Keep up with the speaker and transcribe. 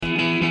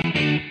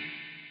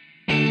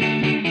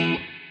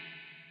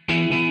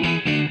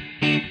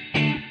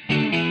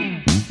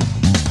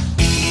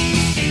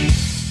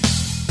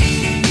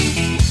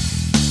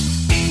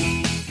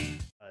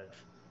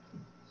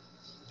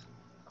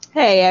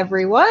Hey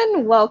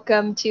everyone,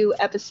 welcome to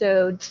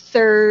episode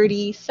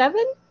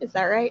 37, is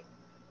that right?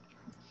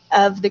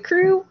 Of the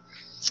crew.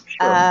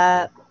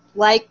 Sure.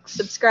 Like,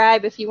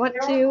 subscribe if you want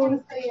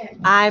to.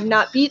 I'm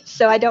not Beats,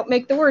 so I don't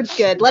make the words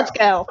good. Let's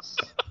go.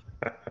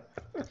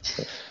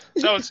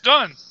 So it's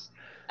done.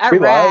 All We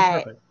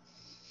right. live?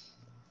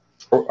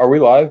 Are we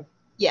live?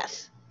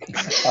 Yes.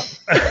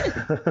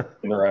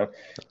 Around.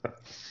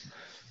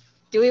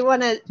 Do we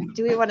want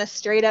to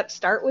straight up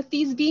start with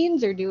these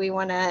beans, or do we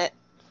want to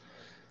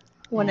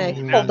hold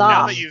now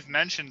off? that you've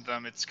mentioned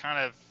them, it's kind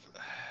of.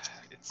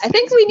 I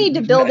think we need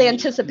to build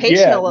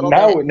anticipation a little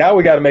bit. Now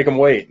we got to make them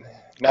wait.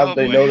 Now that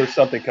they Probably. know there's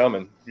something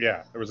coming.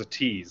 Yeah, there was a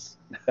tease.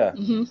 Yeah.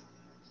 Mm-hmm.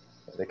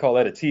 They call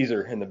that a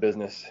teaser in the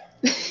business.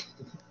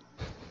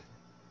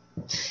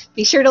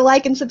 Be sure to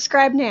like and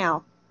subscribe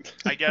now.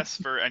 I guess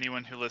for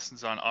anyone who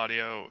listens on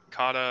audio,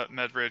 Kata,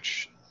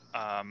 Medrich,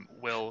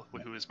 Will,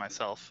 who is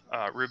myself,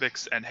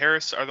 Rubix, and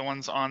Harris are the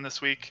ones on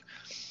this week.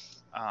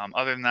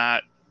 Other than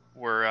that,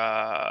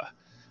 we're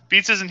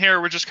Beats isn't here.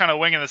 We're just kind of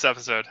winging this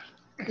episode.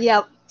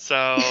 Yep.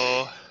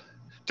 So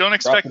don't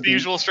expect the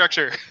usual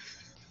structure.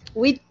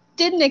 We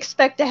didn't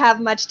expect to have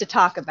much to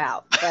talk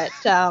about, but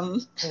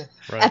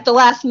Right. At the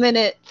last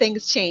minute,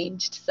 things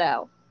changed.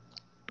 So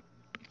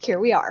here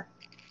we are.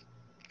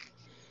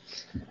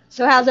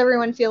 So how's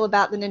everyone feel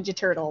about the Ninja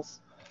Turtles?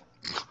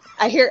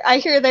 I hear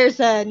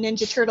there's a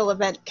Ninja Turtle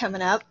event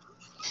coming up.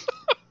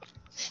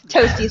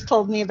 Toasty's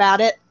told me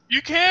about it.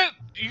 You can't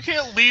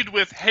lead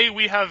with "Hey,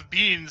 we have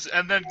beans"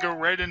 and then go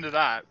right into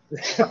that.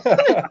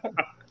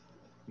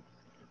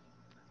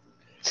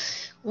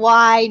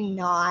 Why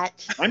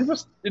not? I'm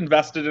just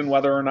invested in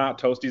whether or not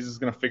Toasties is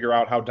going to figure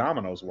out how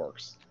Domino's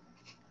works.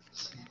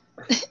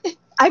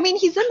 I mean,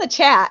 he's in the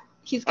chat.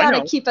 He's got to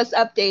know. keep us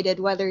updated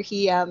whether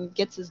he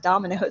gets his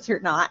Dominoes or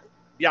not.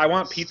 Yeah, I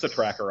want pizza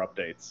tracker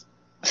updates.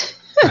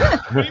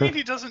 What do you mean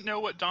he doesn't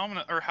know what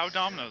how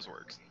Domino's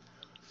works?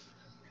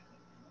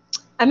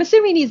 I'm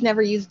assuming he's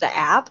never used the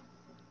app.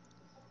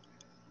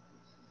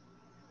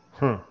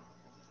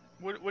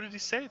 What did he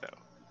say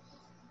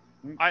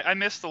though? I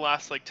missed the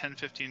last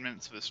 10-15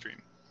 minutes of the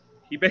stream.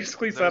 He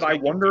basically That said, was I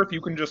making wonder if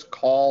you can just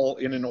call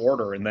in an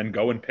order and then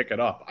go and pick it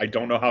up. I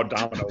don't know how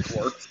Domino's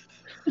works.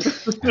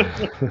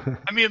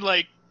 I mean,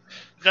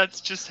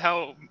 that's just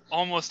how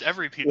almost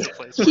every pizza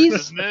place works, He's-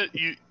 isn't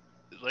it?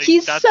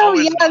 He's that's so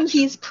always an young, option.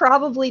 he's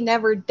probably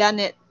never done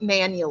it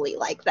manually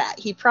like that.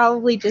 He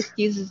probably just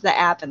uses the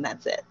app and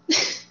that's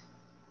it.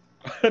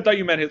 I thought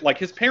you meant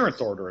his parents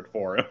order it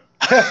for him.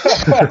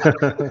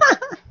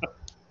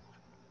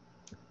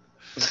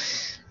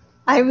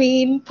 I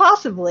mean,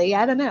 possibly.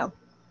 I don't know.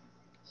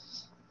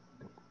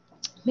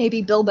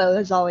 Maybe Bilbo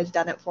has always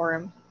done it for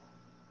him.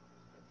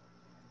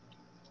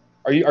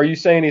 Are you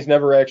saying he's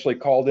never actually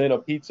called in a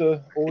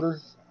pizza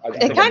order?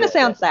 It kind of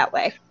sounds that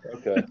way.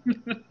 Okay.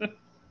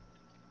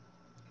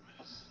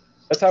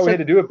 That's how we had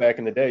to do it back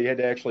in the day. You had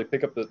to actually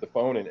pick up the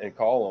phone and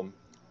call them.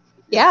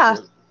 Yeah.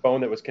 Your phone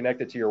that was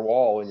connected to your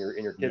wall in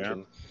your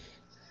kitchen.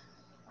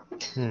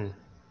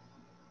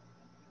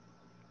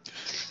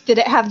 Did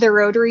it have the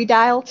rotary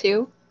dial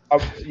too?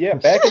 Yeah,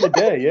 back in the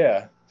day,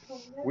 yeah.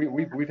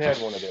 We've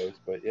had one of those,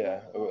 but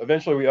yeah.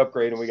 Eventually we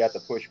upgraded and we got the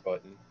push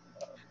button.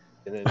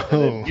 And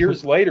then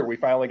years later, we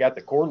finally got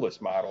the cordless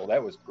model.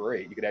 That was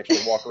great. You could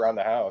actually walk around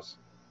the house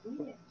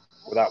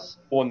without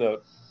pulling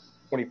the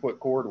 20-foot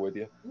cord with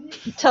you.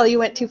 Until you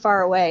went too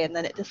far away and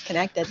then it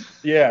disconnected.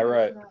 Yeah,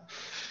 right.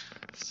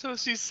 So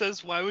she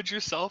says, why would your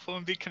cell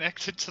phone be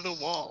connected to the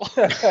wall?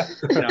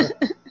 No.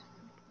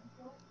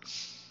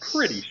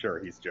 Pretty sure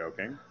he's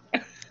joking.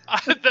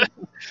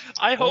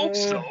 I hope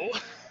so.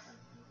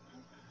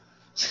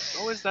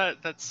 Always that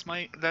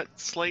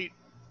slight,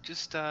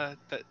 just that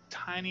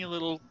tiny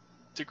little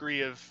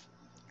degree of,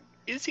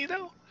 is he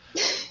though?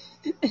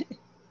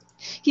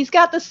 He's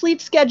got the sleep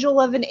schedule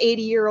of an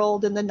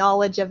 80-year-old and the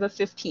knowledge of a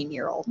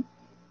 15-year-old.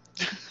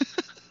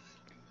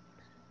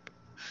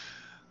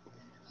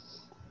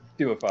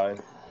 Doing fine.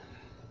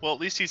 Well, at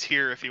least he's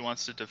here if he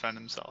wants to defend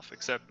himself.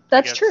 Except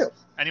That's I guess true.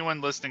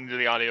 Anyone listening to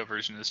the audio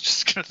version is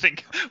just gonna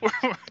think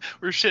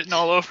we're shitting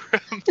all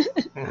over him.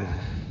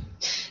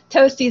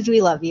 Toasties,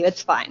 we love you.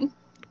 It's fine.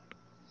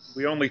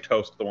 We only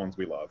toast the ones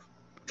we love.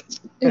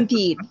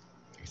 Indeed.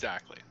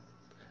 Exactly.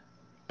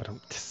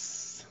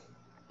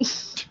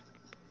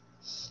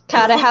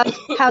 Kata,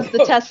 how's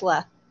the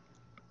Tesla?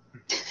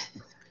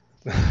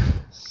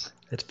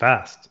 It's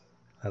fast.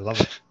 I love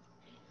it.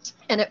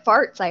 And it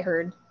farts, I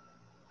heard.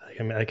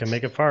 I can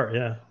make it fart,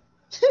 yeah.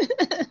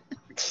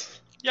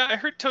 Yeah, I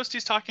heard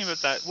Toasty's talking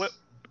about that. What,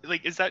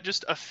 is that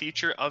just a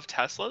feature of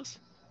Tesla's?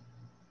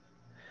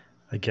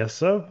 I guess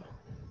so.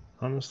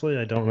 Honestly,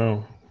 I don't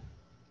know.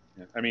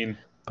 I mean,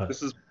 But-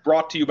 this is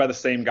brought to you by the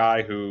same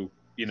guy who,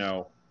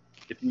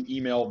 if you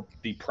email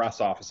the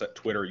press office at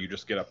Twitter, you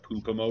just get a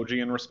poop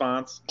emoji in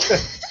response.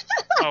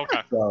 Oh,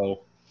 okay.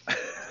 So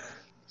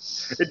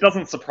it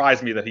doesn't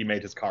surprise me that he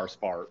made his cars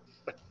fart.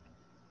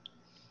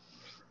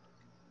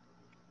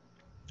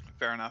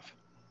 Fair enough.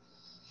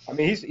 I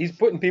mean, he's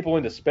putting people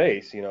into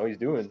space. He's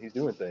doing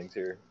things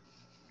here.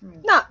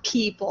 Not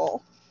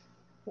people.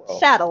 Well,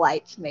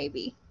 Satellites,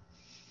 maybe.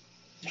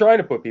 he's trying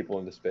to put people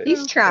into space.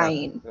 He's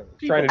trying.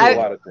 He's trying to do a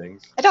lot of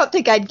things. I don't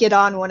think I'd get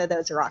on one of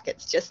those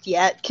rockets just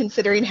yet,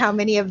 considering how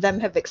many of them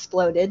have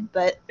exploded,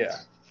 but Yeah.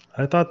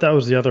 I thought that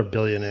was the other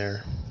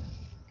billionaire.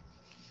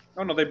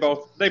 Oh no, they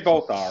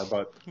both are,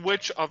 but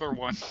Which other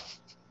one?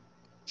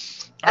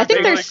 I Aren't think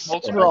they, there's like,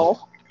 multiple?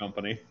 several.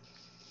 company.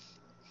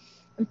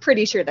 I'm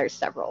pretty sure there's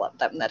several of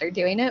them that are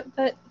doing it,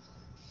 but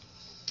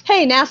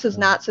hey, NASA's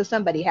not, so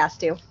somebody has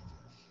to.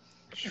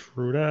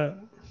 True that.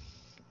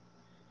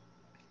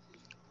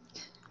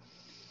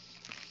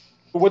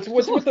 What's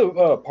with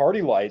the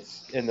party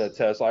lights in the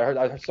Tesla?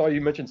 I saw you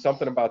mention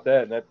something about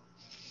that, and that's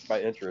my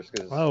interest.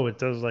 Cause Oh, it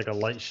does like a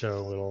light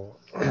show. It'll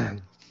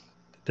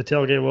the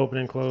tailgate will open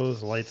and close.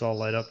 The lights all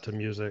light up to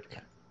music.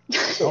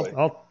 really?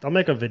 I'll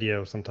make a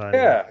video sometime.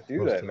 Yeah, and do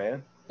post that, it.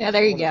 man. Yeah,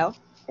 there you I go.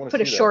 wanna Put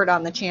a see that. short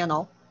on the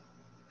channel.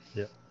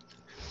 Yeah.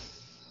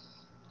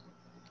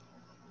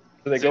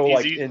 Do they Is go it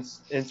like easy?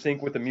 in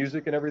sync with the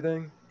music and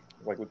everything?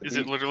 Like with the Is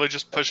beat? it literally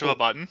just push of a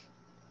button?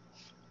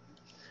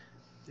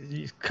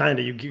 You kind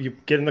of you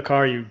get in the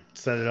car, you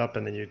set it up,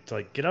 and then you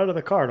like get out of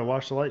the car to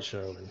watch the light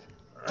show, and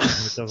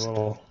it does a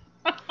little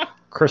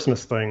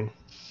Christmas thing.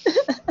 It's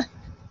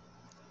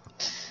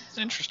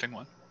an interesting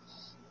one.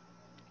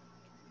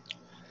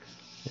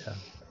 Yeah.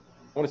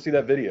 I want to see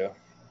that video.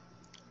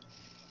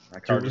 My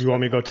Do car just you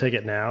want me to go take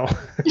it now?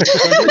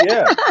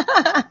 Yeah.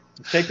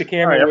 Take the All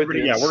camera right, with everybody.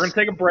 you. Yeah, we're gonna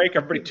take a break.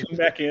 Everybody, tune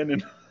back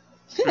in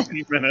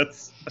 15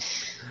 minutes.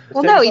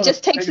 Well, Take no, us he on a-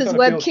 just take takes us his on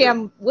a field trip.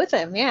 webcam with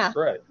him, yeah.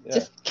 Right. Yeah.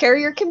 Just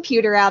carry your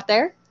computer out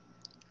there.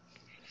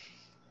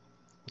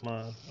 I'm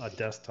on a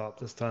desktop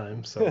this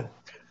time, so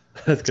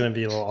it's gonna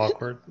be a little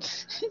awkward.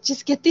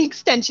 Just get the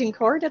extension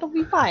cord, it'll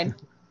be fine.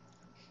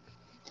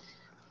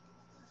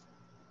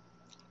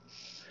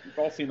 You've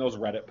all seen those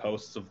Reddit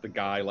posts of the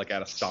guy like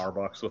at a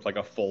Starbucks with like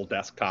a full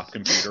desktop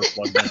computer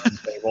plugged into the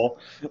table.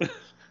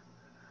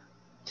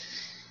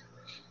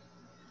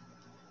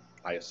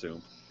 I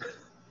assume.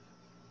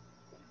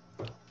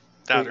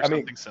 That or I mean-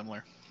 something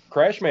similar.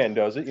 Crashman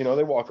does it. You know,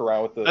 they walk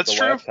around with the That's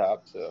true.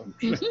 laptop. So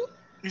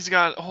He's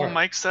got a whole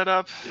mic set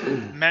up,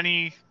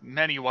 many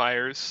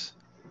wires.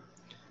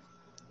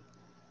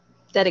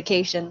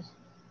 Dedication.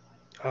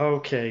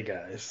 Okay,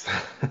 guys.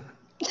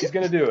 he's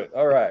gonna do it.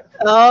 All right.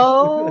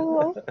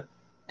 Oh,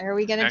 are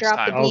we gonna Next drop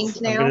time. the beans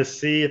I'm now? gonna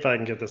see if I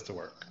can get this to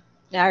work.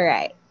 All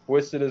right.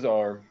 Twisted his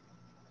arm.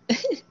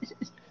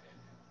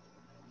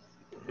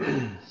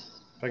 If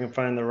I can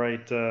find the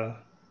right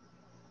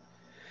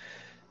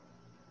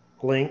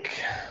link.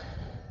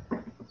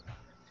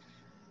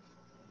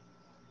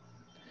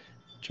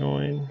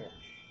 Join.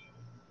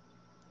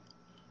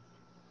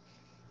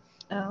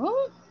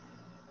 Oh.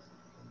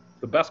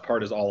 The best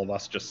part is all of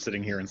us just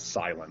sitting here in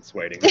silence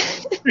waiting,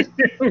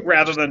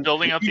 rather than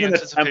Building up the even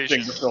attempting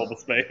anticipation. to fill the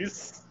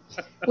space.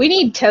 We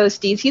need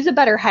Toasties. He's a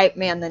better hype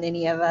man than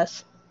any of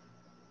us.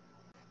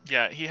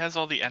 Yeah, he has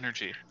all the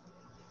energy.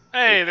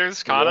 Hey,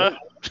 there's Kata.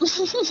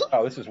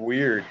 Oh, this is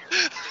weird.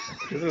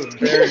 This is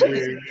very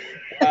weird.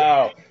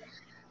 Wow.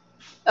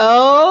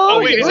 Oh,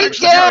 wait, here he's we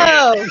actually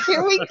go.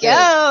 Here we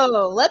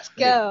go. Let's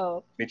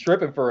go. Be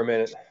tripping for a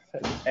minute.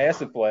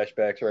 Acid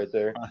flashbacks right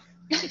there.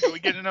 Can we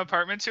get an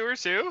apartment tour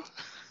too?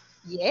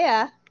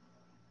 Yeah.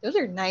 Those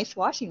are nice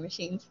washing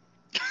machines.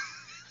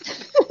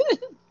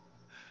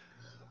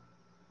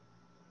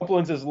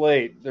 Dumplings is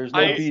late. There's no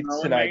I- beats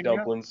Smelling tonight, mania?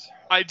 Dumplings.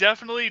 I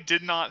definitely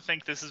did not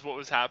think this is what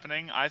was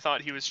happening. I thought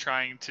he was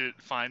trying to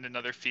find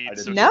another feed. I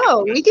didn't. So he No,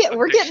 could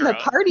we're put a getting the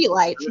picture up. party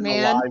lights, There's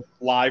man.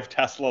 a live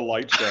Tesla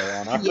light show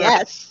on our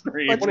Yes.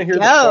 screen. I Let's want to hear the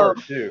go.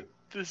 part too.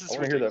 This is I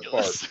wanna hear that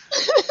ridiculous.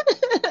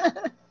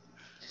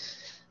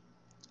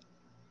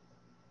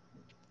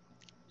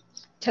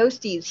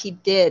 Toasties, he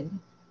did.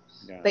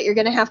 Yeah. But you're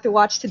going to have to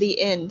watch to the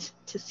end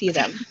to see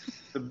them.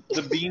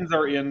 The beans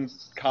are in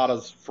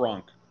Kata's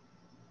frunk.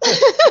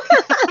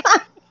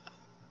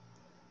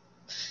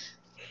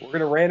 We're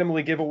gonna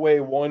randomly give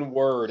away one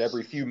word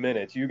every few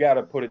minutes. You got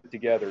to put it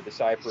together,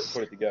 decipher it,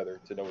 put it together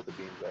to know what the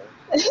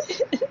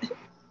beans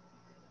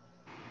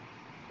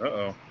are.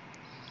 Uh-oh.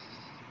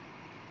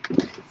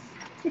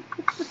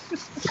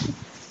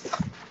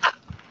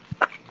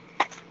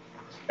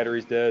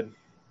 Battery's dead.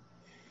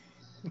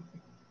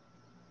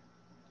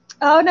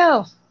 Oh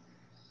no.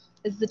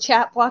 Is the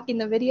chat blocking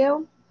the video?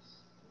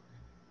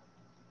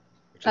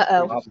 Which is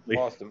Uh-oh. Probably,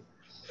 Lost him.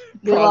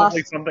 We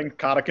probably lost. something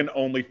Kata can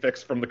only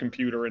fix from the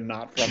computer and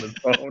not from his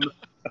phone.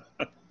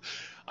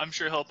 I'm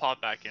sure he'll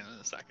pop back in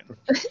a second.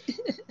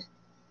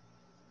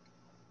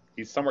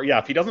 He's somewhere. Yeah,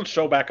 if he doesn't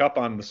show back up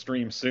on the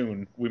stream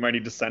soon, we might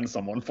need to send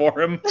someone for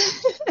him.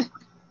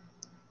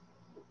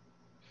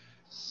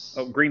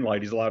 Oh, green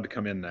light. He's allowed to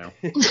come in now.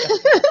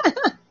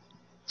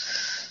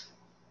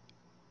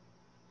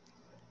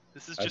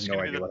 This is I have just no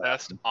going to be idea the what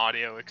best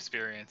audio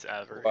experience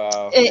ever.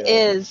 Wow. It yeah.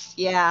 is,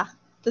 yeah.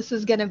 This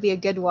is going to be a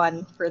good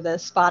one for the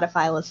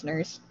Spotify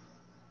listeners.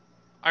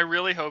 I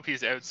really hope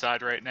he's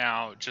outside right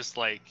now, just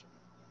like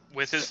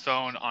with his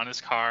phone on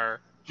his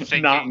car,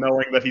 thinking, Not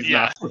knowing that he's Yeah.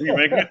 not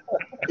streaming.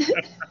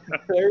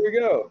 There you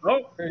go.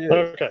 Oh, There you go.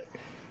 Okay.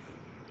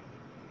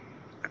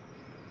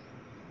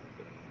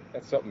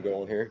 Got something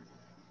going here.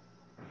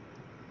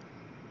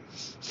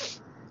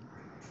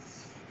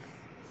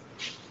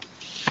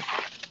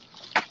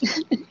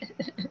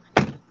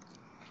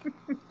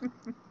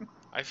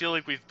 I feel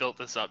like we've built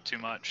this up too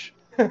much,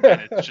 and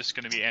it's just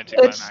going to be It's,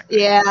 anticlimactic.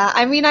 yeah,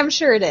 I mean, I'm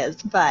sure it is,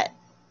 but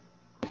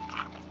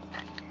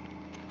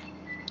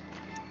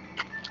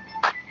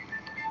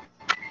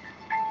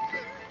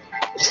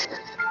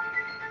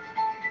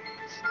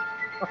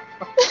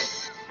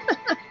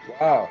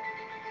Wow.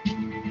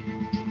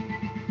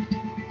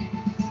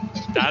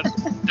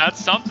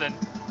 That's something.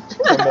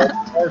 It's a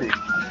multi-party.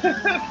 I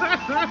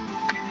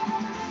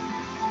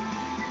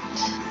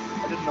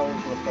didn't know it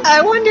was gonna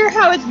I wonder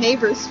how his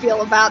neighbors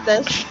feel about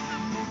this.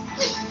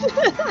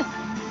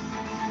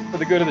 For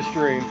the good of the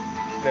stream,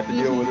 you have to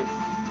deal with it.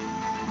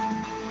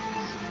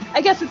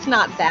 I guess it's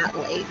not that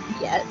late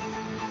yet.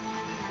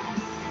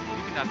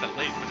 Maybe not that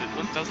late,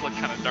 but it does look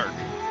kind of dark.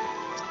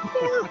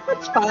 Yeah,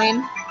 that's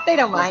fine. They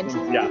don't mind.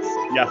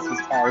 Yes,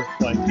 as far as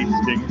like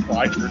being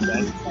fried or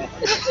done.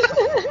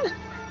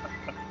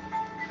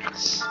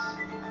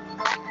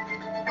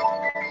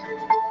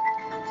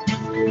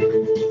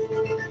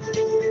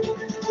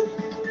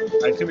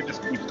 I assume it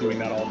just keeps doing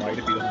that all night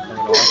if he doesn't turn it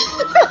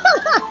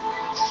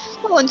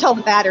off. Well, until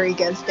the battery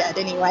goes dead,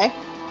 anyway.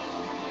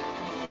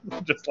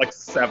 Just like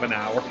 7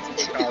 hours.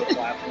 The car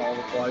flashing all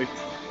the lights.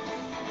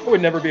 I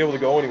would never be able to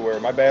go anywhere.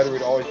 My battery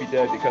would always be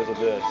dead because of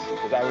this.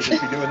 Because I would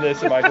just be doing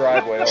this in my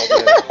driveway all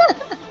day.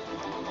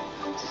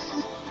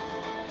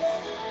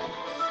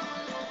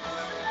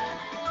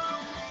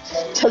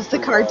 Does the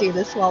car do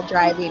this while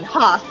driving?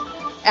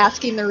 Ha!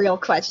 Asking the real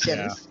questions.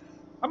 Yeah.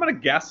 I'm gonna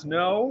guess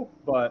no,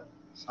 but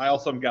I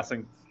also am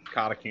guessing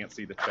Kata can't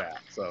see the chat,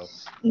 so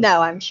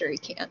No, I'm sure he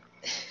can't.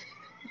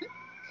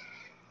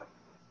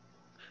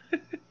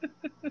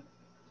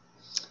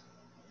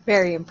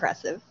 Very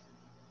impressive.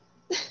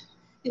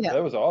 Yeah.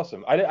 That was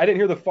awesome. I didn't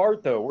hear the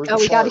fart though. Where's Oh,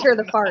 the we got to fart? hear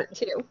the fart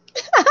too.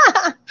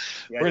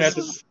 We're gonna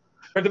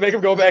have to make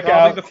him go back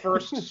probably out. the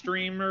first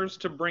streamers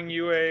to bring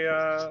you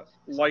a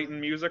light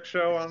and music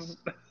show on.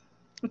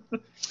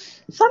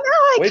 Somehow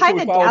I Wait till kind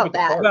we of follow up doubt with the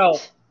that. fart.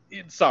 Well,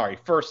 sorry,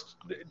 first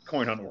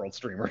Coin Hunt World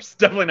streamers.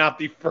 Definitely not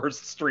the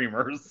first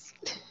streamers.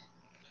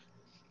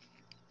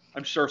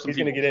 I'm sure some He's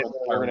people gonna get in.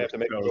 We're gonna have to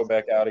make him go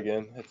back out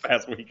again.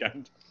 past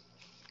weekend.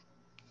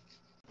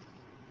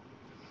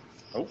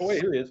 Oh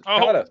wait, here he is. Oh.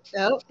 Kata.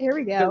 Oh, here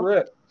we Get go.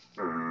 rip.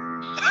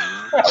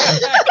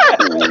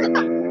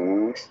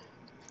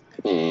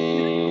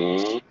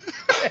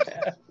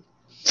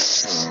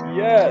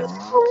 Yes.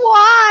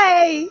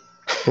 Why?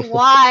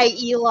 Why,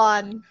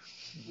 Elon?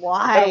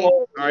 Why?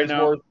 All right,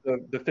 now- worth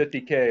the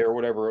 50K or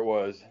whatever it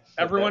was.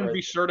 Everyone, Right.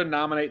 be sure to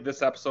nominate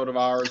this episode of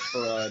ours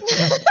for a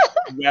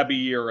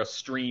Webby or a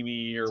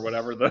Streamy or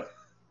whatever the.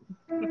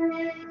 Oh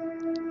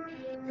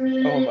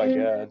my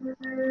god.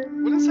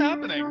 What is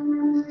happening?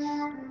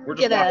 We're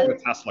just Get a- watching a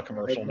Tesla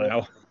commercial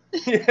now.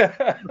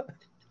 Yeah.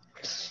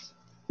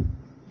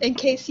 In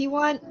case you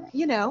want,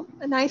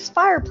 a nice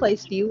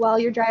fireplace view while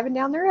you're driving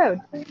down the road.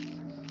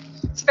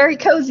 It's very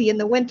cozy in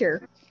the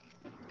winter.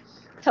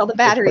 Till the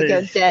battery Plays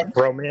goes dead.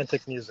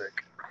 Romantic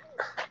music.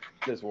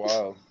 Just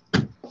wild.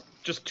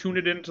 Just tune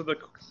it into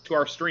to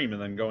our stream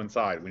and then go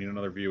inside. We need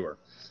another viewer.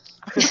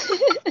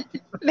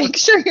 Make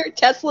sure your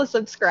Tesla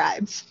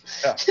subscribes.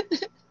 Yeah.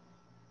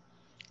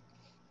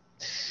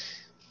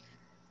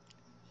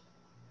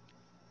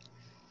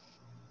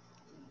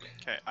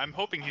 Okay, I'm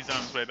hoping he's on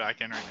his way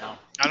back in right now.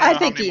 I don't I know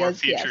think how many he more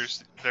is, yes.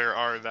 features there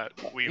are that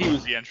we He will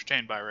was- be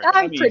entertained by right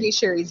I'm mean- pretty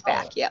sure he's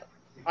back, yep.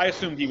 I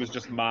assumed he was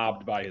just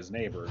mobbed by his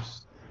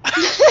neighbors.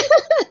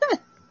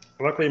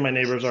 Luckily, my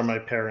neighbors are my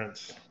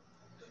parents.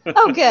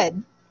 Oh, good.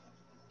 now.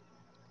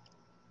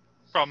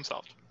 Problem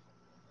solved.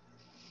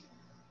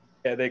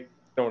 Yeah, they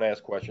don't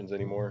ask questions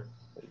anymore.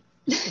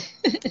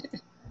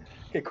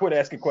 They quit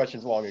asking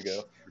questions long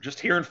ago. We're just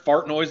hearing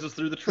fart noises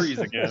through the trees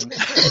again.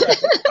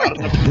 Not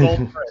enough of his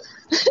old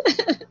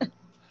friend.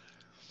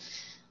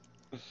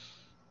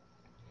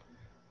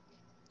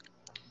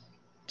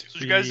 So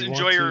did you guys We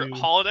enjoy want your to-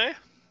 holiday?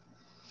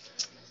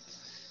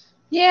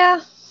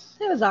 Yeah,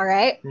 it was all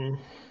right. Mm.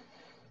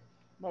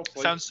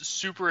 Mostly. Sounds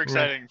super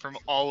exciting from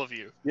all of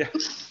you. Yeah.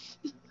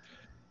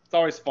 It's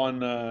always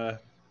fun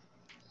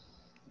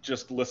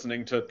just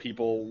listening to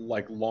people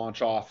like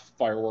launch off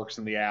fireworks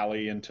in the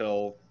alley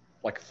until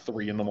like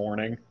 3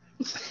 a.m.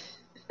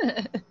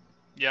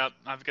 Yep,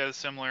 I've got a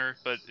similar,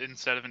 but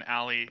instead of an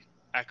alley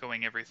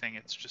echoing everything,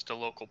 it's just a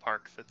local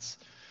park that's,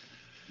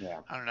 Yeah.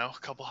 I don't know, a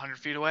couple 100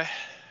 feet away.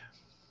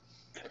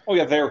 Oh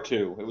yeah, there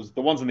too. It was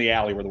the ones in the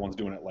alley were the ones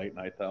doing it late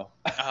night though.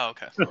 Oh,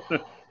 okay.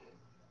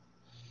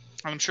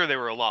 I'm sure they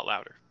were a lot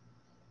louder.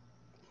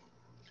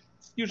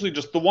 It's usually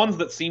just the ones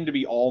that seem to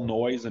be all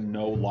noise and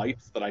no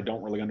lights that I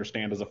don't really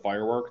understand as a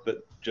firework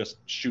that just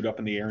shoot up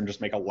in the air and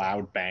just make a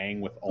loud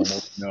bang with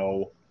almost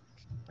no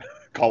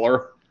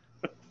color.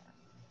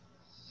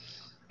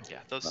 Yeah,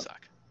 those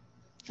suck.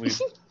 At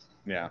least,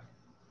 yeah.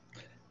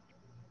 At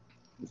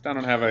least I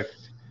don't have a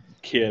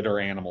kid or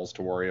animals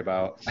to worry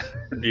about.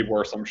 It'd be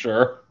worse, I'm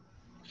sure.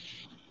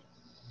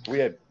 We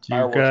had Do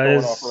you fireworks going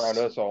off guys- around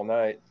us all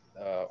night.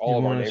 All You of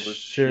our wanna neighbors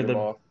share shoot them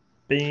the off.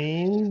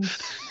 beans?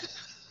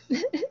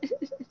 We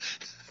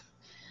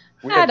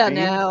I had don't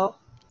beans. know.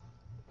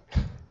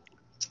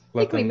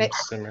 Let we them make-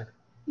 simmer.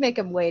 Make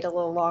them wait a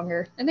little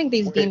longer. I think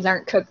these Wait. beans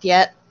aren't cooked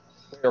yet.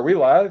 Are we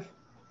live?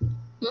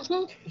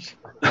 Hmm.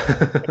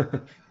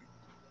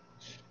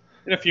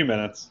 In a few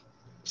minutes.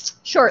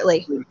 Shortly.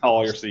 You can tell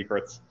all your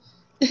secrets.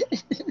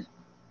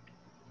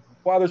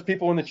 Wow, there's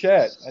people in the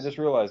chat. I just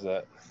realized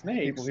that.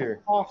 Snakes? People here.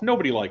 Off.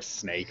 Nobody likes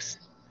snakes.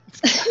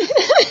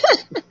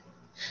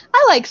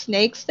 I like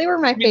snakes. They were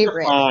my I mean, they're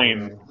favorite.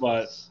 fine,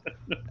 but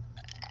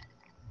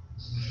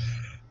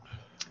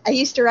I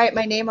used to write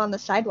my name on the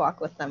sidewalk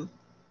with them.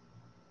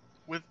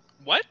 With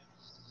what?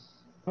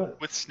 What?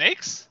 With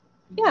snakes?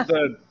 Yeah.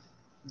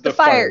 the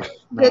fire-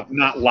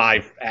 not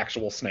live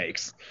actual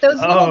snakes. Those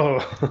little,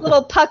 Oh.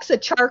 little pucks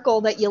of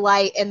charcoal that you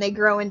light and they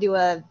grow into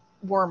a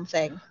worm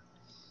thing.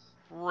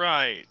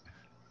 Right.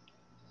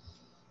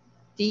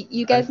 Do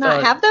you guys I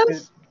not thought- have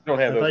those? Don't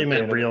I have those thought you in meant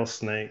Canada. real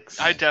snakes.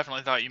 I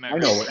definitely thought you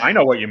meant. I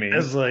know what you mean.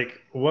 It's like,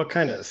 what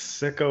kind of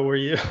sicko were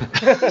you?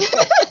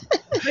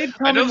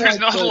 I know there's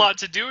not a lot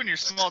to do in your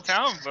small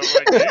town, but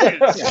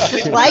like,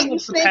 geez. Lighting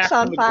It's the snakes pack from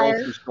on the fire.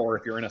 grocery store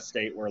if you're in a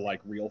state where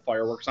like real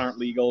fireworks aren't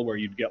legal, where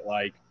you'd get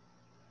like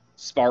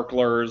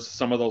sparklers,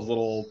 some of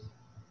those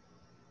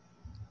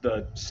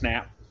the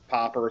snap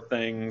popper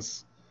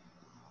things,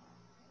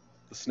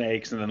 the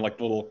snakes, and then like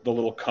the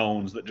little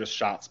cones that just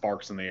shot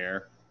sparks in the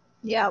air.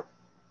 Yeah.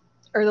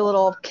 Or the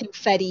little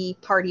confetti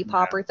party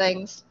popper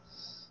things.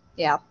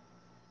 Yeah.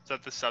 Is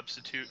that the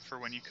substitute for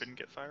when you couldn't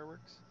get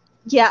fireworks?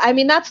 Yeah, I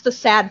mean that's the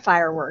sad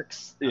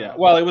fireworks. Yeah,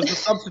 well, it was the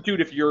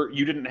substitute if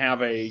you didn't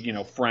have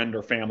a friend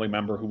or family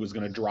member who was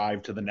going to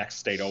drive to the next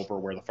state over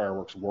where the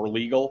fireworks were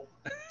legal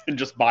and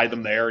just buy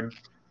them there and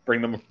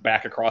bring them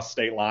back across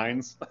state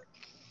lines.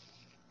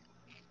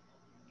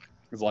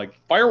 It's like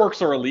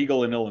fireworks are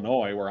illegal in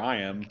Illinois where I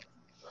am.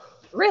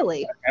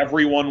 Really?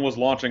 Everyone was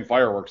launching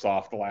fireworks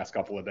off the last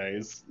couple of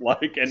days,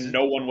 and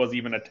no one was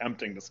even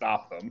attempting to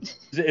stop them.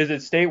 Is it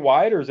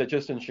statewide or is it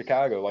just in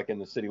Chicago, like in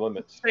the city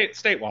limits?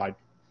 Statewide.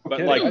 But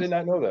Okay, like I did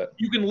not know that.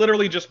 you can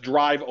literally just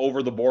drive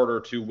over the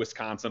border to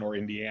Wisconsin or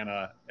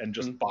Indiana and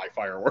just buy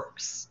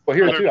fireworks. Well,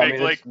 here Are there too. I big,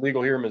 mean, like- it's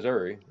legal here in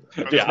Missouri,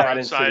 Are just there not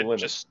in city roadside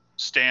limits. just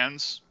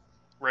stands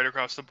right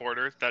across the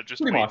border that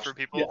just Pretty wait much, for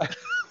people? yeah.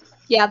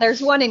 Yeah,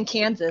 there's one in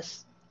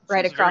Kansas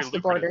right Seems across very the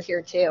border lucrative.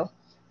 here too.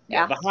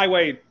 Yeah. The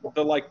highway,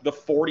 the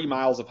 40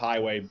 miles of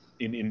highway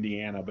in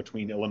Indiana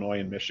between Illinois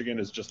and Michigan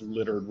is just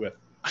littered with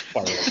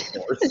fireworks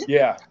stores.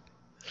 Yeah,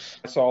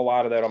 I saw a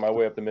lot of that on my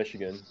way up to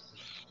Michigan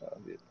a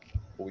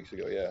couple weeks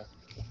ago. Yeah,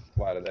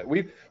 a lot of that.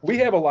 We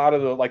have a lot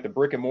of the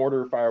brick and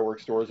mortar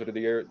fireworks stores that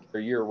are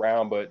year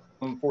round, but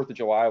on 4th of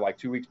July, like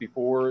 2 weeks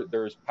before,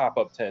 there's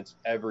pop-up tents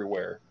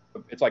everywhere.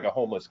 It's like a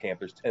homeless camp.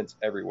 There's tents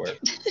everywhere,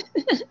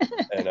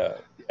 and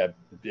yeah,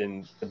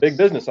 in the big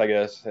business, I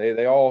guess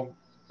they all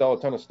sell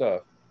a ton of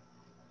stuff.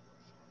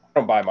 I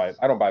don't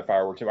buy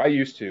fireworks. I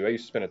used to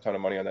spend a ton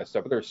of money on that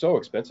stuff, but they're so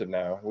expensive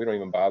now. We don't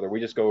even bother. We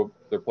just go to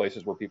other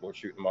places where people are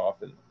shooting them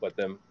off and let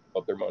them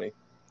up their money.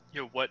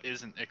 Yo, what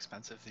isn't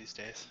expensive these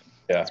days?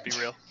 Yeah. Let's be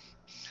real.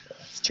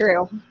 It's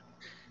true.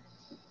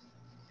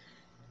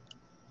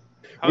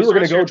 How We was were the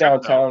going to rest of go your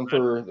trip, downtown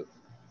though?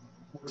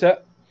 what's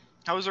that?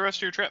 How was the rest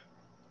of your trip?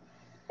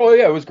 Oh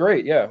yeah, it was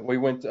great. Yeah, we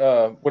went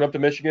up to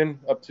Michigan,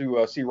 up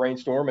to see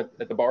Rainstorm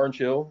at the Bar and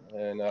Chill,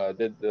 and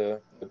did the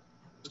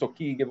Crystal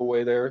Key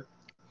giveaway there.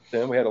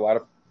 Then we had a lot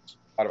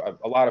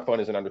of fun.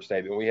 Is an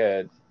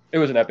understatement. It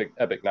was an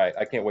epic night.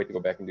 I can't wait to go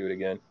back and do it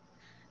again.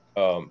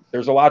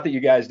 There's a lot that you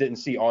guys didn't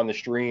see on the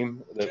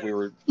stream that we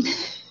were.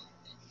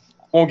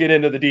 Won't get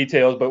into the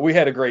details, but we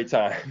had a great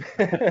time.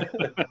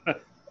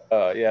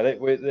 Yeah,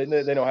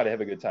 they know how to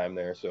have a good time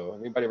there. So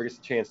anybody ever gets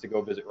a chance to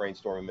go visit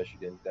Rainstorm in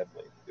Michigan,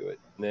 definitely do it.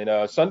 And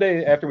then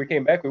Sunday after we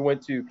came back, we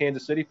went to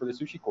Kansas City for the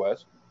Sushi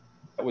Quest.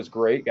 That was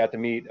great. Got to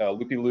meet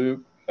Loopy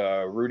Luke,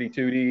 Rudy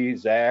Tootie,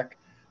 Zach,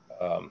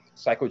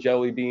 Psycho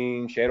Jelly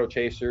Bean, Shadow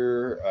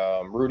Chaser,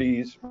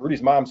 Rudy's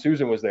mom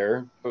Susan was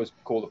there. It was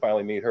cool to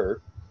finally meet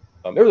her.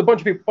 There was a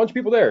bunch of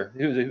people there.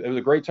 It was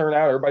a great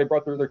turnout. Everybody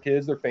brought their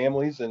kids, their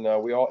families, and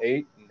we all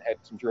ate and had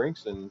some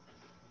drinks, and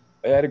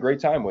I had a great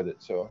time with it.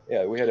 So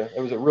yeah, it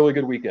was a really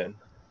good weekend.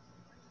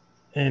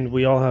 And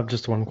we all have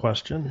just one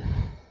question.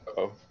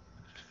 Oh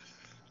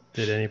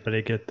Did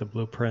anybody get the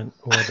blueprint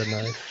or the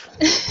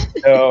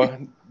knife? no,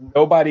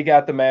 nobody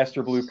got the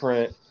master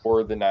blueprint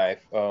or the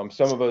knife.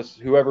 Some of us,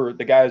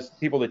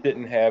 people that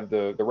didn't have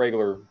the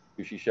regular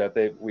sushi chef,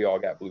 we all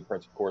got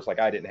blueprints, of course. Like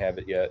I didn't have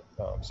it yet.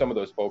 Some of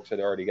those folks had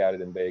already got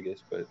it in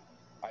Vegas, but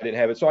I didn't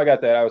have it, so I got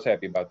that. I was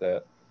happy about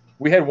that.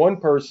 We had one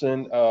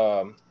person,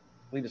 I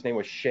believe his name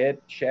was Shad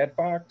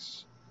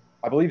Fox.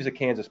 I believe he's a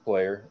Kansas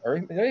player, or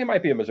he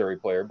might be a Missouri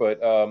player. But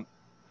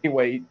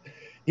anyway,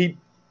 he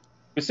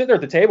was sitting there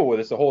at the table with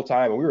us the whole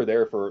time, and we were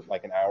there for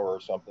like an hour or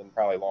something,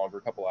 probably longer,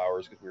 a couple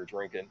hours because we were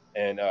drinking.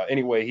 And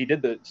anyway, he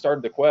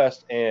started the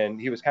quest, and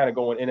he was kind of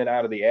going in and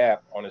out of the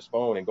app on his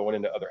phone and going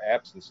into other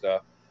apps and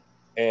stuff,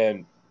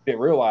 and didn't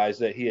realize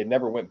that he had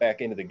never went back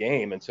into the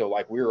game until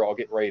like we were all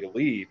getting ready to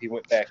leave. He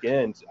went back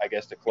in, I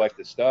guess, to collect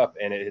his stuff,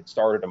 and it had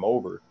started him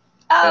over.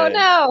 Oh And,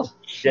 no!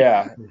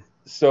 Yeah.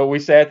 So he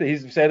sat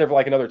there for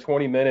like another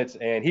 20 minutes,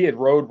 and he had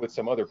rode with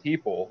some other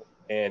people,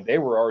 and they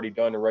were already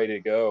done and ready to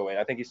go. And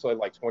I think he still had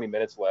like 20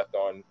 minutes left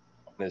on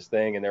this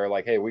thing, and they were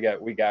like, "Hey, we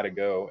got to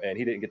go," and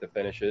he didn't get to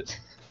finish it.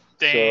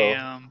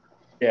 Damn. So,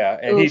 yeah,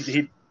 and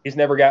he's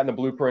never gotten the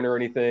blueprint or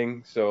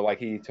anything, so like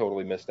he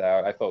totally missed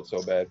out. I felt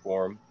so bad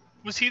for him.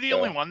 Was he the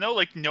only one though?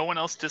 Like no one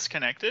else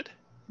disconnected?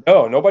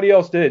 No, nobody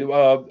else did.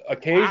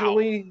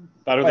 Occasionally,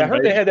 Wow. I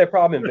heard they had that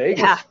problem in Vegas.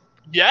 Yeah,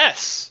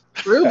 Yes.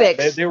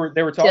 Rubik's Yeah,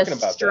 they were talking just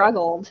about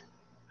struggled.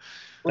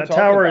 that. That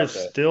tower is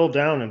still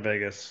down in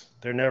Vegas.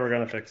 They're never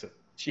gonna fix it.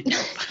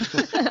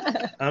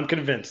 Jeez. I'm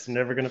convinced. They're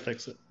never gonna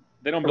fix it.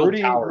 They don't build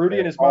towers. Rudy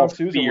and his mom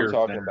Susan were Fears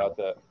talking now. about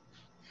that.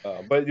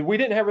 But we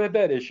didn't have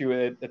that issue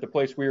at the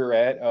place we were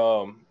at.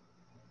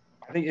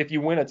 I think if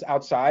you went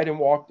outside and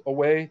walked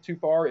away too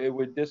far, it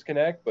would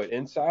disconnect. But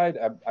inside,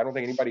 I don't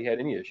think anybody had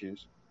any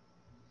issues.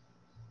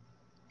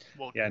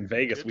 Well, Yeah, in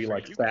Vegas, good we for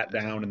like you sat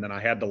guys. down, and then I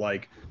had to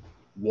like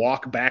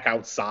walk back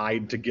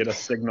outside to get a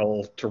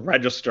signal to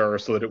register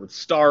so that it would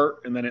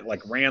start, and then it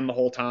like ran the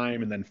whole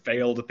time and then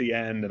failed at the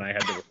end, and I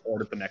had to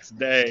report it the next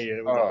day.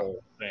 It was a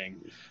whole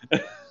thing.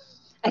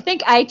 I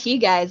think IT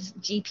guys'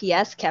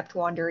 GPS kept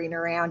wandering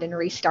around and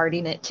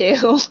restarting it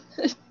too.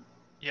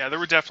 Yeah, there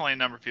were definitely a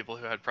number of people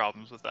who had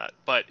problems with that.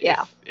 But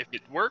Yeah. if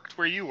it worked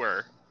where you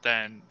were,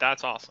 then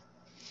that's awesome.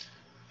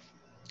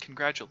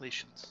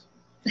 Congratulations.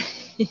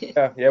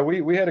 Yeah,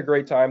 we had a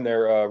great time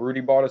there. Rudy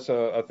bought us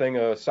a thing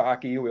of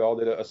sake. We all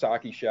did a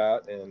sake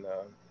shot, and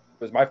it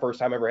was my first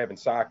time ever having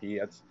sake.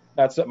 That's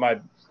not something I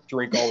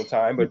drink all the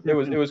time, but it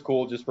was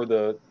cool just for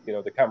the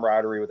the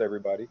camaraderie with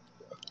everybody.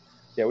 So,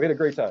 yeah, we had a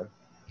great time.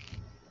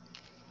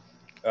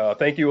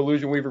 Thank you,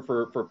 Illusion Weaver,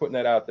 for putting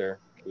that out there.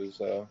 It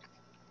was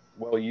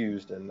well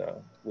used, and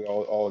we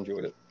all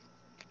enjoyed it.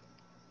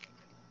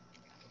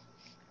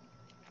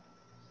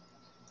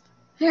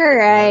 All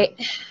right,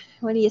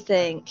 what do you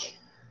think?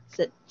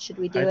 Should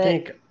we do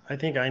it? I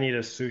think I need a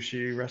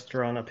sushi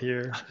restaurant up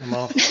here. I'm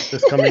off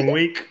this coming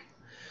week,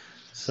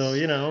 so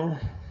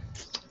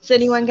Is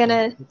anyone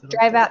gonna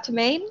drive out to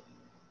Maine?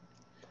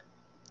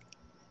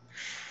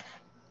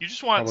 You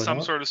just want Probably some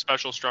not. sort of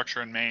special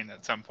structure in Maine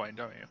at some point,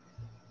 don't you?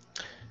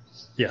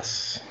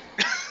 Yes.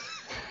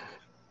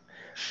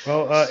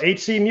 Well,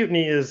 HC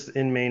Mutiny is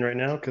in Maine right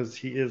now because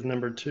he is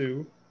number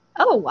 2.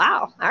 Oh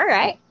wow! All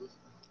right.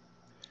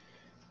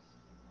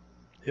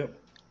 Yep.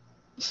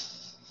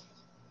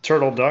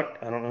 Turtle Duck.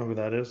 I don't know who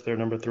that is. They're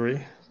number 3.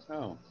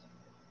 Oh,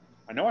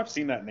 I know I've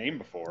seen that name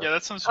before. Yeah,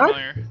 that sounds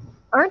familiar.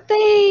 Aren't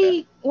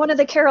they one of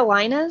the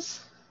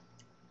Carolinas?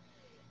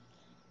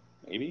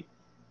 Maybe.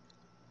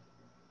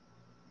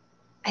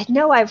 I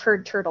know I've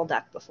heard turtle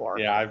duck before.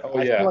 Yeah, I've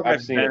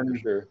seen it for been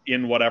sure.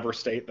 in whatever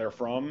state they're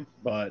from,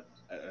 but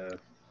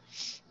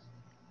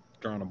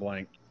drawing a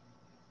blank.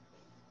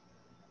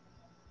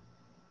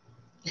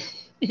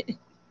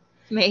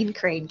 Maine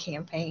crane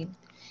campaign.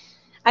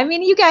 I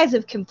mean, you guys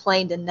have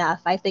complained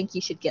enough. I think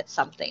you should get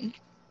something.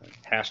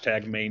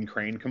 Hashtag Maine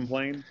Crane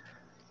complain.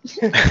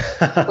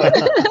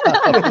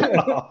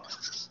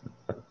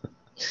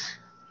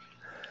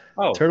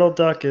 Oh, Turtle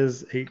Duck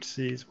is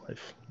HC's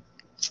wife.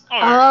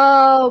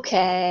 Oh,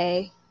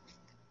 Okay.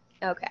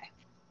 Okay.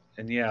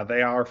 and yeah,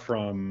 they are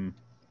from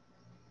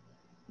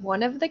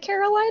One of the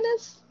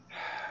Carolinas?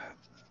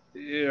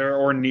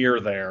 or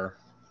near there.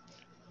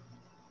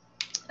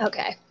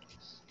 Okay.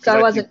 'Cause So I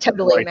I wasn't think-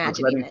 totally right, 'cause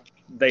imagining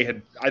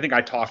it. I think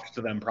I talked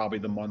to them probably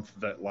the month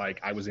that like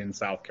I was in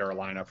South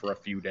Carolina for a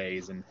few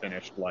days and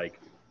finished like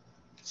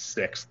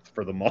 6th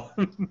for the month.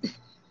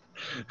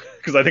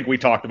 Because I think we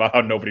talked about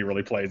how nobody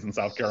really plays in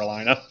South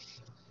Carolina.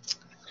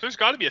 there's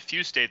got to be a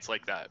few states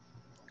like that,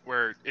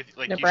 where if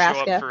like you show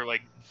Nebraska. up for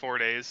like 4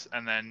 days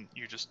and then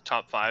you just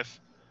top 5.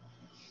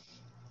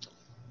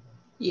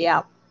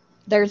 Yeah.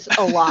 There's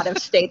a lot of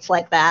states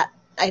like that,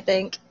 I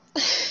think.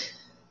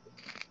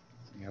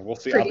 Yeah, we'll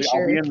see. Pretty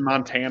I'll be sure. in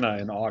Montana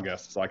in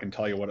August, so I can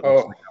tell you what it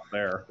looks like out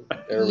there.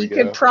 There we You go.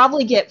 could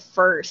probably get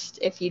first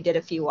if you did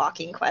a few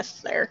walking quests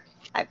there,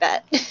 I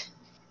bet.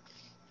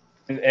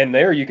 And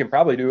there you can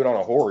probably do it on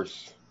a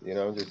horse.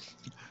 Just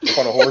up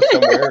on a horse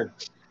somewhere and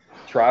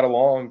trot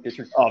along, get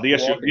your. Oh, the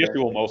issue walking there.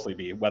 will mostly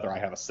be whether I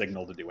have a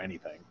signal to do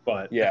anything.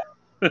 But Yeah.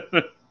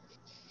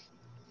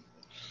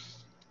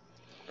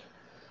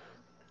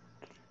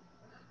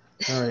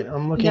 All right,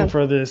 I'm looking No.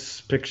 for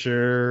this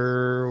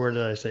picture. Where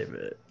did I save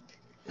it?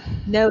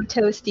 No,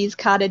 Toasties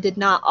Kata did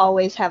not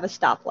always have a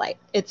stoplight.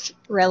 It's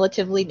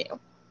relatively new.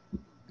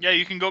 Yeah,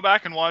 you can go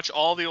back and watch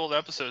all the old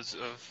episodes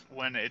of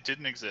when it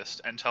didn't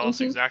exist and tell us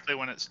Mhm. exactly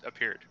when it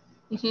appeared.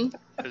 hmm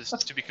Because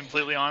to be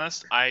completely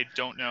honest, I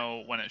don't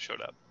know when it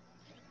showed up.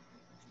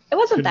 It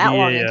wasn't Could that be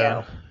long a,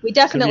 ago. We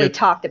definitely a-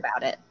 talked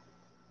about it.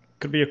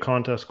 Could be a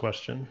contest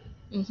question.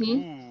 Mm-hmm.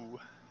 Ooh.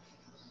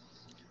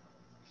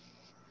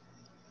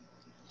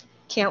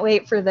 Can't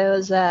wait for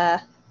those.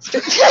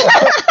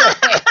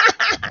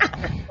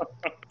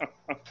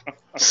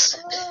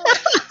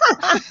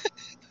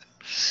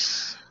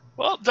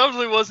 Well,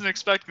 definitely wasn't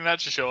expecting that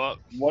to show up.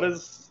 What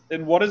is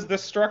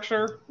this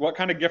structure? What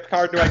kind of gift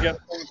card do I get?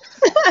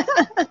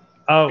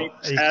 Oh,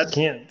 Beats' you head?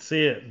 can't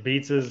see it.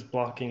 Beats is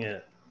blocking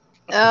it.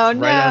 Oh It's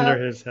no! right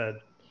under his head.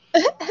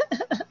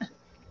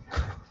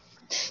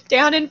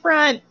 Down in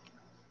front.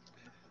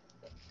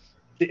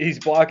 He's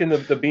blocking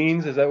the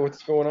beans. Is that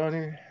what's going on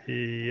here?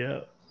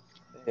 Yep.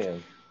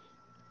 Damn.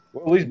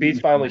 Well, at least Beats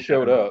finally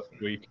showed up.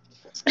 Week.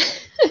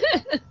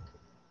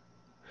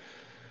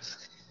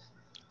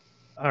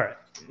 All right,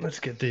 let's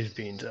get these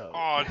beans out.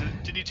 Oh,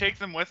 did he take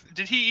them with?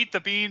 Did he eat the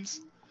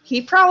beans?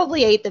 He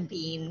probably ate the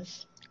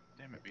beans.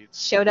 Damn it,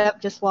 Beats. Showed up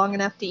just long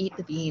enough to eat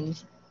the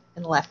beans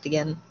and left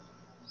again.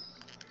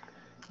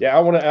 Yeah,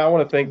 I want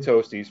to thank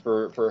Toasties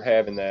for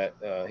having that.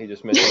 He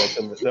just mentioned that's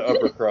in the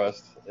upper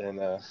crust, and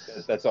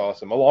that's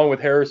awesome. Along with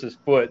Harris's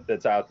foot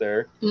that's out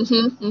there.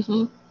 Mm-hmm.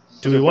 Mm-hmm.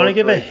 Do we want to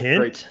give a Great-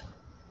 hint?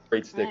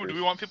 Great Ooh, stickers. do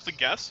we want people to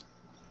guess?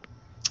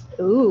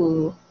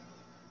 Ooh.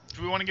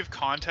 Do we want to give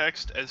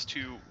context as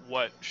to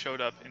what showed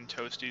up in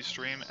Toasty's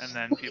stream, and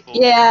then people?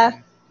 Yeah.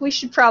 can- We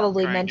should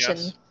probably Try and mention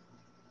guess.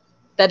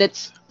 that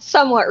it's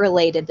somewhat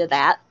related to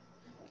that.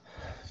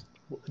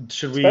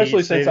 Should we?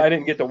 Especially since say- I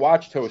didn't get to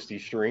watch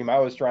Toasty's stream. I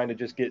was trying to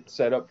just get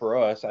set up for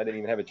us. I didn't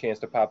even have a chance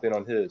to pop in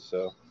on his,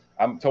 so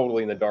I'm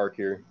totally in the dark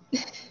here.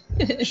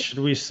 Should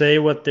we say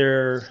what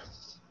their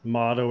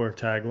motto or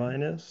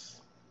tagline is?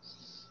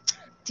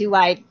 Do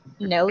I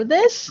know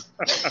this?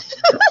 I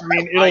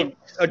mean,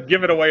 it'll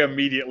give it away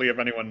immediately if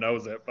anyone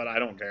knows it, but I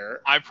don't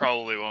care. I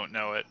probably won't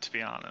know it, to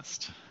be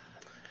honest.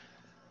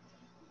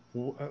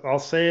 I'll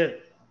say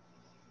it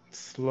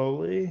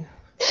slowly.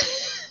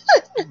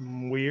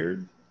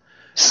 Weird.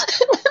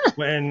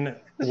 When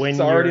It's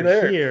already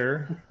you're there.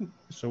 here,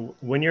 so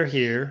when you're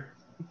here,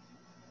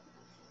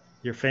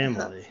 your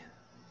family.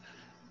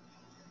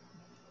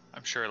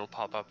 I'm sure it'll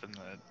pop up in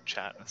the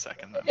chat in a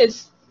second. Then.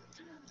 It's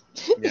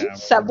Yeah.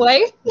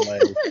 Subway?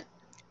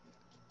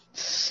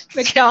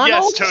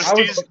 McDonald's? Yes,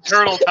 Toasty's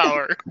Turtle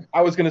Tower.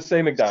 I was gonna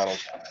say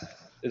McDonald's.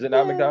 Is it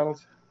not Yeah.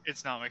 McDonald's?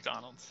 It's not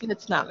McDonald's.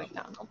 It's not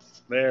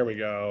McDonald's. There we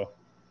go.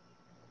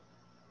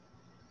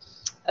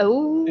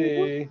 Oh.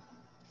 Hey.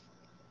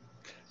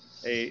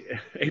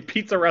 A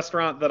pizza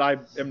restaurant that I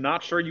am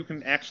not sure you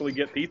can actually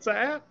get pizza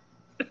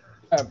at.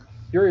 I'm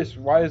curious,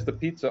 why is the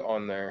pizza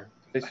on there?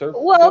 They serve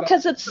Well, pizza?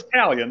 because it's,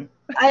 Italian.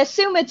 I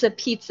assume it's a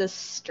pizza Well,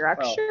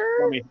 structure,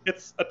 I mean,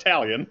 it's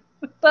Italian.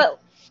 but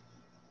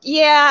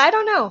yeah, I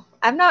don't know.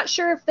 I'm not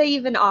sure if they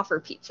even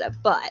offer pizza,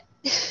 but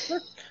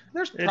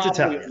There's It's probably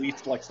Italian. at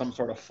least like some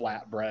sort of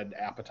flatbread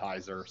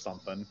appetizer or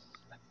something.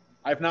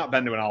 I've not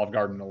been to an Olive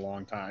Garden in a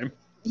long time.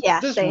 yeah,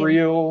 Is this same.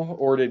 real,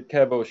 or did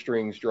Kevo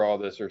Strings draw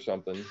this or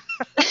something?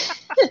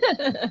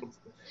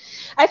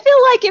 I feel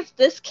like if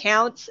this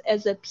counts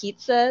as a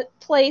pizza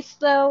place,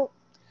 though,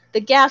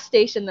 the gas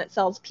station that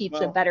sells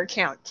pizza Well- better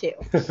count too.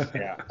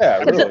 Yeah. Yeah,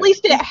 Because really. at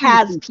least it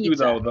has Too,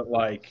 though, pizza. that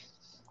like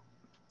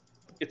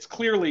it's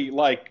clearly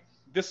like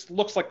this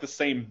looks like the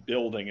same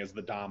building as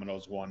the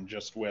Domino's one,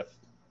 just with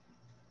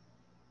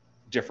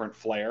different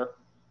flair,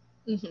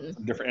 Hmm.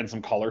 different and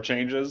some color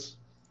changes.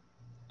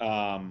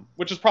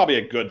 Which is probably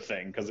a good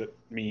thing because it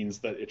means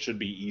that it should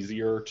be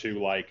easier to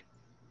like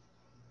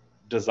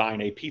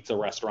design a pizza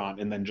restaurant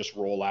and then just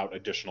roll out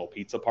additional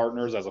pizza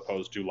partners as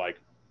opposed to like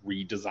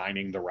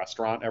redesigning the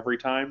restaurant every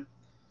time.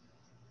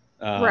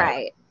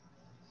 Right.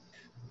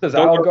 Does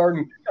Those Olive are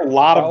Garden A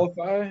lot of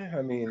qualify?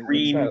 I mean, it's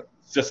green not,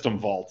 system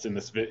vaults in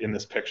this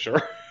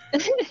picture.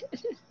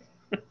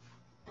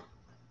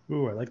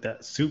 Ooh, I like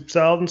that soup,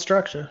 salad, and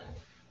structure.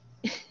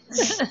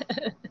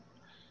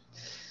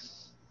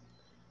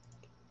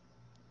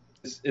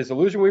 is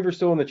Illusion Weaver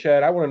still in the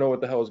chat? I want to know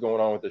what the hell is going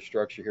on with this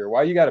structure here.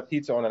 Why you got a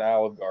pizza on an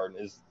Olive Garden?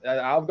 Is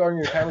Olive Garden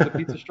your town with a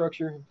pizza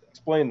structure?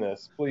 Explain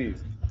this,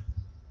 please. They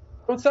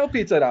don't sell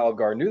pizza at Olive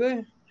Garden, do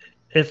they?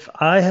 If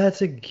I had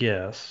to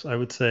guess, I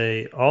would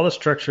say all the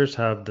structures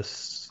have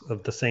this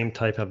of the same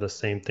type have the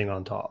same thing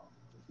on top.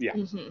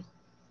 Hmm.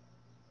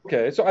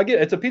 Okay, so I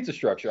get it's a pizza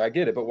structure. I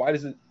get it, but why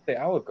does it say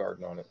Olive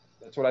Garden on it?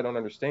 That's what I don't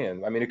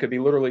understand. I mean, it could be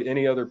literally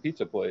any other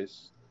pizza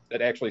place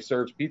that actually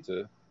serves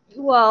pizza.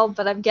 Well,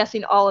 but I'm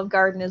guessing Olive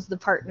Garden is the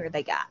partner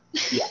they got.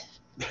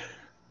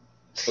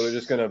 So they're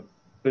just gonna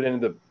put it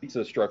into the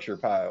pizza structure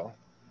pile.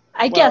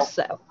 I guess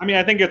so. I mean,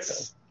 I think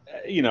it's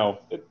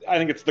I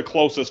think it's the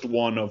closest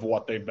one of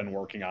what they've been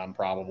working on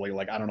probably.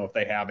 Like I don't know if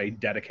they have a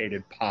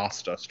dedicated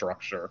pasta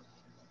structure.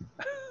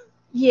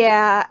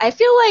 Yeah, I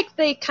feel like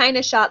they kind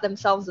of shot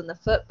themselves in the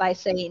foot by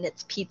saying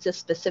it's pizza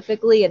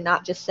specifically and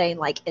not just saying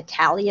like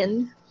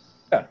Italian.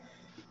 Yeah.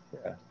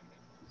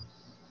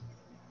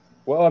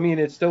 Well, I mean,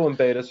 it's still in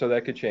beta, so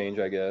that could change,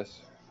 I guess.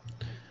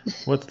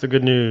 What's the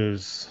good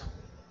news?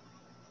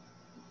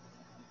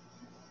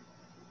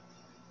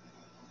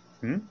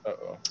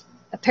 Uh-oh.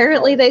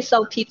 Apparently they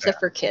sell pizza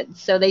for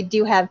kids, so they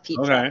do have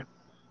pizza.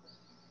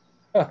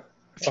 Okay.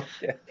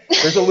 Okay.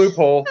 There's a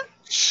loophole.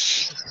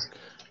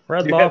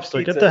 Red You have Lobster,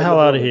 pizza get the in hell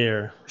the out of building.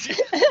 here.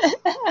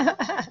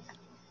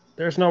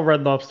 There's no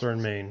Red Lobster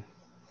in Maine.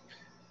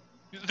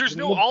 There's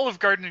no Olive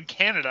Garden in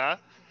Canada.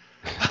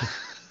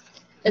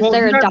 Is Well,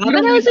 there you a don't- you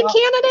don't Domino's need in Dom-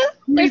 Canada?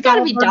 Who There's needs got to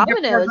Olive be Garden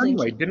gift cards Domino's in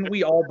anyway? Canada. Didn't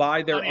we all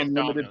buy their Plenty of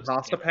unlimited Domino's,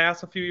 pasta yeah.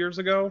 pass a few years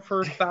ago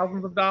for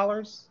thousands of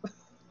dollars?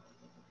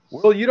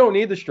 Well, you don't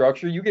need the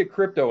structure. You get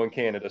crypto in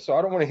Canada, so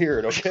I don't want to hear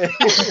it, okay?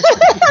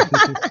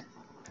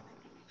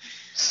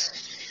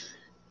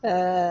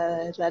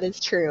 That is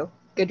true.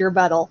 Good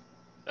rebuttal.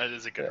 That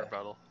is a good Yeah.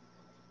 rebuttal.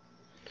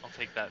 I'll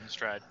take that in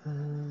stride.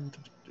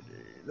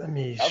 Let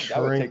me I would take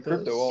shrink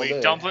crypto this. all Wait,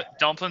 day.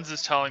 Dumplings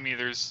is telling me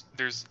there's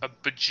a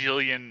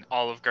bajillion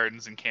Olive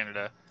Gardens in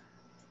Canada.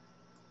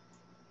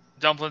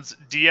 Dumplings,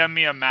 DM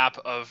me a map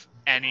of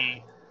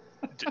any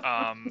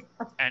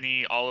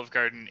Olive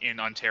Garden in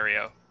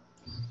Ontario,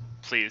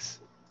 please.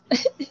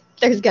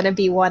 There's going to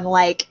be one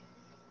like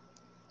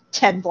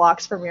 10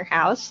 blocks from your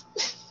house.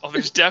 Oh,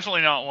 there's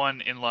definitely not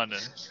one in London,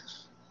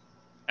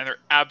 and there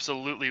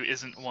absolutely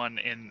isn't one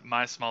in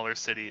my smaller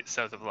city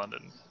south of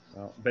London.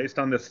 Well, based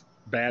on this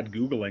bad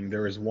Googling,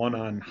 there is one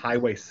on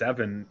Highway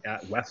 7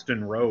 at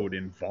Weston Road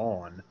in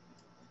Vaughan.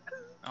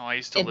 Oh, I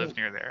used to live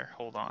near there.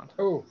 Hold on,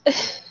 Oh,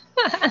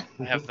 I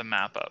have the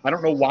map up. I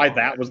don't know why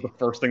that was the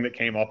first thing that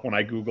came up when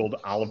I Googled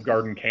Olive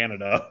Garden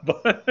Canada,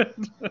 but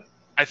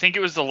I think it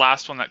was the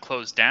last one that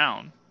closed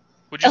down.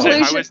 Would you say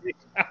Illusion-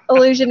 Highway?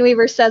 Illusion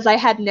Weaver says, I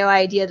had no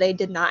idea they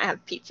did not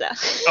have pizza.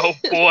 Oh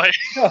boy.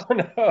 oh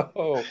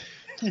no.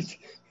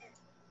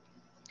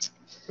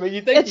 I mean,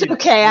 you think It's you'd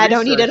okay. I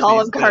don't eat research at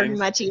Olive these Garden things.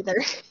 much either.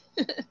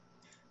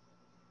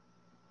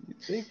 You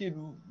think you'd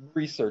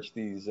research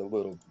these a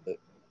little bit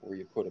before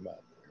you put them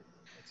out there.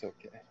 It's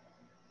okay.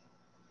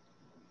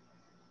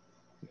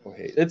 No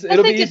hate. I It'll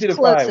be think easy it's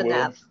to close find, Will.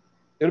 enough.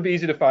 It'll be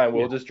easy to find,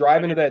 Will. Yeah. Just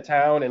drive into that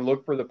town and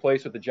look for the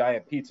place with the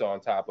giant pizza on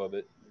top of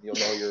it. You'll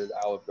know you're at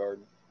Olive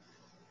Garden.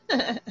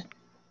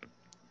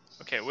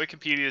 Okay,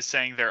 Wikipedia is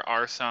saying there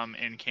are some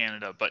in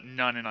Canada, but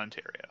none in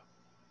Ontario.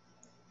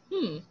 Hmm.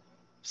 You'll have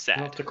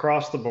Sad. to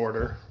cross the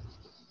border.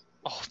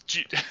 Oh,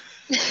 gee.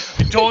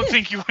 I don't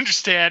think you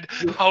understand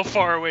how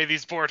far away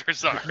these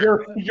borders are.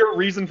 your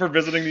reason for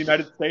visiting the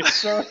United States,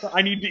 sir?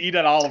 I need to eat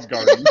at Olive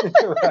Garden.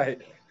 Right.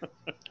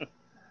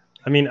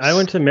 I mean, I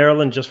went to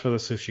Maryland just for the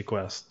sushi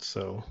quest,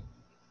 so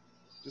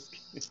Just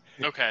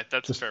kidding. Okay,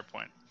 that's a fair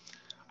point.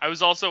 I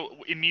was also,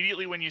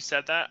 immediately when you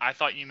said that, I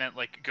thought you meant,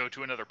 like, go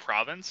to another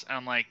province, and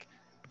I'm like,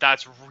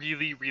 that's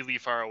really, really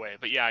far away.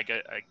 But yeah, I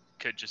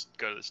could just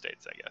go to the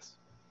States, I guess.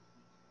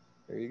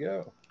 There you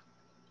go.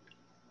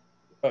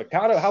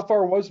 How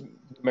far was the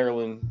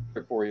Maryland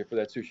trip for you for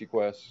that sushi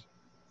quest?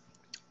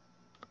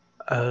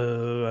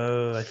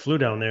 I flew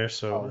down there,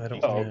 so I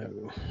don't Oh,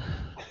 know.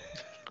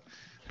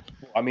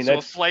 I mean, So a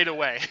that's flight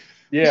away.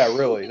 yeah,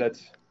 really. That's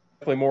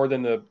definitely more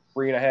than the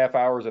 3.5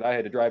 hours that I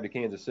had to drive to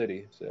Kansas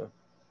City. So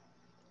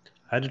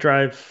I had to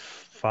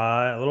drive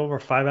a little over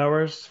 5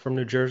 hours from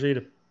New Jersey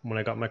to when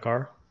I got my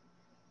car.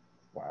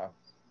 wow,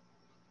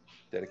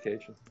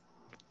 dedication.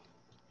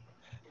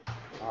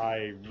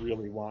 I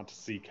really want to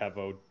see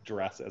Kevo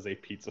dress as a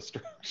pizza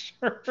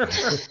structure.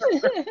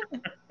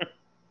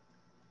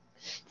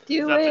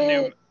 Do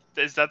it.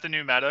 Is that the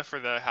new meta for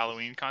the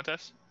Halloween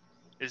contest?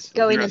 Is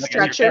Going in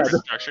dressing as your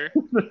structure?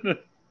 structure?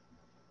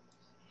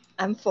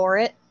 I'm for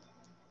it.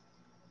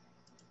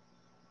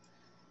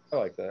 I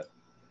like that.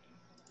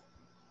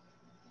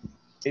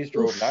 He's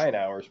drove 9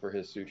 hours for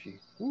his sushi.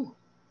 Ooh.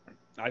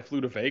 I flew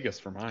to Vegas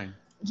for mine.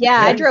 Yeah,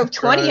 I Hayes drove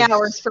 20 drives-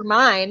 hours for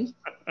mine.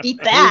 Beat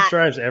Hayes that.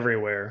 drives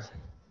everywhere.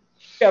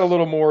 Got a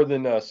little more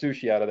than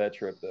sushi out of that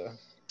trip, though.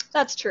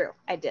 That's true.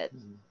 I did.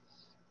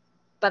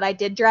 But I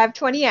did drive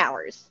 20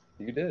 hours.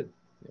 You did.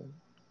 Yeah.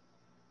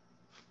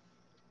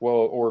 Well,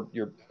 or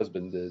your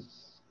husband did.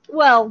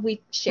 Well,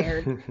 we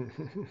shared.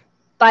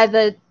 By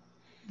the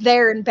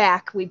there and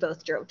back, we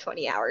both drove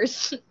 20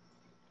 hours.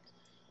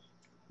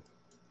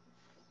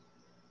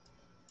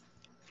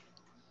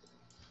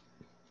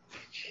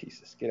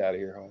 Jesus, get out of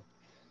here, home.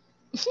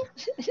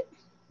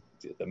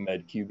 The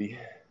Med QB.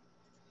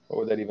 What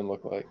would that even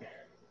look like?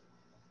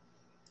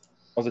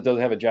 As long as it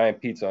doesn't have a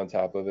giant pizza on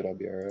top of it, I'll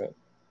be all right.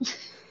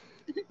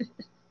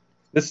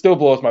 This still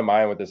blows my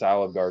mind with this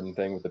Olive Garden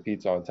thing with the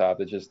pizza on top.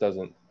 It just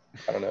doesn't,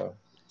 I don't know.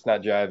 It's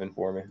not jiving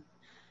for me.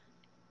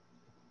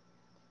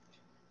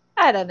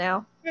 I don't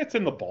know. It's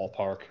in the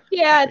ballpark.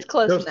 Yeah, it's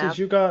close Toasties, enough.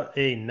 you got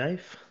a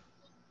knife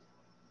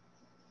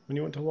when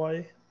you went to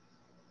Hawaii?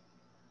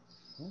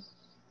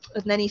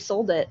 And then he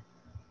sold it.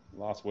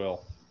 Lost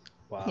Will.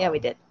 Wow. Yeah, we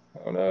did.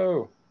 Oh,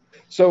 no.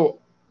 So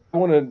I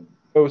want to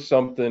know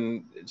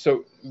something.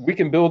 So we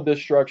can build this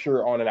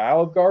structure on an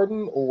Olive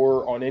Garden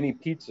or on any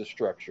pizza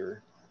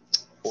structure?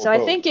 Or So I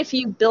both? think if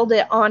you build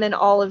it on an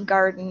Olive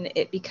Garden,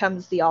 it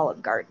becomes the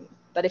Olive Garden.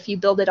 But if you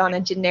build it on a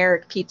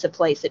generic pizza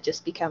place, it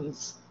just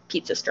becomes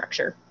pizza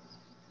structure.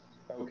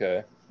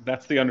 Okay.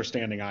 That's the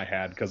understanding I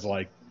had, because,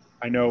 like,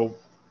 I know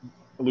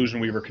Illusion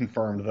Weaver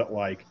confirmed that,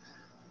 like,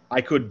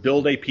 I could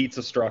build a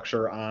pizza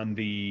structure on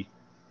the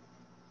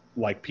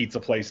like pizza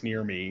place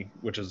near me,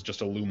 which is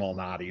just a Lou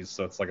Malnati's,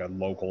 so it's like a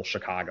local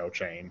Chicago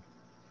chain,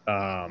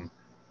 and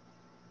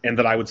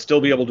that I would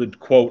still be able to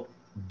quote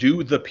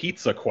do the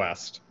pizza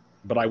quest,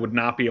 but I would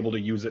not be able to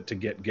use it to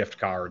get gift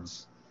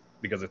cards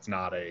because it's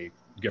not a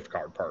gift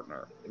card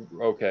partner.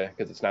 Okay,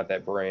 because it's not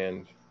that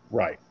brand.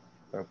 Right.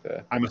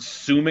 Okay. I'm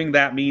assuming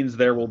that means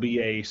there will be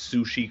a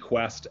Sushi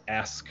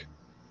Quest-esque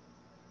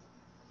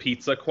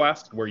pizza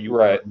quest where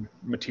you earn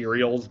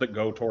materials that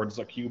go towards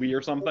a Cubie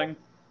or something.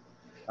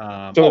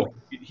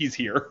 He's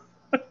here.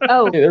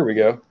 Oh, Hey, there we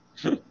go.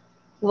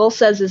 Will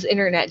says his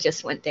internet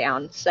just went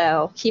down,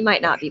 so he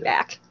might not be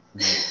back.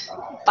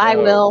 Bye,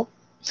 no. Will.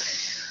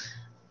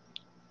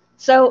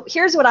 So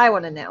here's what I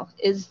want to know.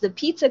 Is the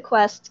pizza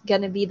quest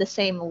going to be the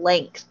same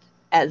length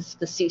as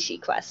the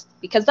sushi quest?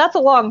 Because that's a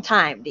long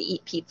time to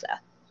eat pizza.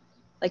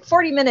 Like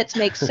 40 minutes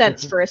makes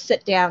sense for a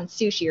sit-down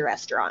sushi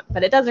restaurant,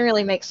 but it doesn't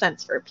really make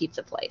sense for a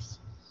pizza place.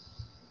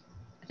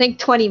 I think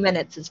 20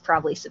 minutes is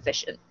probably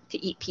sufficient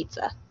to eat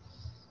pizza.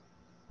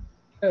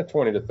 Yeah,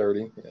 20 to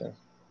 30, yeah.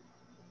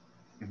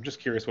 I'm just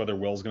curious whether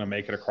Will's going to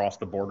make it across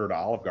the border to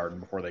Olive Garden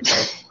before they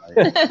close.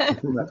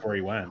 That's where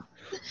he went.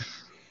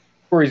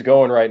 Where he's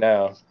going right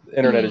now. The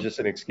internet is just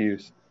an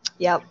excuse.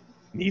 Yep.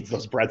 Needs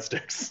those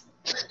breadsticks.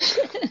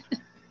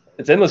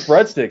 It's endless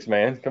breadsticks,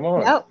 man. Come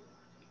on. Yep.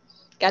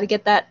 Got to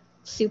get that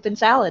soup and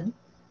salad.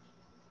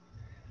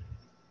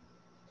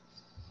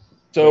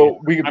 So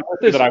we could I'm put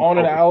happy this that I on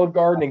an voted. Olive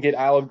Garden and get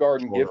Olive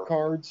Garden Sure. gift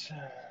cards.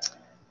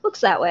 Looks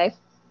that way.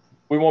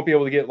 We won't be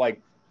able to get like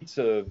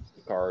pizza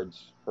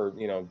cards for,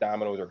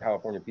 Domino's or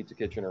California Pizza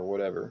Kitchen or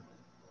whatever.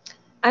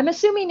 I'm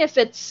assuming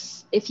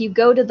if you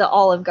go to the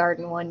Olive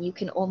Garden one, you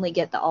can only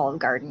get the Olive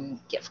Garden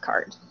gift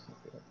card.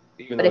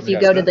 Even But though if you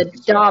it go has to the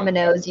pizza on it.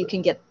 Domino's, you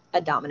can get a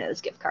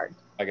Domino's gift card.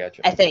 I got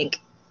you. I think.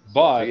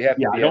 But So you have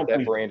to I be don't at that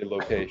think, branded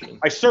location.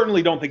 I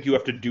certainly don't think you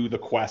have to do the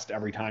quest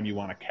every time you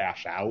want to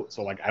cash out.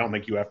 So like, I don't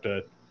think you have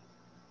to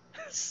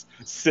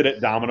sit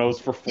at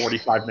Domino's for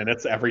 45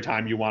 minutes every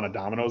time you want a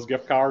Domino's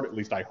gift card. At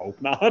least I hope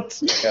not.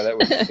 Yeah, that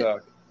would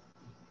suck.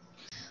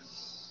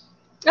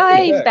 Oh,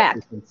 Hey, he's back.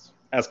 back.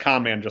 As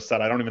Conman just said,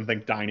 I don't even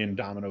think dine-in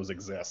Domino's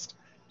exist.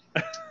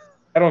 I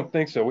don't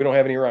think so. We don't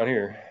have any around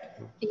here.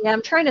 Yeah,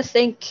 I'm trying to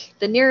think.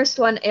 The nearest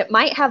one, it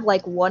might have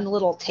like one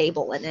little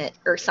table in it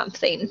or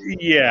something.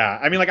 Yeah,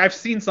 I mean, like I've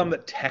seen some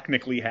that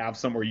technically have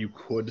somewhere you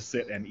could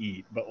sit and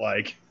eat, but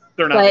like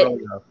they're not But-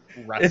 really a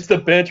restaurant. It's the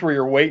bench where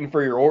you're waiting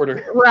for your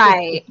order.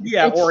 Right.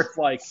 Yeah, or it's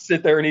like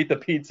Sit there and eat the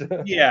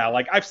pizza. yeah,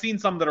 like I've seen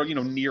some that are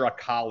near a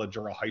college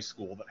or a high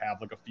school that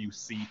have like a few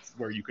seats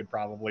where you could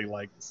probably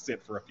like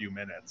sit for a few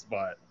minutes,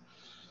 but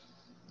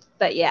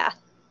But yeah,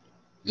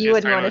 you Is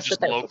wouldn't there want no to sit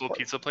just there. local for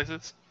pizza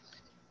places?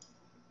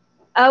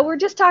 We're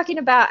just talking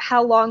about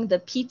how long the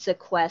pizza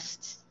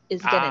quest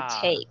is going to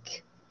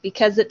take,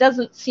 because it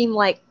doesn't seem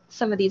like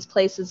some of these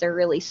places are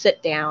really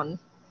sit down,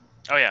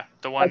 Oh yeah,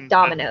 the one like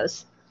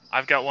Domino's.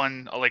 I've got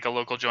one like a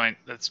local joint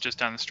that's just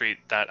down the street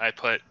that I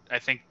put. I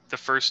think the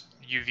first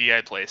UV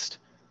I placed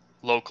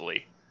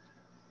locally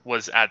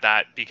was at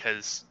that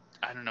because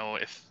I don't know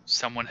if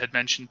someone had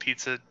mentioned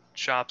pizza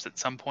shops at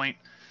some point,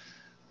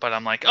 but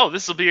I'm like, oh,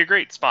 this will be a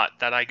great spot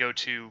that I go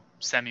to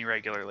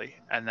semi-regularly,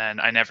 and then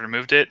I never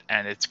moved it,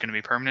 and it's going to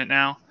be permanent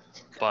now.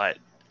 But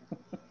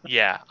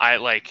yeah, I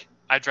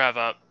drive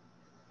up,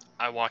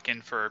 I walk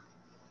in for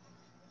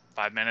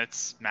 5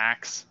 minutes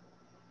max,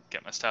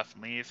 get my stuff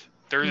and leave.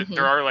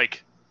 There are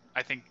like,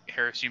 I think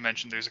Harris, you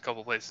mentioned there's a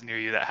couple places near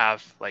you that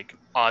have like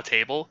a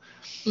table.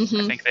 I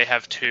think they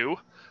have 2.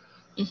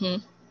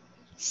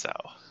 So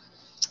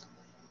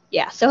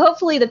Yeah, so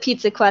hopefully the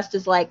pizza quest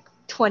is like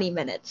 20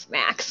 minutes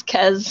max,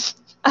 because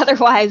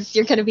otherwise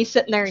you're going to be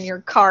sitting there in your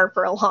car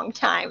for a long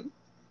time.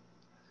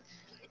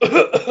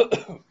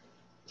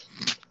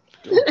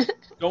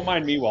 don't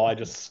mind me while I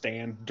just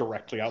stand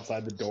directly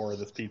outside the door of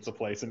this pizza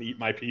place and eat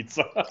my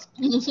pizza.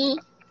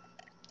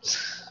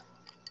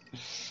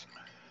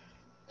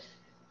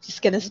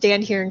 Just going to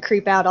stand here and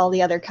creep out all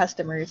the other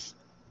customers.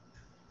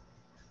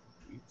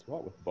 Eats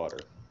what with butter?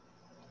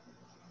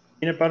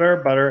 Peanut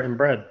butter, and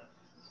bread.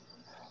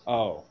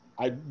 Oh,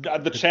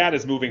 the chat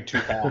is moving too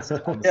fast. On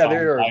the Yeah, sound.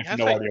 they're- I have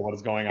no idea what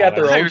is going Got on.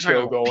 their I thought own you were talking show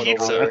about going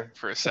pizza over there.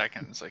 for a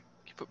second. It's like,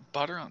 you put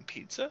butter on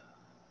pizza?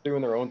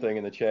 Doing their own thing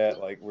in the chat.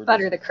 Like we're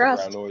Butter just the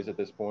crust. background noise at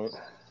this point.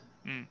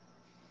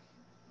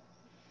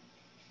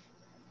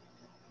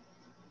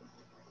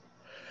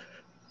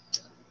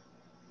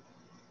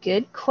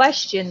 Good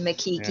question,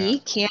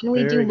 Makiki. Can we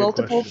Very do good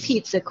multiple question.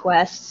 pizza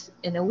quests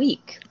in a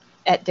week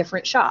at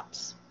different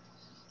shops?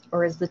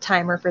 Or is the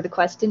timer for the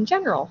quest in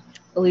general?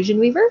 Illusion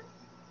Weaver,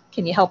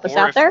 can you help us Or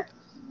out if- there?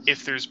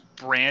 If there's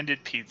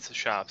branded pizza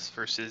shops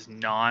versus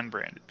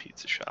non-branded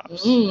pizza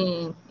shops,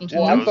 Mm. do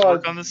Well, I those thought-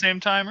 work on the same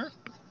timer?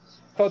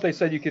 I thought they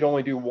said you could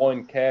only do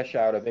one cash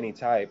out of any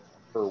type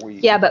per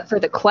week. Yeah, but for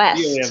the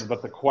quest. Yeah,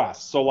 but the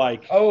quest. So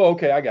like, Oh,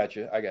 okay. I got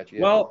you.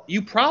 Yeah. well,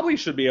 you probably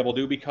should be able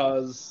to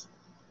because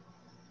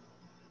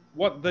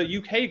what the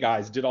UK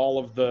guys did all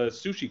of the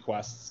sushi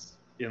quests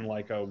in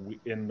like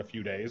in a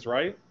few days,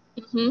 right?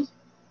 hmm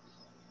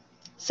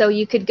So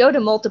you could go to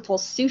multiple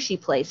sushi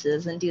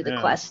places and do the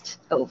quest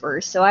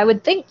over. So I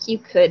would think you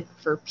could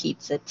for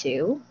pizza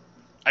too.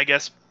 I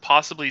guess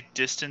possibly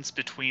distance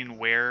between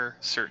where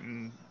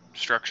certain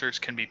structures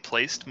can be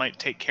placed might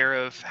take care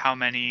of how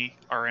many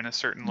are in a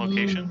certain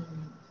location.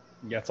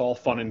 Yeah, it's all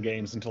fun and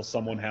games until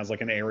someone has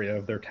like an area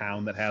of their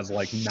town that has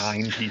like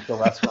 9 pizza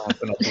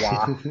restaurants in a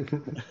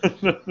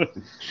block.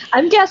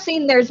 I'm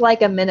guessing there's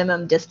like a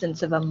minimum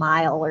distance of a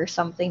mile or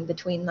something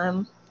between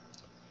them.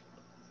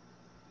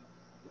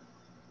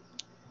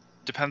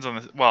 Depends on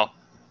the, well,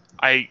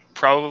 I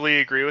probably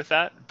agree with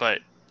that,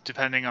 but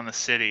depending on the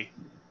city,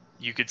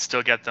 you could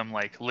still get them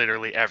like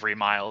literally every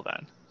mile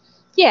then.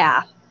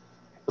 Yeah.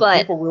 But are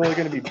people really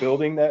going to be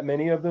building that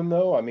many of them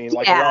though? I mean,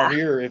 like around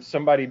here, if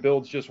somebody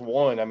builds just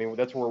one, I mean,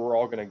 that's where we're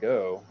all going to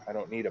go. I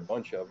don't need a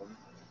bunch of them.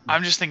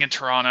 I'm just thinking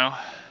Toronto.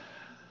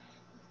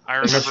 I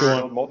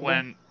remember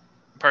when,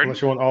 pardon?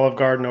 Unless you want Olive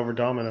Garden over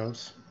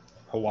Domino's.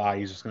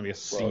 Hawaii's just going to be a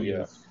sea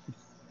of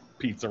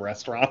pizza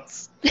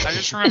restaurants. I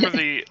just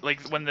remember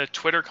when the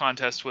Twitter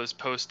contest was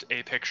post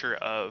a picture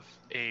of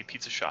a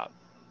pizza shop.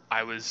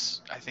 I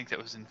think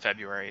that was in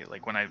February,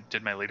 like when I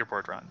did my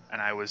leaderboard run,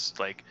 and I was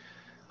like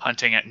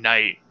hunting at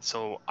night,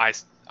 so I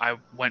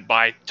went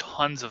by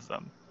tons of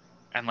them,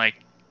 and like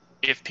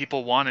if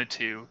people wanted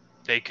to,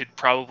 they could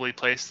probably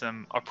place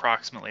them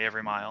approximately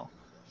every mile,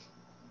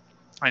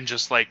 and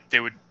just like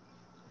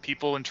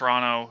people in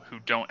Toronto who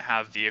don't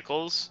have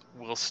vehicles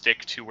will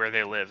stick to where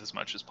they live as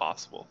much as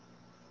possible,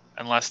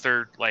 unless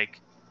they're like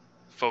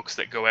folks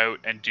that go out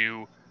and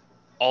do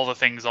all the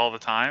things all the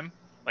time.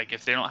 Like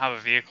if they don't have a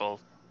vehicle,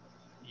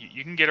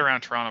 you can get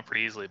around Toronto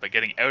pretty easily, but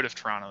getting out of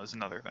Toronto is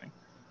another thing.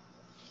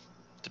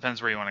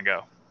 Depends where you want to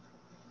go.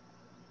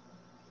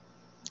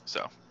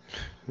 So,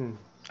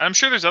 I'm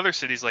sure there's other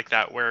cities like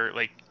that where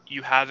like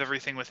you have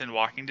everything within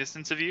walking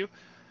distance of you.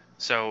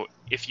 So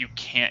if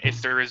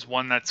there is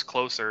one that's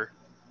closer,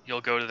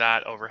 you'll go to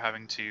that over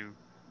having to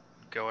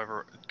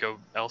go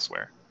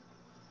elsewhere.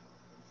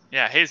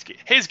 Yeah,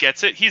 Hayes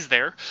gets it. He's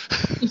there.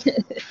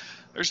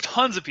 There's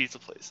tons of pizza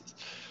places.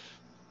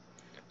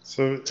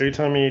 So are you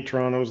telling me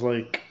Toronto's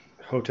like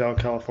Hotel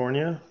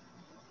California?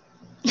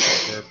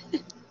 Where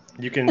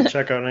you can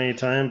check out any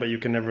time, but you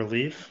can never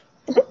leave?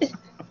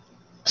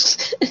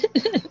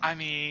 I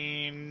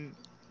mean,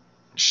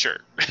 sure.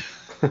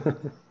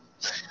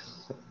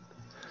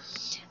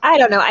 I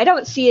don't know. I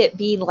don't see it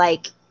being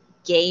like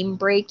game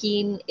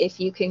breaking if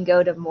you can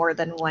go to more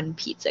than one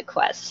pizza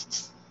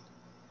quest.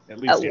 At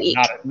least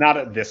not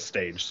at this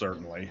stage,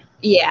 certainly.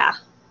 Yeah.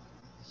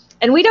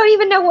 And we don't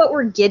even know what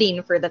we're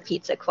getting for the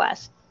pizza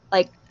quest.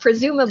 Like,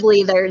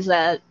 presumably there's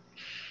a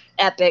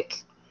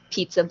epic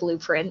pizza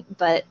blueprint,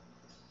 but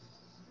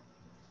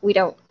we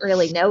don't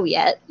really know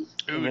yet.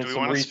 Ooh, do we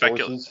want to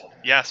speculate?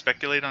 Yeah,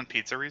 speculate on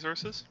pizza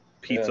resources?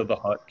 Pizza the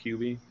Hut,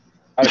 QB.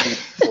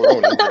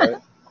 Right?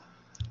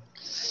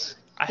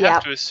 I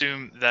have to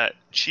assume that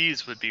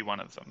cheese would be one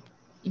of them.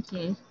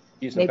 Mm-hmm.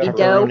 Maybe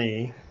dough.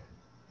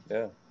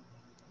 Yeah.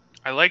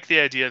 I like the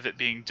idea of it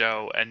being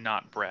dough and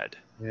not bread.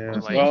 Yeah.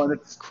 Like well,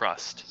 it's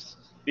crust.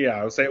 Yeah,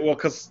 I would say, well,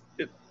 because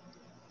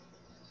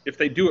if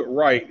they do it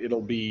right,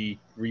 it'll be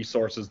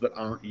resources that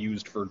aren't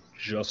used for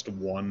just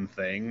one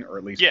thing, or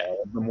at least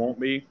all of them won't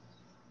be.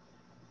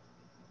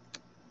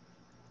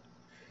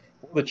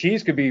 Well, the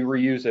cheese could be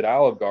reused at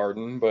Olive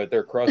Garden, but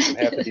their crust would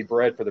have to be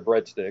bread for the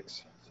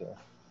breadsticks. So.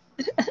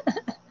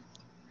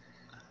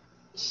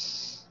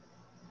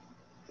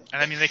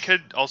 And I mean, they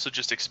could also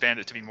just expand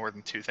it to be more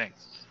than two things.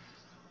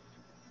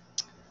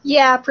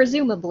 Yeah,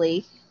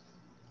 presumably.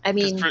 I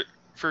mean,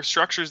 for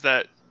structures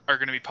that are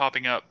going to be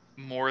popping up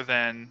more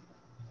than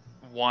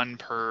one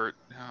per,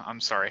 I'm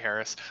sorry,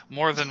 Harris,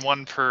 more than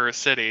one per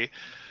city,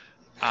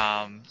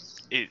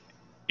 it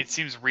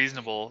seems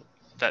reasonable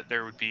that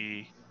there would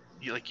be,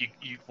 like,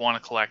 you'd want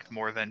to collect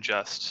more than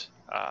just,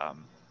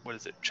 what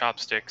is it,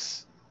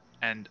 chopsticks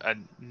and a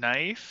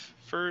knife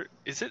for,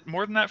 is it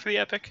more than that for the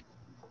epic?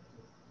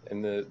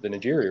 And the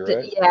nigiri,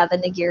 right? The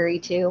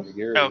nigiri too.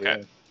 Okay.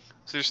 Yeah.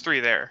 So there's 3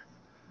 there.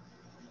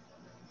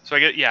 So I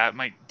get, it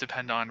might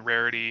depend on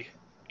rarity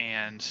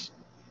and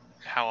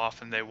how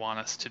often they want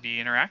us to be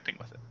interacting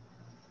with it.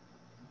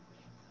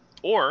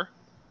 Or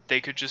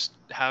they could just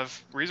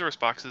have resource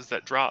boxes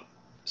that drop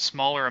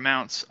smaller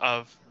amounts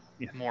of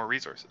more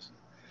resources.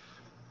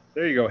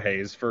 There you go,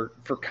 Hayes. For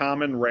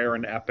common, rare,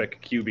 and epic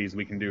QBs,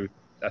 we can do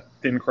a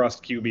thin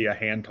crust QB, a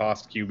hand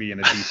tossed QB,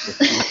 and a deep dish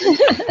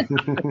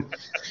QB.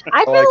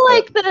 I feel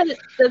like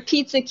the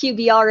pizza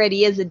QB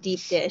already is a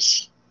deep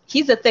dish.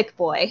 He's a thick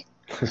boy.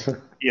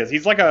 He is.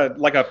 He's like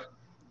a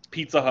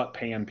Pizza Hut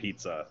pan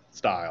pizza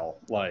style,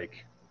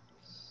 like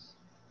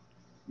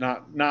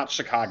not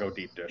Chicago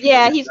deep dish.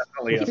 Yeah, he's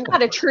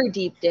not a true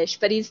deep dish,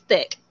 but he's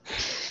thick.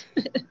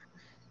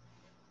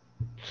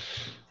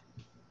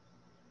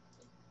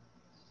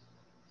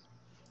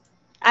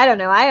 I don't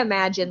know. I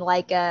imagine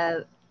like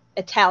a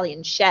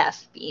Italian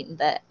chef being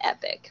the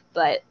epic,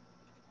 but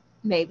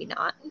maybe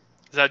not.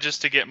 Is that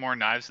just to get more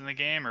knives in the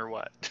game, or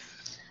what?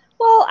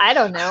 Well, I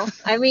don't know.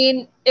 I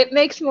mean, it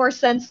makes more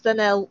sense than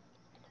a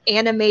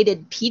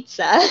animated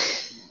pizza.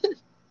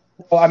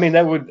 Well, I mean,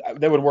 that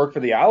would work for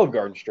the Olive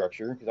Garden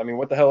structure. Because I mean,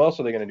 what the hell else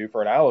are they going to do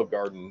for an Olive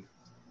Garden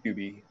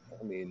QB?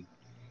 I mean,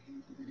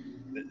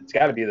 it's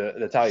got to be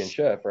the Italian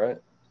chef, right?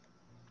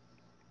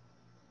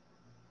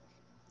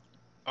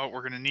 Oh,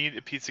 we're gonna need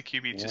a pizza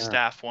QB to Yeah.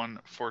 staff one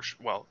for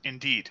well,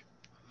 indeed.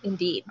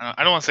 Indeed.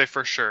 I don't want to say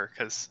for sure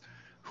because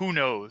who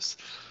knows?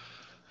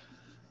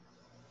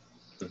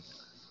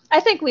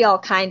 I think we all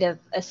kind of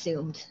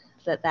assumed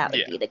that would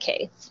Yeah. be the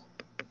case.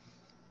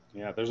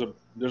 Yeah, there's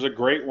a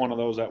great one of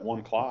those at 1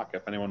 o'clock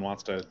if anyone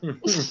wants to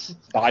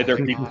buy their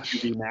pizza Gosh.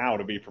 QB now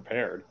to be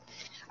prepared.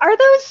 Are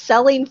those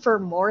selling for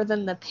more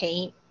than the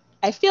paint?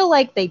 I feel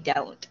like they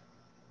don't.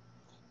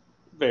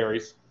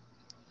 Varies.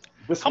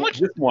 This How much-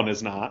 this one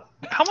is not.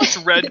 How much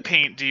red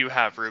paint do you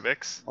have,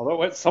 Rubik's?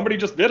 Although somebody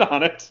just bid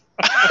on it.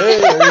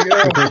 Hey, there you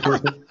go.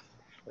 There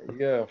you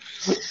go.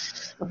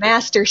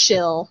 Master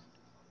shill.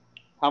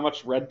 How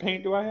much red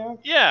paint do I have?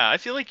 Yeah, I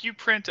feel like you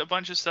print a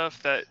bunch of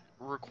stuff that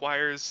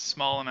requires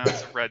small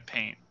amounts of red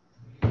paint.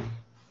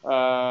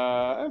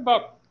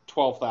 About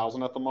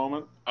 12,000 at the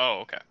moment. Oh,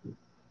 okay.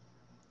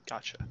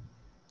 Gotcha.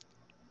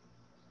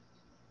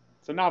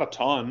 So not a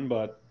ton,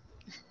 but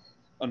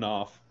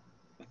enough.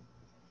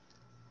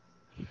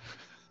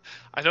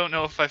 I don't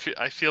know if I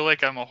feel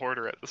like I'm a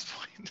hoarder at this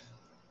point.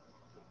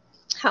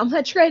 How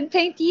much red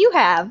paint do you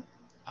have?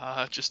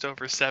 Just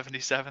over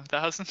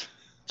 77,000.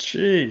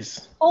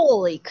 Jeez.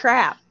 Holy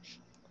crap.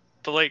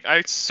 But like,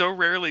 I so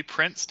rarely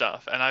print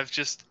stuff, and I've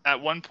just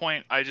at one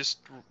point I just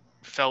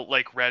felt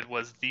like red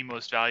was the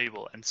most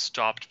valuable and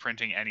stopped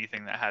printing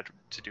anything that had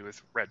to do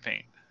with red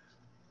paint.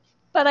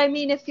 But I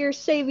mean, if you're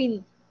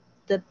saving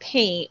the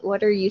paint,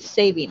 what are you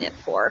saving it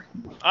for?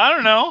 I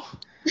don't know.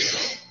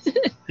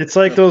 It's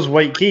like those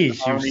white keys.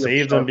 You Army of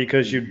saved them stuff.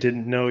 because you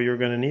didn't know you were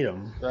going to need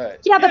them. Right.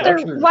 Yeah, but Yeah,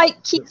 their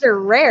white keys are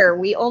rare.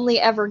 We only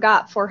ever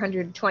got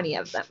 420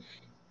 of them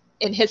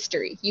in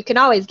history. You can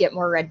always get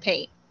more red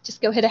paint.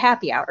 Just go hit a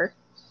happy hour.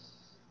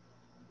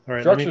 All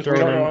right, let me Structures, throw we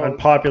don't an know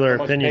unpopular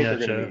how much opinion paint at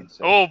they're gonna you. need,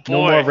 so- Oh boy.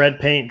 No more red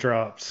paint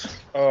drops.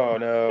 Oh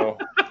no.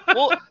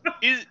 Well,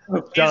 is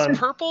Done.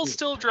 purple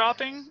still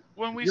dropping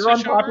when we Your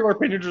switch unpopular over?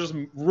 opinion is just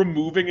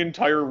removing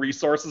entire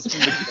resources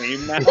from the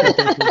game now.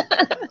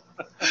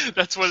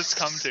 That's what it's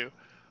come to.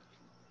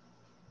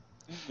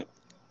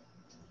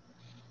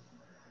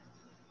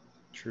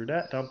 True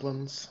dat,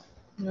 dumplings.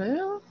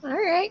 Well, all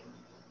right.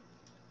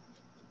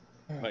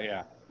 But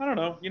yeah, I don't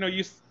know. You know,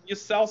 you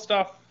sell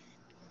stuff,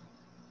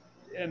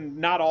 and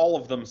not all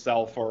of them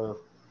sell for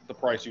the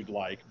price you'd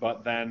like.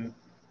 But then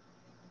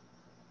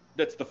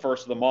that's the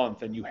first of the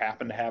month, and you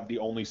happen to have the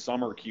only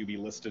summer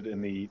QB listed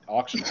in the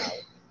auction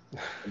house.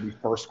 And the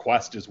first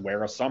quest is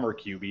wear a summer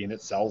QB, and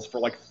it sells for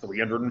like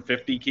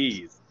 350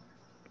 keys.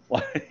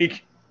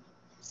 Like,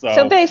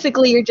 So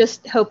basically, you're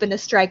just hoping to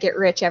strike it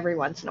rich every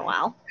once in a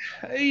while.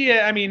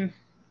 yeah, I mean,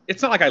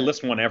 it's not like I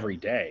list one every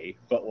day,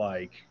 but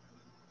like,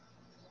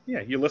 yeah,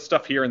 you list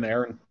stuff here and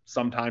there, and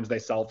sometimes they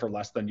sell for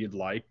less than you'd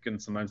like,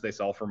 and sometimes they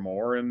sell for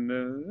more, and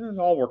it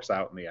all works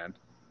out in the end.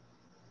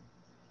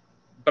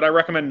 But I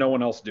recommend no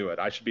one else do it.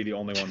 I should be the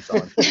only one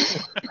selling.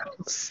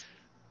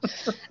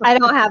 I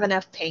don't have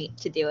enough paint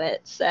to do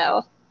it,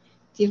 so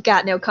you've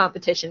got no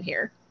competition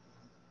here.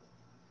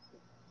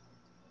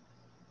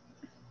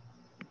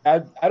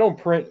 I don't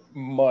print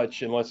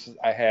much unless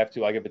I have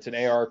to. Like if it's an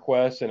AR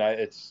quest and I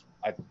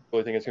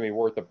really think it's gonna be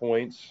worth the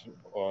points,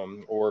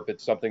 or if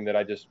it's something that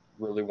I just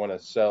really want to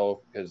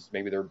sell because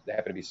maybe they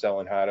happen to be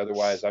selling hot.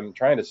 Otherwise, I'm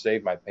trying to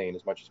save my paint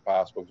as much as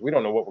possible because we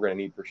don't know what we're gonna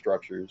need for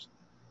structures.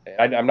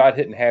 I'm not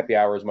hitting happy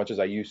hour as much as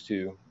I used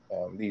to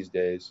these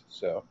days.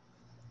 So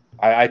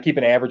I keep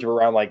an average of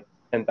around like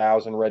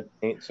 10,000 red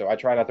paint. So I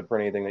try not to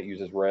print anything that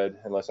uses red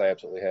unless I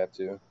absolutely have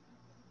to.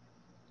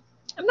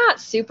 I'm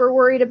not super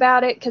worried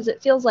about it because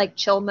it feels like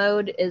chill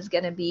mode is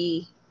going to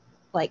be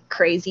like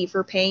crazy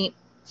for paint.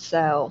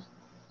 So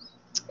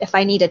if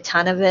I need a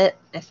ton of it,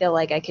 I feel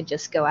like I could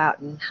just go out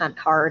and hunt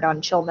hard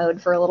on chill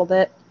mode for a little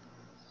bit.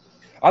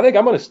 I think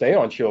I'm going to stay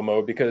on chill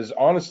mode because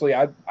honestly,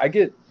 I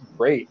get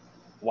great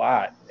a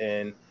lot.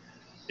 And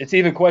it's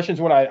even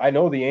questions when I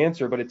know the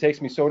answer, but it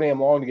takes me so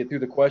damn long to get through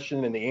the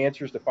question and the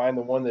answers to find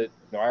the one that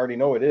I already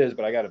know it is,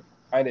 but I got to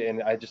find it,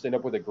 and I just end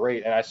up with a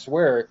great. And I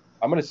swear,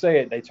 I'm going to say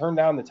it, they turned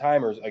down the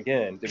timers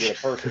again to get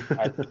a perfect.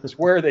 I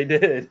swear they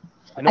did.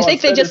 I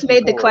think they just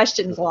made the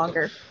questions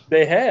longer.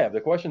 They have.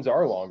 The questions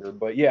are longer,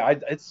 but yeah,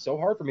 it's so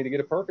hard for me to get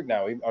a perfect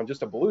now on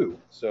just a blue.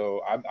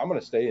 So I'm going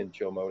to stay in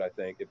chill mode, I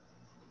think.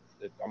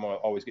 If I'm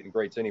always getting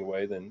greats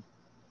anyway, then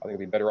I think I'd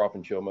be better off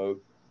in chill mode.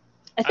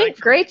 I think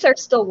greats are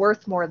still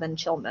worth more than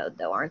chill mode,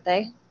 though, aren't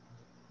they?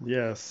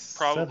 Yes.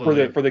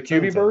 Probably. For the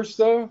Cubieverse,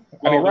 though?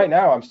 I mean, right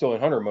now I'm still in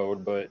hunter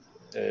mode, but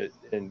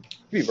in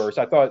Cubieverse,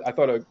 I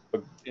thought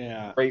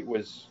a great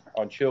was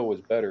on chill was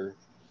better.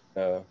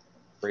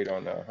 Great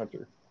on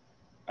hunter.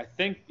 I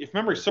think, if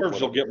memory serves,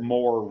 you'll get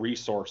more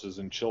resources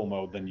in chill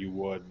mode than you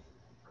would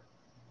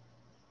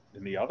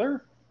in the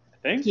other, I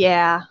think?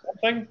 Yeah.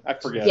 Something? I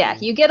forget. Yeah,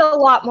 you get a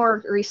lot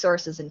more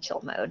resources in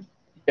chill mode.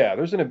 Yeah,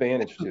 there's an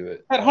advantage to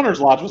it. That Hunter's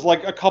Lodge was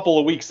like a couple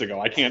of weeks ago.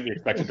 I can't be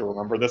expected to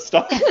remember this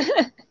stuff.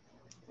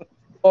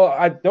 Well,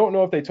 I don't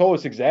know if they told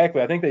us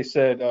exactly. I think they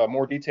said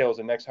more details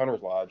in next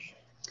Hunter's Lodge.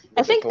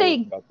 I think told us they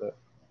about that.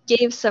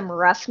 gave some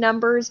rough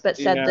numbers, but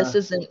said Yeah. this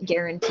isn't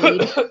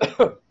guaranteed.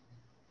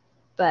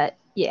 But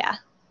yeah.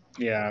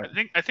 Yeah.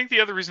 I think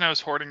the other reason I was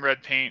hoarding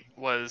red paint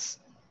was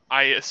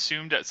I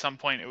assumed at some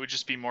point it would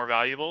just be more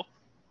valuable,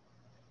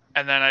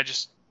 and then I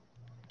just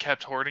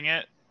kept hoarding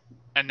it,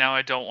 and now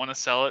I don't want to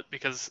sell it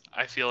because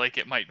I feel like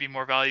it might be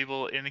more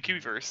valuable in the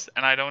Cubieverse,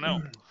 and I don't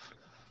know.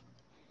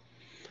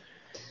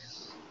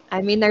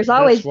 I mean, there's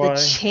always the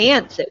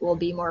chance it will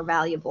be more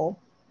valuable,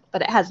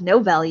 but it has no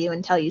value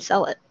until you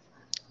sell it.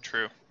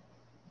 True.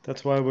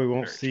 That's why we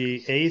won't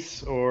see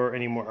Ace or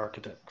any more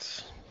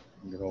Architects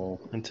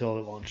until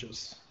it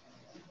launches.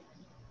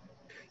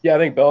 Yeah, I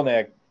think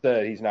Belknap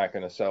said he's not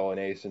going to sell an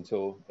Ace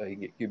until he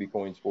get QB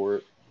coins for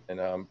it, and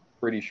I'm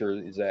pretty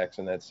sure Zach's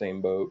in that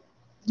same boat.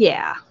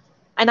 Yeah,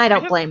 and I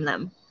don't blame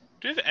them.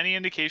 Do you have any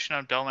indication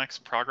on Belknap's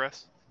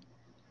progress?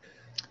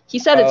 He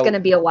said it's going to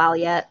be a while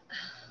yet.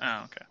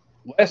 Oh, okay.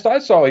 Last I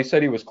saw, he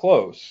said he was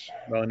close.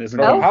 Well, and I don't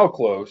know how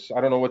close.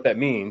 I don't know what that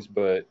means,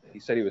 but he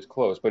said he was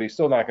close. But he's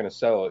still not going to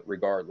sell it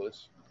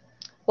regardless.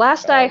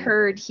 Last I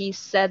heard, he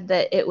said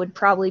that it would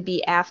probably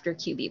be after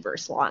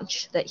Cubieverse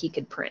launch that he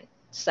could print.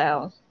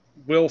 So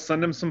we'll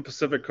send him some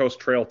Pacific Coast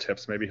Trail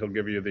tips. Maybe he'll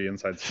give you the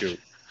inside scoop.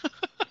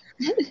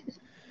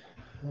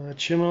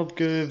 Chimeld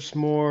gives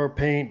more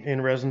paint in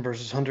resin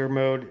versus hunter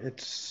mode.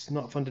 It's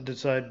not fun to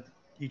decide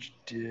each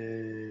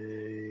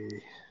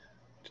day.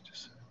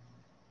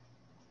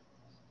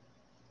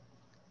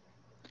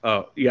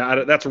 Oh,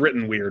 yeah, that's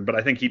written weird, but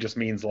I think he just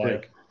means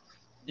like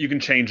you can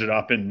change it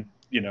up and,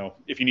 you know,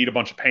 if you need a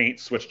bunch of paint,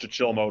 switch to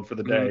chill mode for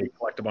the day,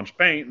 collect a bunch of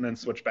paint, and then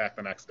switch back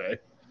the next day.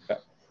 Yeah,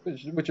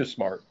 which is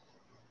smart.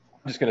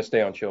 I'm just going to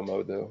stay on chill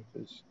mode, though,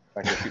 because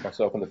I'm going to shoot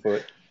myself in the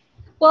foot.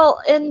 Well,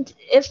 and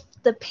if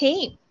the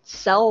paint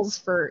sells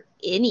for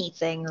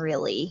anything,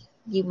 really,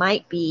 you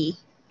might be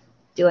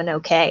doing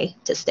okay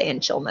to stay in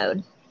chill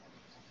mode.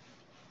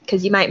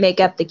 Because you might make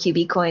up the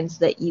QB coins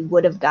that you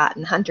would have got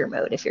in hunter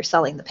mode if you're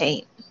selling the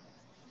paint.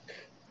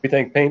 You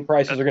think paint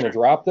prices are going to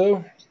drop,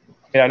 though?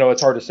 And I know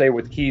it's hard to say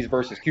with keys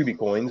versus QB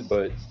coins,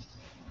 but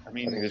I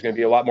think there's going to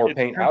be a lot more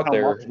paint out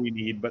there. How much we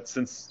need, but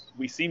since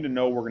we seem to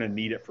know we're going to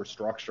need it for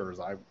structures,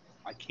 I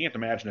can't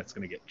imagine it's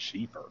going to get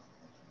cheaper.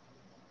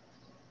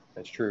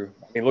 That's true.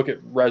 I mean, look at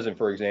resin,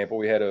 for example.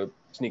 We had a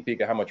sneak peek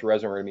of how much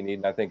resin we're going to be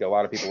needing. I think a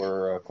lot of people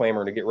are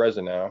clamoring to get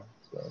resin now.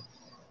 So,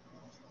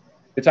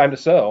 good time to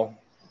sell.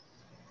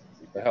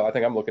 Hell, I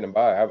think I'm looking to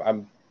buy.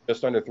 I'm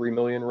just under 3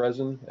 million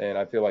resin, and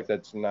I feel like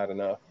that's not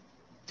enough.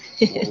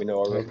 What we know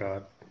already. Oh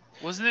God.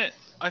 Wasn't it?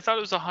 I thought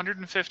it was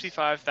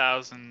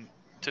 155,000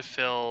 to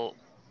fill.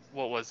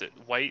 What was it?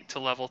 White to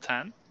level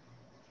 10.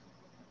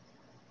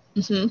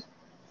 Mm-hmm.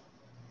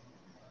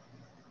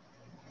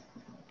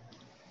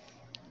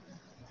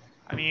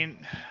 I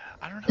mean,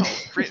 I don't know.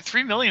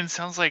 3 million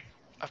sounds like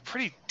a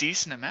pretty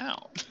decent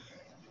amount.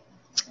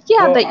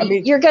 Yeah, well, but I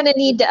mean, you're going to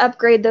need to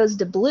upgrade those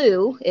to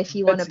blue if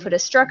you want to put a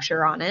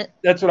structure on it.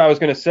 That's what I was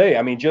going to say.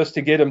 I mean, just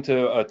to get them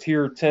to a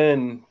tier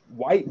 10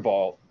 white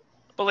vault.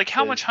 But like,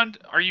 how much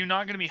are you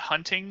not going to be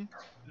hunting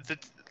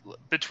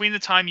between the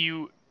time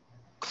you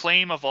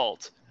claim a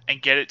vault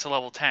and get it to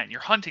level 10? You're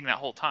hunting that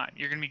whole time.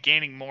 You're going to be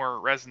gaining more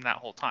resin that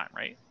whole time,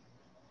 right?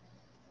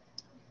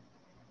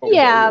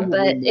 Yeah,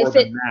 but if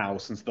it now,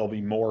 since there'll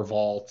be more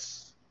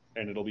vaults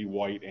and it'll be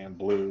white and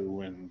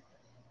blue and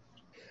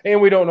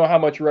we don't know how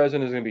much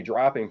resin is going to be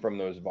dropping from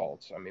those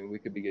vaults. I mean, we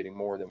could be getting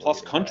more than plus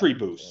country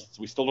boosts.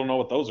 So. We still don't know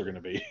what those are going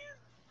to be.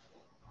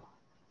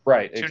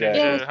 Right, Tune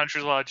exactly. into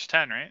Hunter's Lodge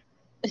 10, right?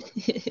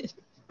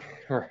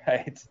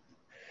 Right.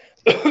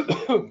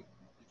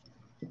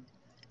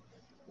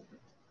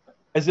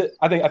 Is it?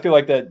 I feel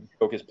like that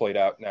joke is played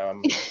out now.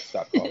 I'm gonna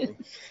stop talking.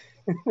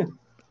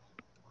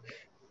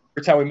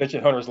 Every time we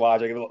mention Hunter's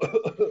Lodge, I get a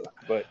little,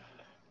 but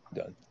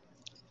done.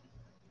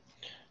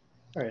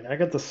 All right, I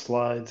got the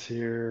slides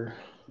here.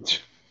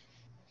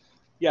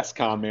 Yes,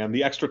 Con Man,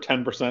 the extra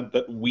 10%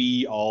 that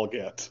we all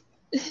get.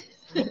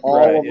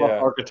 All of our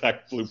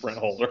architect blueprint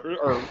holders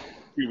or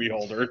QB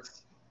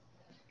holders.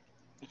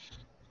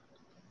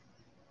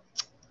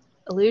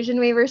 Illusion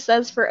Weaver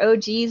says for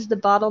OGs, the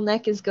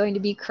bottleneck is going to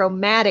be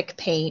chromatic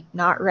paint,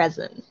 not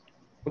resin.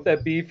 Would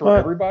that be for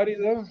everybody,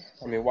 though?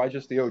 I mean, why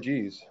just the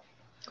OGs?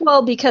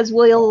 Well, because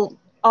we'll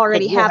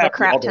already have a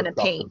crap ton of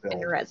paint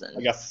and resin.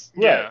 I guess.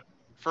 Yeah.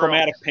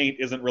 Chromatic paint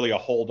isn't really a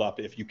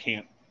holdup if you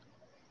can't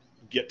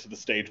get to the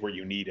stage where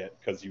you need it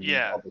because you need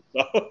other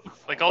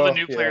stuff. Like all the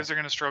new players are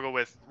going to struggle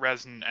with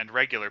resin and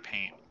regular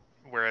paint,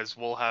 whereas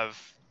we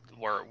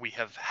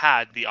have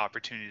had the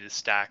opportunity to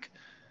stack,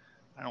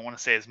 I don't want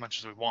to say as much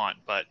as we want,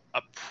 but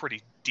a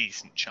pretty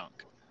decent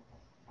chunk.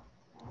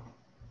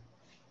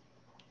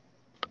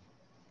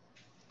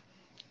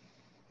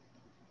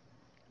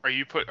 Are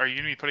you going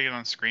to be putting it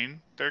on screen,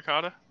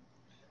 Derikata?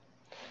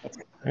 I'm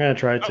going to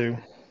try to.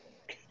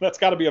 That's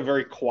got to be a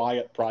very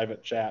quiet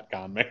private chat,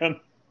 Con Man.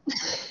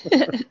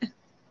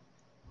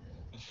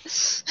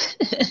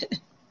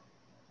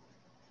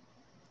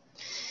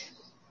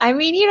 I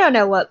mean, you don't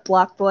know what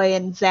Block Boy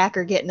and Zach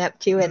are getting up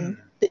to in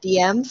the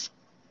DMs.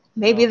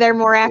 Maybe they're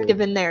more active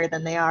in there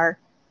than they are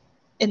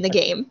in the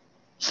game.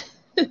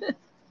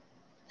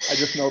 I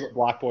just know that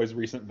Black Boy's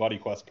recent Buddy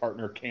Quest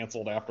partner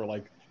canceled after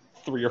like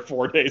 3 or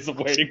 4 days of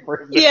waiting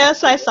for him.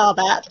 Yes, I saw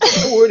that.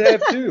 I would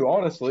have too,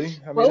 honestly.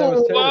 I mean, that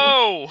was terrible.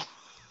 Whoa!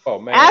 Oh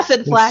man.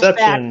 Acid flashback.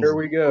 Inception. Here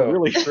we go. We're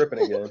really Tripping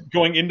again.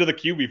 Going into the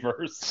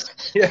Cubieverse.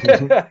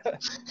 Yeah.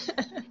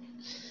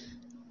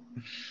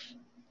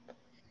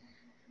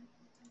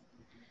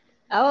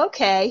 Oh,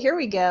 okay, here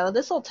we go.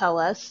 This will tell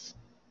us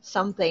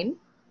something.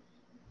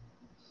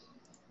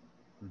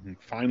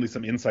 Finally,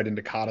 some insight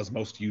into Kata's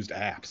most used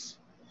apps.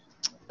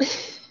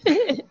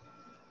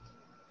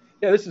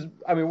 Yeah, this is,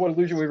 I mean, what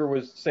Illusion Weaver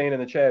was saying in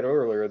the chat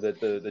earlier, that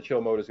the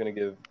chill mode is going to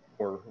give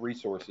more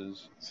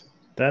resources.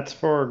 That's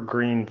for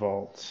green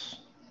vaults.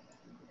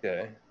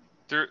 Okay.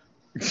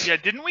 Yeah,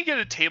 didn't we get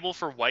a table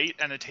for white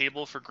and a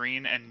table for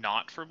green and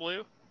not for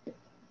blue?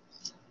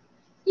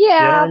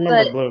 Yeah, I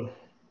remember but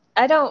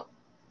blue.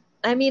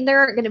 I mean, there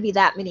aren't going to be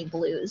that many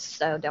blues,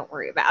 so don't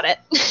worry about it.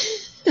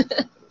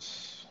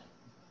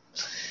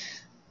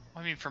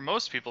 I mean, for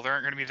most people, there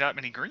aren't going to be that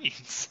many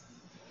greens.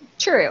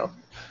 True.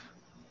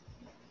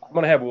 I'm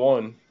going to have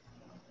one.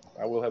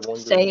 I will have one.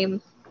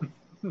 Same.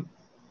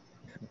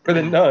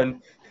 Better than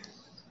none.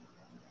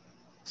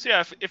 So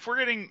yeah,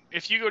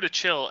 if you go to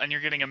chill and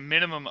you're getting a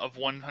minimum of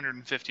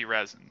 150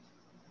 resin,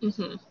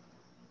 Mm-hmm.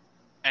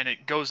 and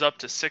it goes up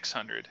to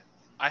 600,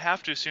 I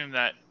have to assume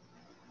that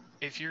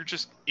if you're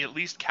just at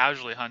least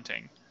casually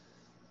hunting,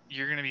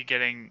 you're going to be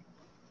getting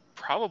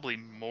probably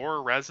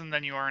more resin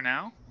than you are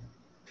now.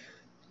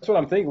 That's what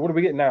I'm thinking. What are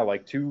we getting now?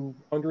 Like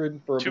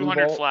 200 for a 200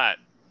 blue vault? flat,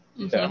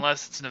 Mm-hmm.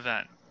 unless it's an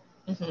event.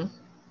 Mm-hmm.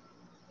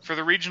 For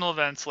the regional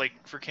events, like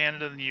for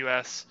Canada and the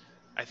US,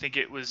 I think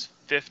it was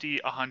 50,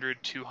 100,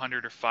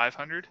 200, or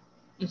 500.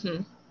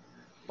 Mm-hmm.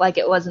 Like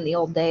it was in the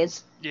old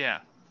days. Yeah.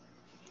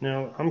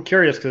 Now, I'm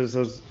curious because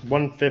there's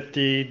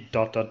 150 ... So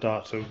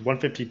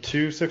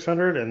 152,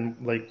 600, and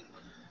like,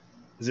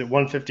 is it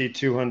 150,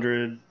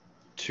 200,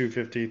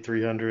 250,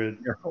 300,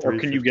 Or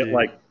can you get 350?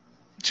 like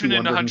Tune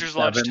in to Hunter's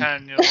Lodge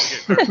 207? 10, you'll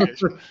get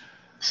clarification.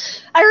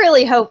 I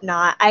really hope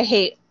not. I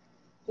hate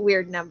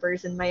weird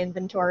numbers in my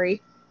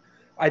inventory.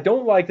 I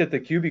don't like that the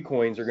QB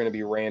coins are going to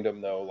be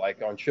random, though.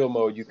 Like on chill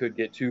mode, you could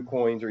get 2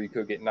 coins or you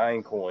could get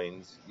 9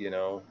 coins, you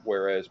know,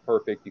 whereas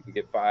perfect, you could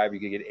get 5, you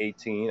could get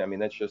 18. I mean,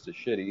 that's just as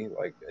shitty.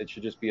 Like, it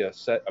should just be a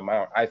set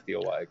amount, I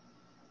feel like.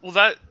 Well,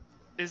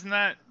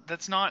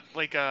 that's not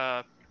like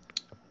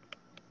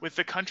with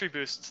the country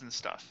boosts and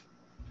stuff.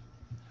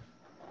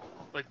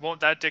 Like, won't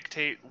that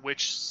dictate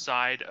which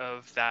side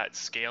of that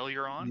scale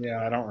you're on?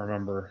 Yeah, I don't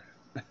remember.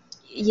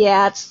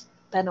 Yeah, it's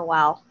been a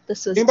while.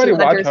 This was Anybody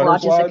 200 watch Hunter's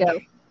lodges Lodge? ago.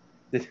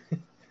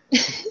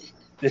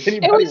 Did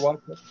anybody was- watch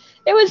that?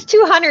 It was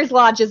 200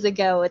 lodges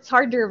ago. It's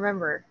hard to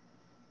remember.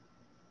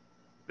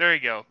 There you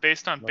go.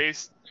 Based on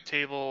base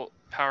table,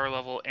 power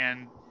level,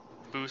 and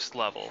boost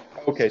level.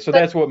 Okay, so But-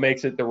 that's what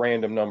makes it the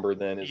random number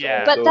then. Is Yeah.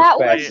 all But those that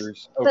was-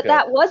 factors. But Okay.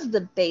 that was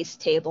the base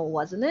table,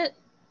 wasn't it?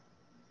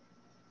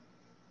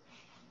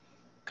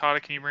 Kata,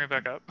 can you bring it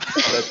back up?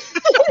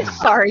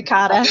 Sorry,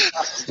 Kata.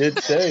 Did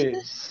say.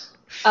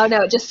 Oh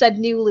no, it just said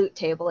new loot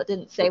table. It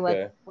didn't say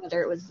Okay.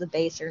 whether it was the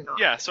base or not.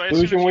 Yeah, so I assume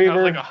Illusion if you have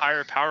Weaver. like a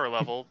higher power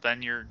level,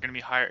 then you're gonna be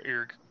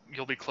higher.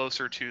 You'll be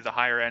closer to the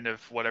higher end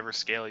of whatever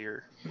scale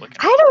you're looking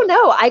at. I don't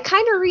know. I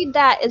kind of read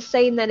that as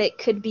saying that it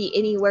could be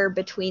anywhere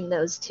between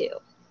those two.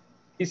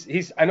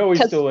 He's. I know he's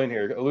 'Cause- still in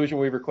here. Illusion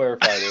Weaver,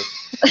 clarify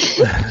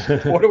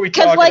this. What are we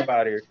 'Cause, talking like-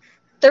 about here?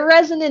 The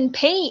resin and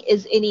paint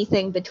is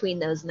anything between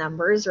those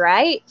numbers,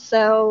 right?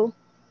 So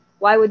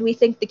why would we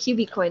think the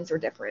QB coins were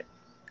different?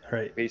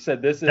 Right. He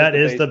said this is That the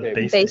is base the table.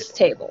 base- Base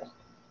table.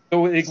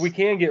 So we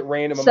can get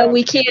random So amounts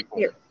we of QB can't.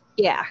 coins.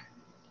 Yeah.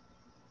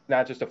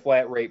 Not just a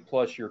flat rate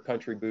plus your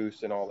country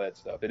boost and all that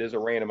stuff. It is a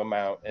random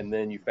amount, and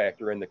then you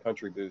factor in the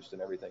country boost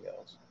and everything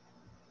else.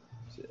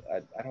 So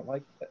I don't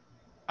like that.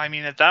 I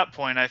mean, at that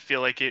point, I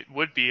feel like it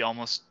would be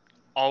almost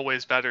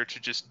always better to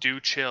just do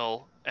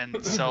chill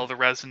and sell the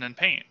resin and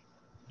paint.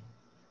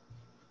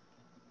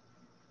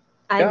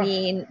 I Yeah.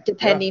 mean,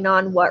 depending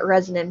on what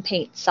resin and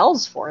paint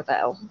sells for,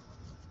 though.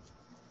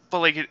 But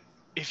like,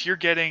 if you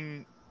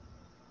can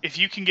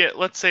get,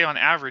 let's say on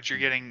average, you're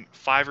getting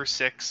 5 or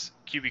 6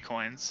 QB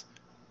coins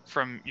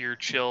from your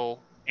chill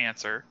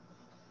answer.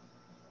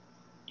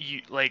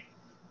 You like,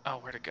 oh,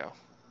 where'd it go?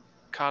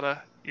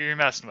 Kata, you're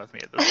messing with me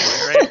at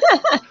this point,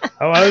 right?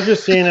 Oh, I was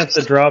just seeing if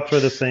the drops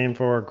were the same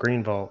for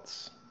green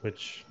vaults,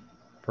 which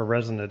for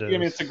resin it is. I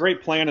mean, it's a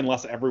great plan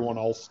unless everyone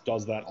else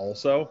does that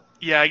also.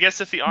 Yeah, I guess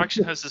if the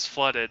auction house is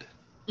flooded,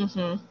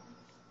 Mm-hmm.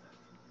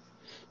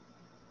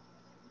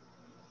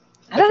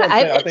 I That's don't know. what I'm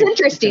saying. I It's think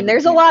interesting. it's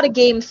There's a lot of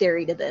game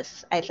theory to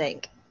this, I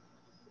think.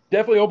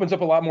 Definitely opens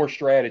up a lot more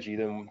strategy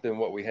than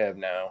what we have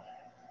now.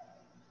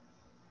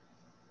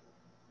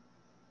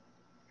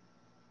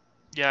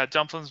 yeah,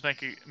 Dumplings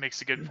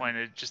makes a good point.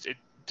 It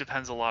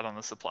depends a lot on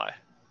the supply.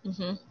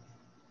 Mm-hmm.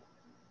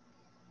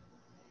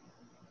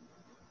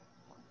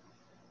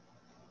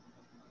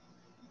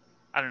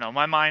 I don't know.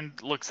 My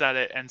mind looks at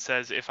it and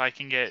says if I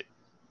can get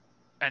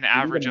an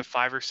average of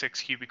 5 or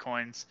 6 Cubie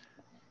coins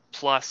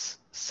plus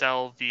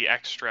sell the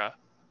extra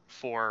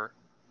for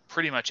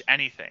pretty much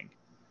anything.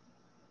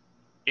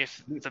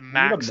 If the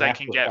max I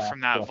can get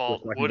from that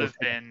vault would have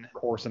been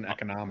course in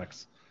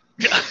economics.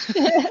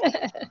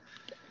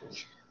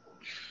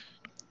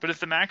 But if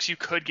the max you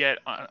could get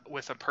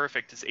with a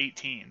perfect is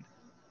 18,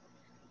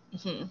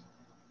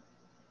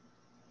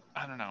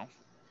 I don't know.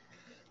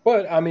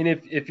 But I mean,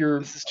 if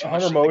you're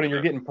hunter mode and you're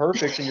about. getting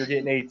perfect and you're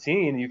getting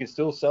 18, you can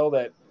still sell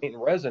that paint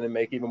and resin and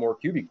make even more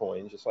Cubie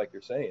coins, just like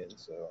you're saying.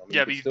 So I mean,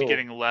 yeah, but you'd be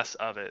getting less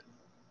of it.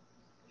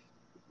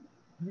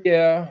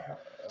 Yeah.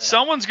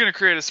 Someone's gonna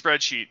create a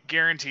spreadsheet,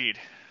 guaranteed.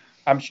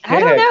 I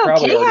don't know.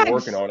 Probably already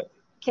working on it.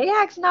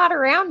 K-Hag's not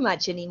around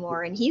much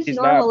anymore, and he's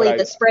normally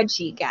the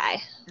spreadsheet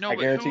guy. No,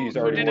 but who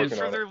did it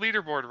for their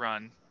leaderboard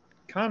run?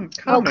 Conman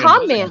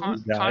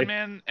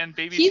and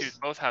Baby Tooth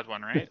both had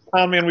one, right?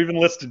 Conman, we've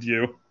enlisted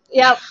you.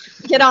 Yep,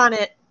 get on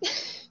it.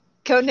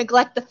 Go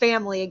neglect the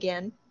family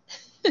again.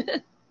 He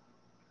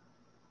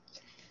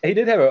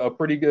did have a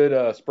pretty good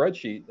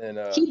spreadsheet, and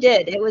he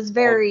did. It was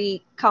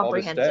very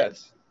comprehensive.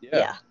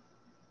 Yeah.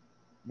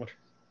 What?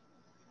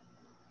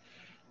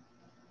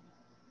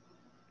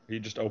 Are you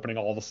just opening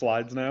all the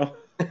slides now?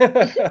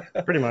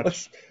 Pretty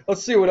much.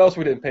 Let's see what else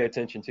we didn't pay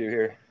attention to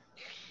here.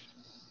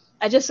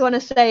 I just want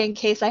to say, in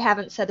case I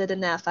haven't said it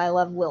enough, I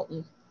love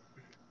Wilton.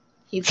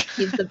 He's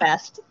the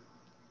best.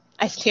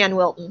 I stand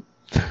Wilton.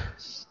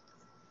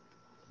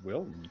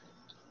 Wilton?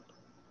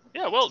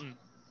 Yeah, Wilton.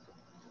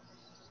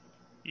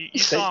 You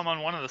saw him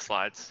on one of the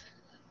slides.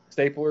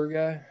 Stapler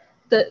guy?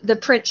 The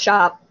print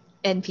shop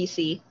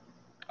NPC.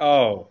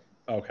 Oh,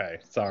 okay.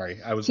 Sorry.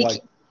 I was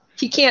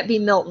He can't be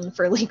Milton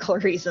for legal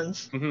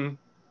reasons. Mm-hmm.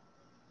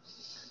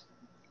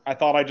 I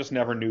thought I just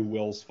never knew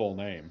Will's full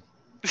name.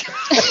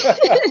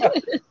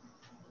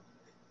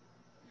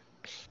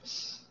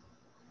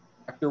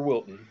 Dr.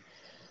 Wilton.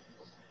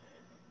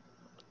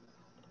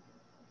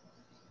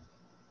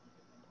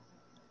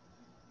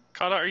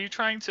 Kata, are you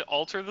trying to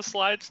alter the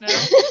slides now?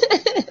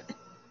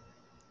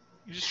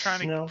 You just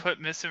trying to put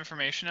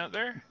misinformation out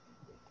there?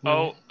 No.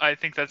 Oh, I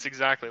think that's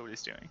exactly what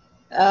he's doing.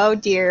 Oh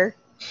dear.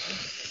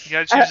 You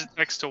gotta change the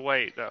text to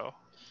white, though.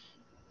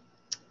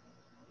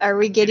 Are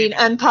we getting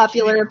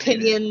unpopular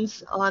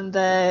opinions on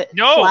the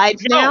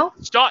slides now?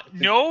 Stop!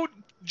 No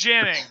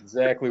jamming.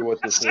 Exactly what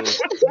this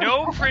is.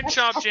 No print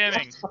shop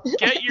jamming.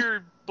 Get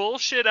your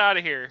bullshit out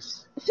of here.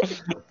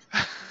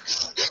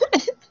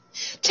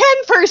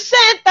 10%?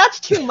 That's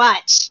too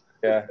much.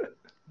 Yeah.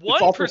 1%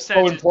 it's also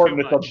so important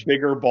is too much. It's a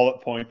bigger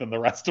bullet point than the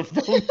rest of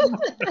them.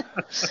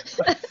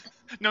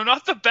 No,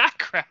 not the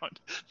background.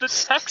 The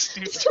text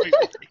needs to be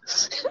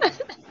big.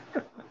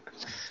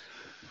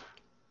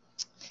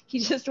 He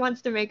just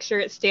wants to make sure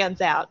it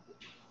stands out.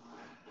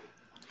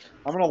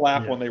 I'm going to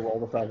laugh when they roll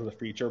this out as a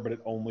feature, but it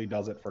only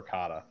does it for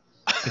Kata.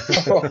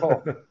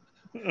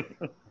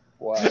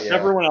 Wow, yeah.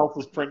 Everyone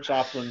else's print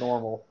shops are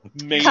normal.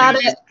 He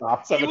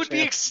would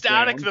be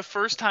ecstatic the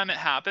first time it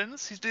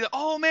happens. He'd be like,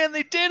 oh man,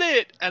 they did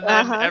it! And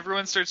then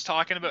everyone starts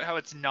talking about how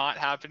it's not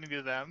happening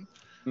to them.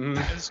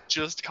 It's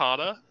just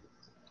Kata.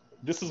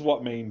 This is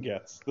what Maine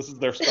gets. This is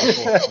their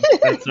special.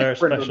 That's their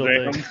special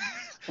thing.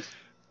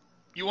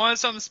 You want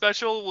something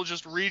special? We'll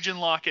just region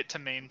lock it to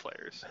main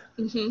players.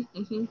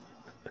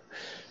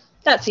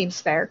 That seems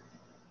fair.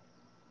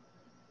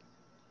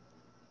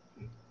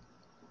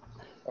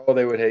 Oh,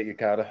 they would hate you,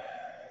 Kata.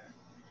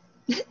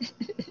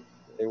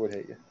 They would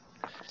hate you.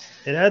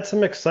 It adds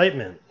some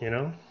excitement, you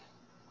know?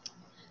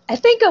 I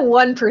think a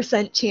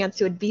 1% chance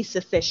would be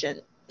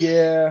sufficient.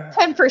 Yeah.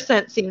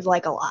 10% seems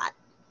like a lot.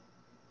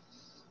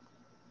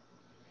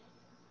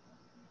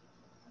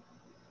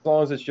 As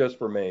long as it's just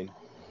for Maine.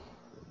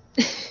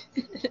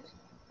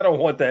 I don't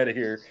want that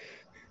here.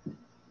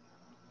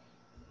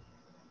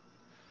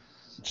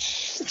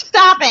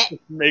 Stop it!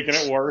 Making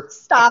it worse.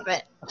 Stop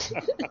it.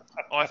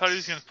 Oh, I thought he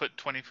was going to put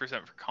 20%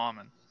 for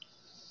common.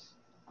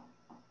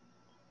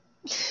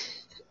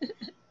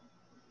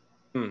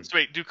 So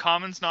wait, do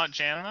commons not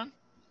jam then?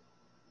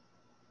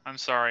 I'm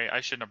sorry,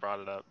 I shouldn't have brought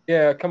it up.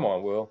 Yeah, come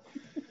on, Will.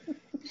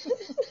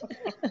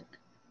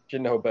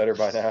 Should know better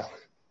by now.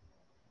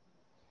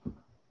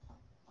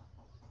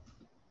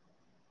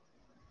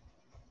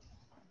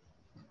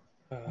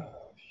 Oh,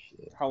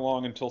 shit. How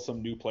long until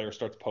some new player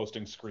starts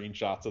posting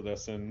screenshots of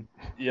this in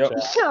Yep.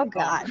 chat? Oh,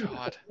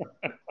 God.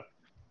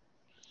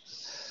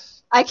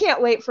 I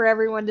can't wait for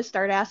everyone to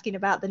start asking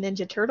about the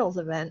Ninja Turtles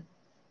event.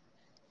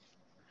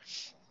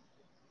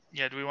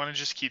 Yeah, do we want to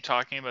just keep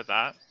talking about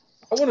that?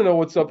 I want to know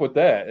what's up with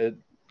that. Is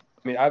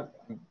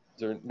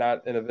there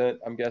not an event,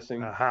 I'm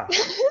guessing? Aha.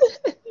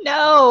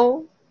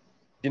 No.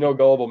 You know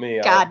gullible me.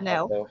 God,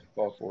 no. I'll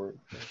fall for it.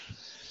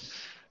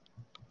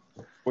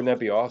 Wouldn't that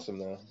be awesome,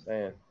 though?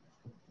 Man.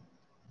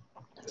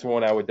 It's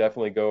one I would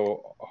definitely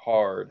go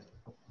hard.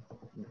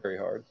 Very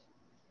hard.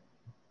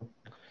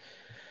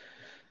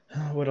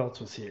 What else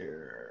was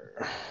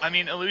here? I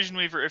mean, Illusion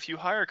Weaver, if you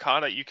hire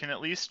Kata, you can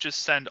at least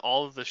just send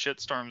all of the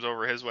shitstorms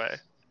over his way.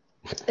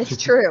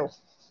 It's true.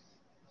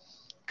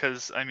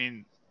 because I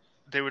mean,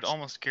 they would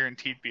almost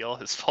guaranteed be all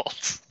his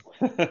fault.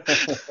 He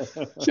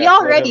Yeah,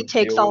 let already him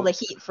takes deal all with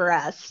the heat for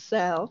us,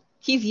 so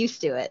he's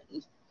used to it.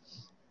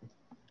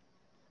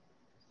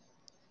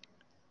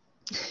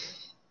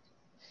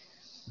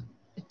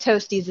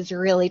 Toasties is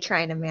really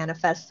trying to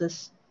manifest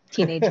this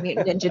Teenage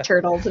Mutant Ninja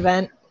Turtles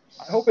event.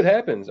 I hope it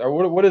happens. Or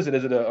what is it?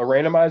 Is it a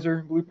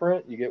randomizer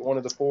blueprint? You get one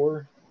of the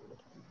 4.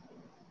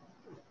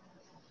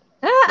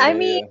 I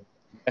mean,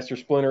 Master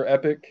Splinter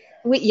Epic.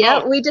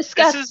 we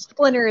discussed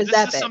Splinter is this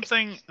epic. is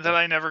something that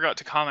I never got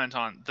to comment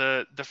on.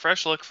 The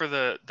fresh look for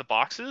the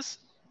boxes.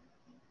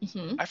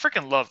 Mhm. I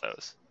freaking love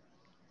those.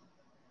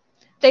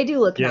 They do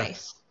look Yeah.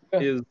 nice.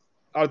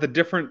 Are the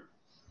different?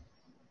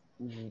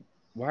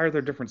 Why are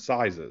there different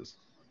sizes?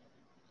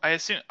 I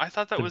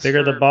thought that The was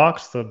bigger for, the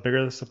box, the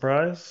bigger the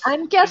surprise.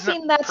 I'm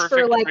guessing that's for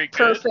perfect, like great, good?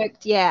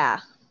 perfect. Yeah,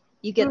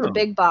 you get the Hmm.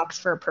 big box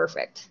for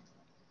perfect.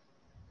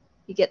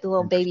 You get the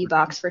little baby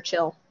box for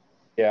chill.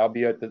 Yeah, I'll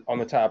be on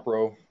the top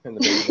row in the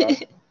baby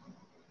box.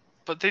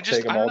 But they I'll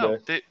just, take 'em I don't all know.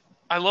 day.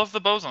 I love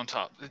the bows on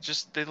top.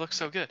 They look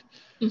so good.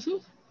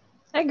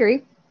 I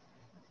agree.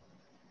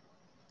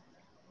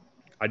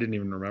 I didn't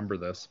even remember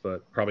this,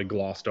 but probably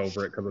glossed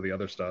over it because of the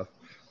other stuff.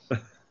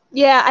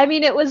 Yeah, I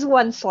mean, it was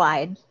one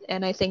slide,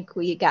 and I think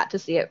we got to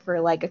see it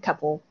for like a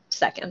couple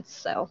seconds,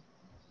 so.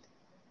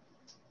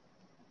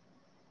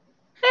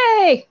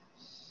 Hey!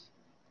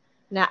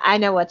 Now, I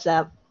know what's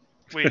up.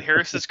 Wait,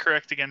 Harris is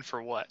correct again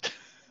for what?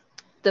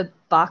 The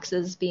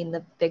boxes being the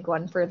big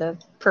one for the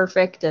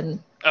perfect,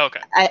 and Okay.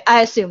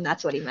 I assume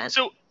that's what he meant.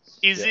 So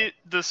is it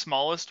the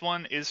smallest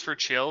one is for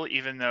chill,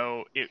 even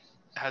though it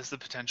has the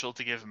potential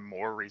to give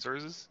more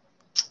resources?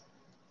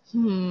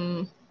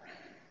 That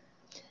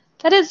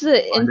is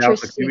an Find out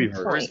the interesting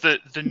Cubieverse. Or is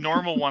point. the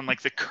normal one,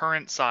 like the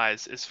current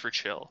size, is for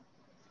chill?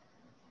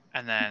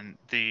 And then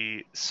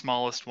the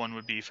smallest one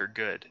would be for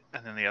good,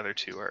 and then the other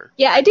 2 are...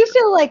 Yeah, I do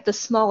feel like the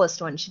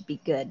smallest one should be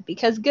good,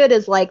 because good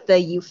is like the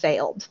you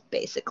failed,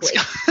 basically.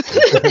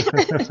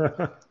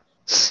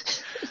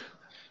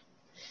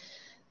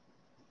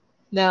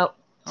 No,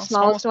 Well,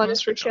 smallest one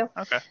is for chill.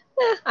 Okay.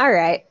 All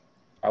right.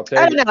 I'll I take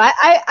don't know.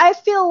 I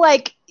feel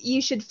like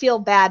you should feel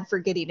bad for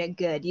getting a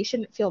good. You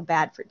shouldn't feel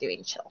bad for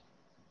doing chill.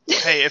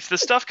 Hey, if the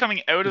stuff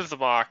coming out of the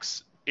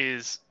box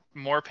is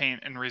more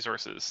paint and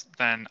resources,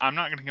 then I'm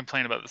not going to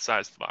complain about the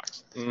size of the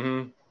box.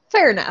 Mm-hmm.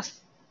 Fair enough.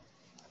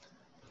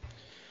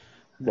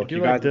 Look, do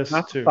you like guys, this it's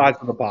not too. the size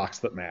of the box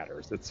that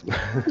matters. It's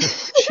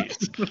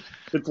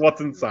it's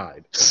what's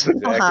inside.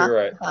 Exactly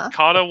right.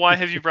 Kata, why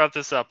have you brought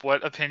this up?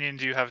 What opinion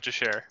do you have to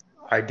share?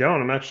 I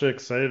don't. I'm actually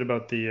excited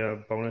about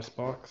the bonus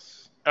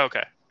box.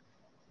 Okay.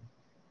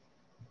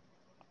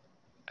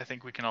 I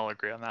think we can all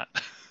agree on that.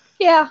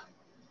 Yeah.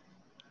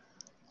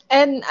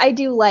 And I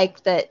do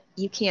like that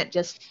you can't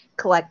just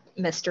collect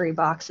mystery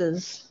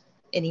boxes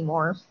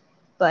anymore,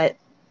 but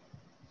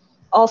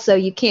also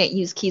you can't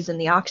use keys in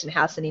the auction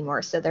house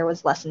anymore, so there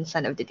was less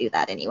incentive to do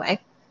that anyway.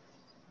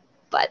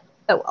 But,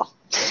 oh well.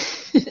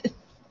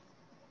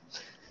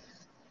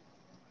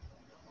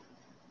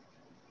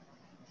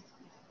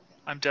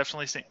 I'm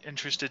definitely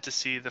interested to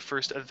see the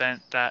first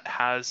event that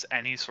has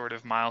any sort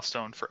of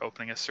milestone for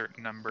opening a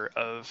certain number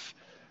of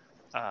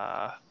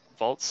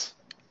vaults,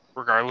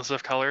 regardless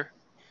of color.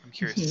 I'm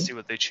curious to see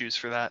what they choose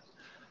for that.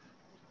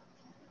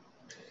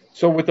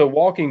 So with the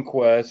walking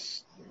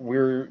quest,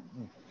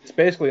 it's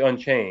basically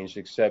unchanged,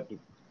 except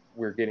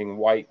we're getting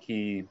white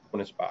key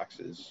bonus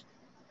boxes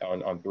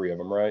on 3 of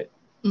them, right?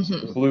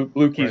 Mm-hmm.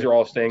 Blue keys Right. are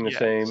all staying the Yes.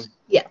 same.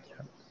 Yeah.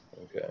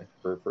 Okay,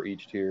 for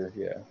each tier,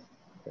 yeah.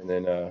 And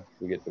then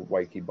we get the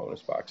white key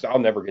bonus box. I'll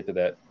never get to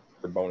that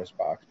for bonus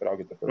box, but I'll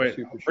get the first Wait,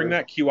 2 for sure. bring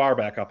that QR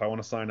back up. I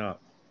want to sign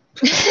up.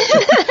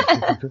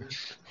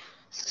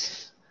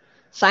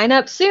 Sign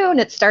up soon.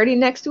 It's starting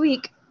next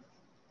week.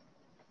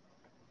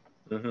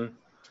 Mm-hmm.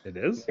 It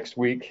is? Next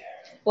week.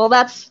 Well,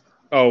 that's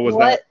Oh, was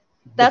what.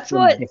 That's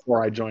what.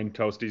 before I joined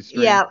Toasty's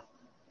stream? Yeah,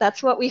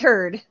 that's what we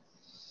heard.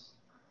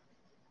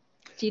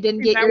 If you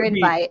didn't get that your would be-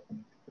 invite,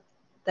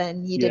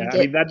 then you didn't Yeah, I get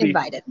mean, that'd be-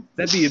 invited.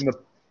 That'd be in the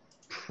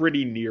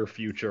pretty near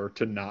future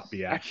to not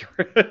be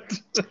accurate.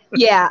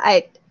 Yeah,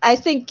 I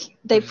think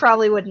they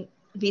probably wouldn't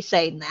be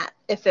saying that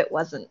if it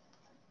wasn't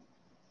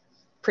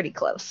pretty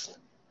close.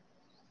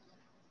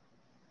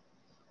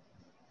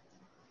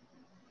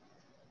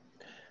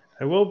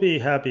 I will be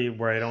happy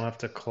where I don't have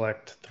to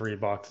collect 3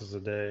 boxes a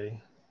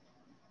day.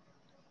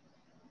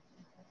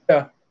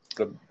 Yeah.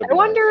 I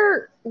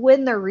wonder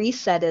when the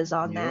reset is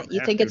on You that. don't You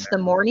have think to it's the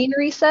now. morning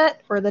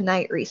reset or the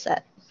night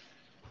reset?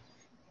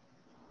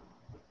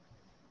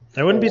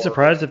 I wouldn't be Or-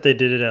 surprised if they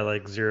did it at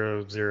like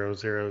 000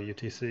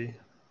 UTC.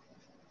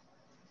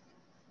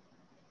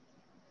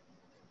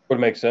 Would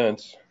make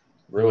sense. It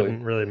Really.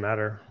 wouldn't really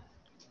matter.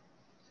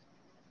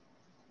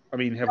 I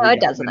mean, have No, we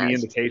it doesn't gotten any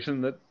matter.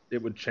 indication that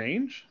it would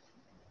change?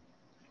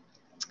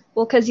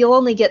 Well, because you'll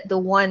only get the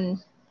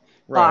one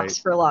box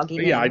for logging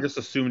But yeah, in. I just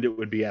assumed it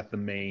would be at the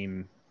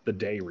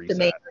day reset. the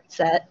main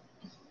reset.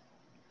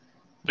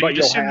 But you'd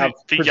you'll assume have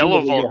the yellow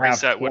presumably vault you'll have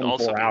reset would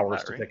also 24 be hours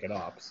that, to right? pick it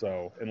up.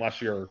 So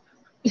unless you're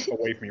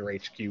away from your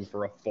HQ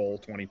for a full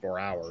 24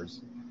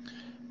 hours.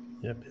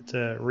 Yep, it's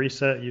a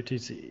reset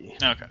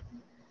UTC. Okay.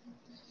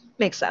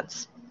 Makes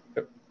sense.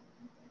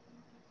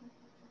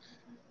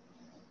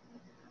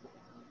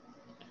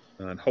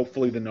 And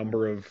hopefully the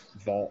number of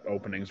vault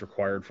openings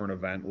required for an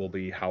event will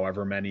be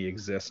however many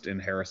exist in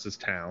Harris's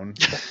town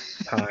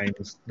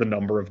times the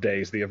number of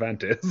days the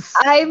event is.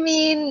 I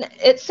mean,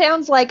 it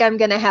sounds like I'm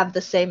going to have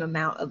the same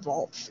amount of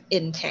vaults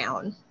in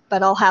town,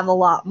 but I'll have a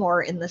lot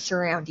more in the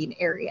surrounding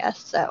area,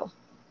 so.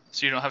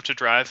 So you don't have to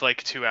drive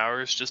like 2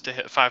 hours just to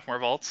hit 5 more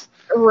vaults?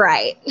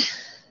 Right.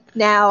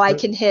 Now I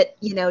can hit,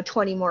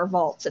 20 more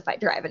vaults if I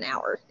drive an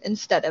hour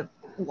instead of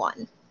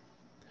 1.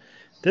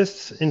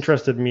 This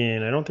interested me,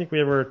 and I don't think we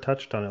ever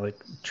touched on it, like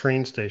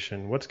train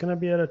station. What's going to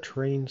be at a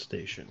train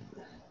station?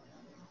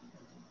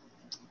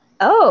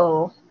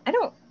 Oh, I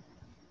don't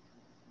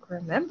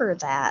remember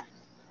that.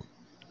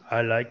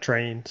 I like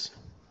trains.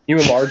 Can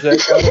you enlarge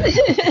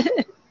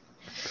that?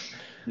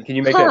 Can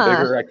you make that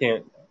bigger? I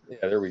can't.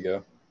 Yeah, there we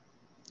go.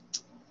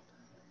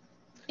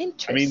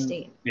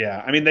 Interesting.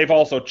 I mean, they've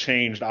also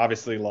changed,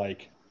 obviously,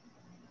 like,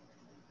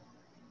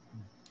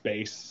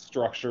 base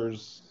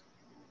structures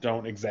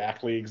don't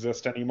exactly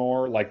exist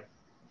anymore. Like,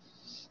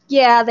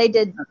 yeah, they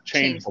did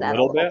change change that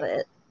a little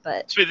bit,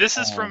 but So wait, this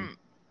is from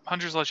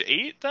Hunter's Lodge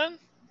 8 then?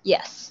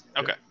 yes.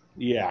 Okay.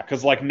 yeah,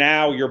 because like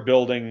now you're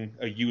building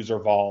a user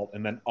vault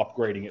and then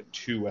upgrading it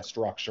to a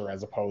structure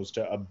as opposed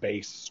to a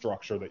base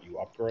structure that you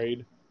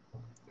upgrade.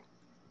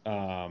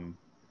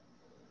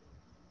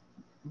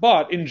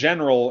 But in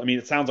general, I mean,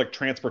 it sounds like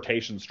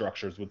transportation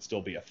structures would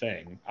still be a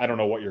thing. I don't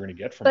know what you're going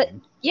to get from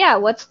them. Yeah,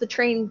 what's the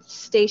train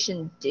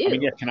station do? I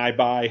mean, yeah, can I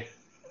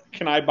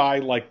buy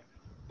like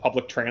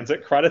public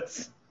transit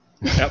credits?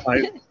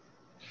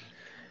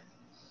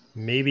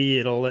 Maybe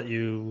it'll let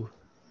you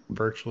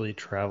virtually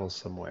travel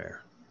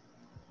somewhere.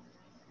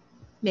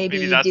 Maybe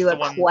you that's do the a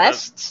one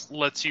quest. that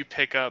lets you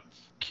pick up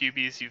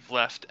cubies you've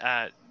left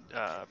at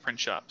print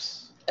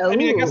shops. Oh, I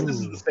mean, I guess this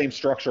is the same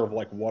structure of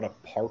like what a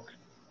park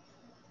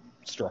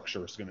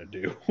structure is going to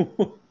do.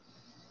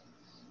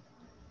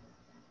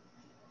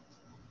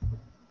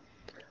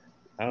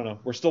 I don't know.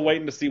 We're still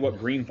waiting to see what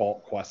Green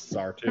Vault quests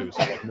are too. So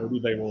like maybe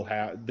they will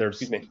have.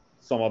 There's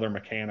some other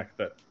mechanic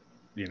that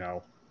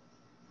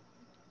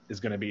is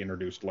going to be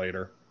introduced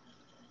later.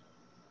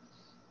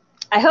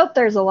 I hope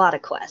there's a lot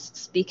of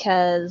quests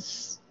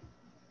because.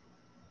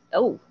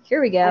 Oh,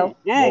 here we go.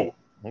 Whoa.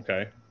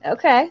 Okay.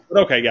 Okay.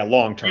 But okay, yeah,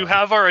 long term. You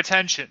have our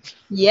attention.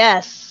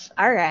 Yes.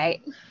 All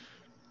right.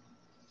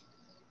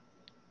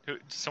 Does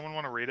someone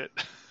want to read it?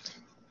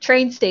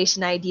 Train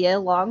station idea,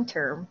 long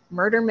term.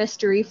 Murder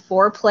mystery,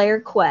 4-player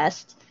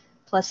quest,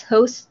 plus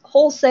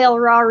wholesale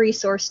raw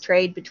resource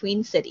trade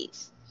between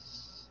cities.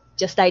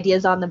 Just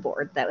ideas on the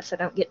board, though, so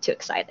don't get too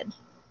excited.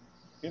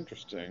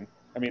 Interesting.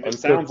 I mean, it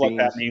sounds like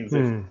that means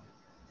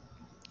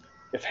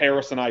if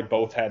Harris and I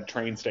both had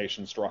train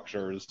station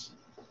structures,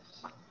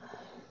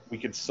 we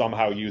could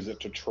somehow use it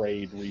to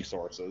trade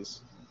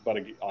resources. But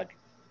like,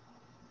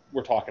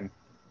 we're talking,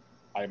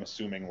 I'm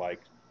assuming like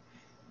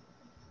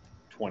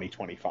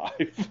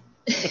 2025.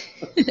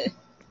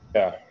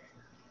 Yeah.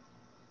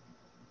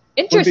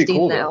 Interesting,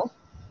 cool, though.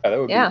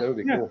 Yeah, that would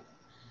be cool.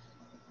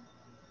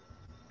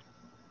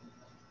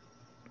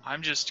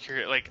 I'm just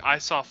curious. Like, I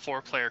saw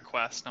 4-player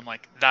quest, and I'm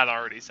like, that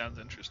already sounds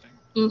interesting.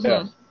 Mm-hmm.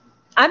 Yeah.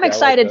 I'm Yeah,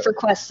 excited I like for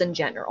quests in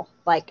general.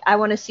 Like, I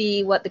want to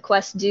see what the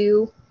quests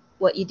do,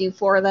 what you do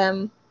for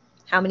them,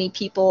 how many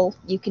people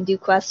you can do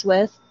quests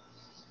with.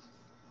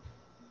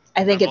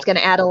 I think it's going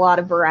to add a lot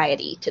of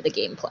variety to the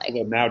gameplay.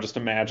 So now just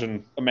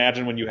imagine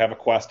when you have a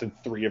quest and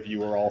 3 of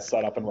you are all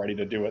set up and ready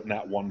to do it, and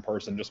that one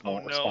person just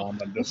won't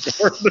respond on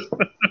Discord.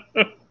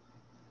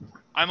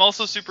 I'm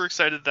also super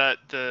excited that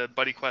the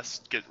buddy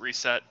quests get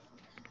reset.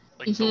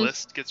 Like, the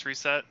list gets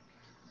reset.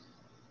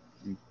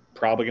 I'm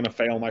probably going to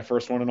fail my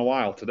first one in a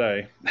while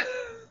today.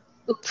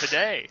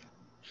 Today?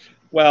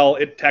 Well,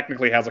 it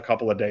technically has a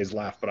couple of days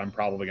left, but I'm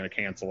probably going to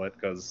cancel it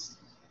because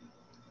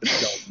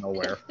it's going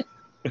nowhere.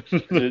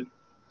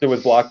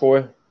 With Block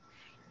Boy?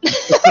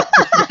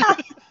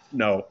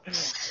 No.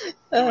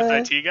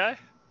 With IT guy?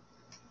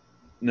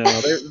 No,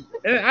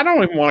 I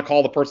don't even want to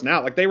call the person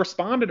out. Like, they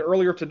responded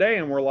earlier today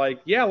and were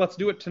like, yeah, let's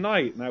do it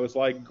tonight. And I was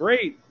like,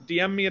 great,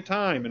 DM me a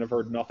time. And I've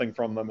heard nothing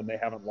from them, and they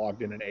haven't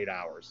logged in 8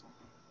 hours.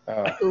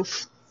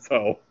 Oof.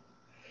 So,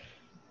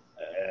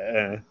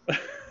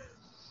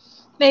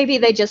 Maybe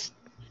they just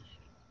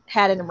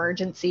had an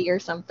emergency or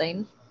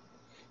something.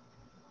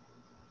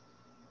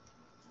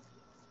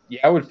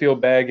 Yeah, I would feel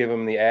bad giving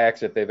them the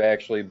axe if they've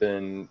actually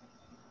been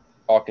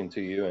talking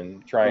to you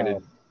and trying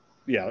to.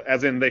 Yeah,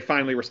 as in they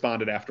finally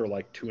responded after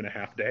like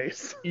 2.5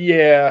 days.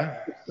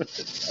 Yeah,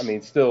 I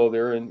mean, still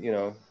they're in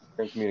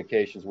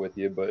communications with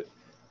you, but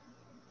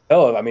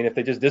hell, I mean, if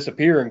they just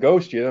disappear and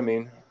ghost you, I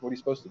mean, what are you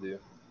supposed to do?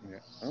 Yeah.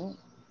 Oh.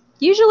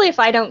 Usually, if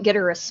I don't get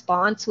a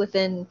response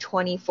within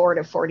 24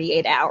 to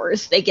 48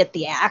 hours, they get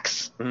the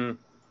axe. Mm-hmm.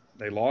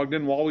 They logged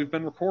in while we've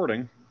been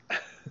recording.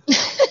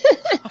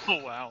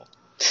 Oh, wow.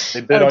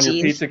 They bid on your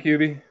pizza,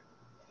 Cubie?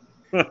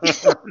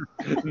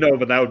 No,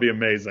 but that would be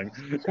amazing.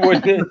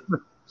 Wouldn't it?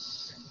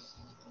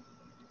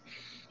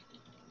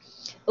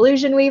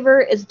 Illusion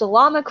Weaver, is the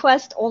llama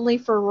quest only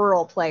for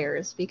rural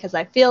players? Because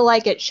I feel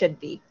like it should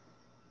be.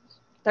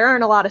 There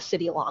aren't a lot of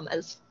city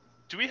llamas.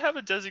 Do we have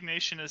a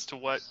designation as to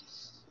what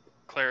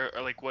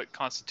what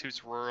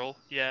constitutes rural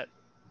yet?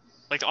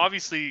 Like,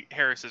 obviously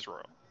Harris is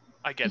rural.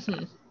 I get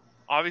that.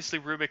 Obviously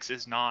Rubik's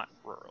is not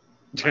rural.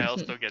 I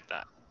also get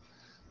that.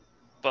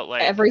 But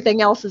like,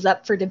 everything else is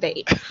up for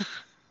debate.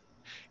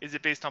 is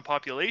it based on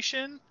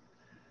population?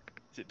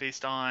 Is it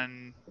based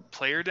on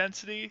player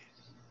density?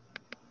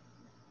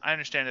 I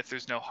understand if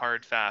there's no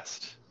hard,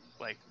 fast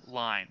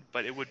line,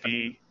 but it would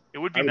be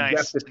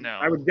nice to know.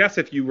 I would guess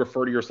if you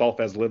refer to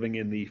yourself as living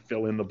in the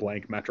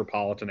fill-in-the-blank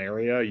metropolitan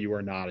area, you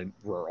are not in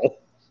rural.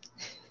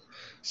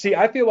 See,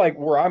 I feel like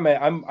where I'm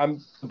at, I'm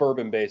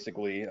suburban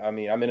basically. I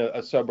mean, I'm in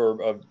a suburb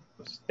of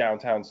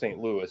downtown St.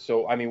 Louis.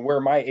 So, I mean,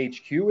 where my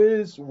HQ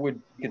is would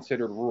be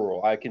considered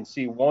rural. I can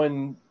see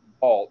one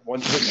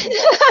system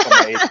vault from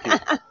my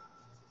HQ.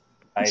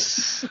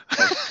 Nice.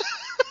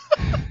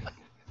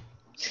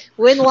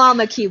 Win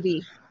llama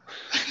QB.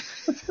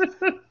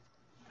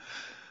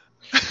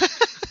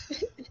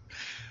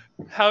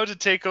 How to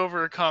take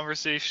over a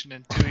conversation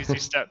in 2 easy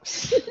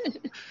steps.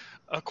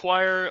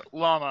 Acquire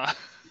llama.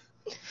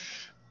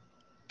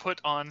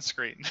 Put on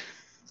screen.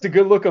 It's a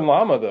good looking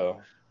llama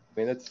though. I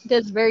mean, It's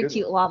a very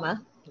cute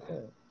llama. Yeah.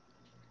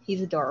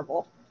 He's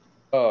adorable.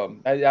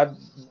 I've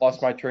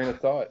lost my train of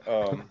thought.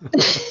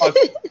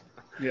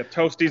 Yeah,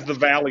 Toasties the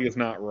Valley is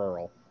not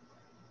rural.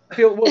 I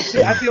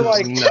feel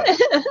like No.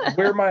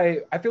 where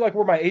my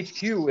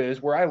HQ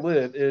is, where I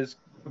live,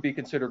 would be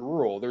considered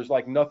rural. There's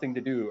like nothing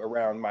to do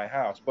around my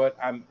house, but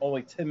I'm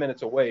only 10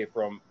 minutes away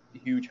from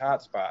huge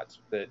hotspots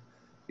that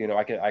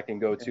I can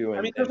go to. And,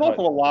 I mean, there's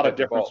also a lot of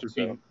difference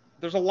between. between.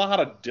 There's a lot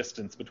of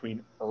distance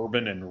between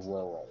urban and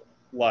rural.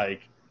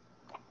 Like,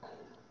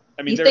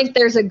 I mean, You think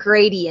there's a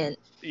gradient?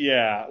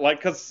 yeah, like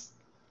because,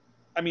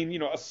 I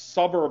mean, a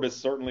suburb is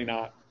certainly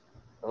not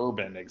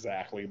urban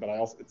exactly, but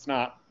it's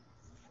not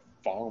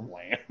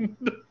farmland.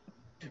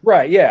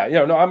 Right. Yeah.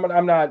 No,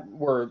 I'm not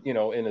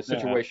in a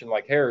situation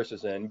like Harris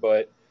is in,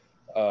 but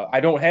I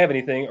don't have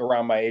anything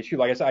around my HQ.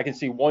 Like I said, I can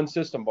see one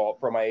system vault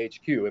from my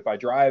HQ. If I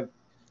drive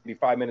maybe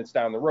 5 minutes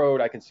down the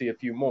road, I can see a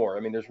few more. I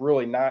mean, there's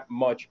really not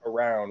much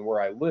around where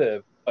I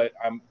live, but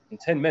I'm in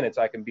 10 minutes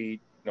I can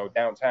be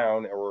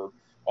downtown or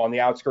on the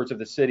outskirts of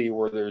the city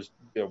where there's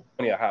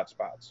plenty of hot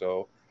spots.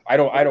 So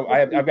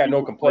I've got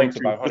no complaints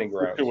about hunting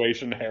grounds.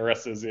 Situation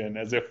Harris is in,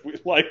 as if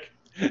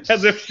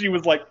she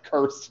was like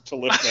cursed to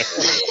live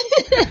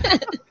there.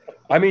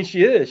 I mean,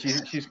 she is.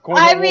 She's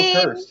quite a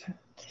little cursed.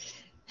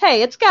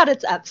 Hey, it's got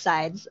its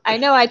upsides. I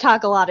know I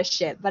talk a lot of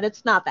shit, but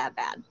it's not that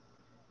bad.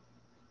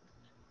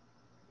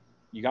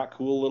 You got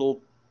cool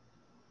little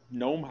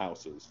gnome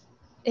houses.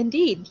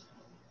 Indeed.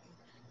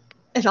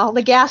 And all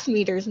the gas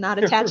meters not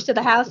attached to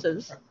the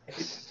houses. What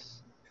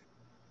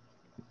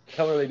the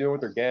hell are they doing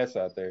with their gas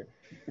out there?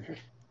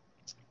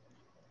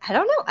 I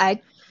don't know.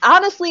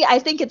 I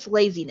think it's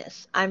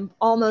laziness. I'm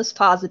almost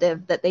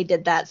positive that they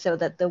did that so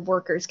that the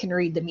workers can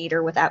read the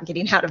meter without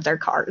getting out of their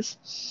cars.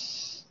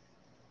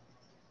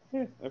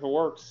 Yeah, if it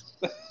works.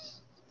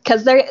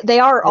 Because they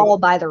are all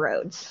by the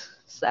roads.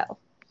 So.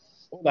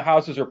 Well, the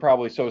houses are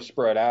probably so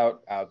spread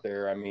out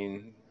there. I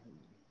mean,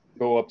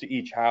 go up to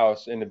each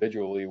house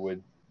individually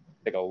would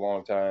take a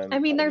long time. I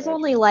mean, there's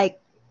only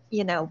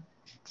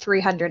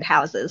 300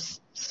 houses.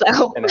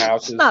 So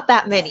it's not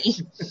that many.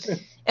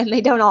 And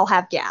they don't all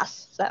have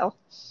gas. So.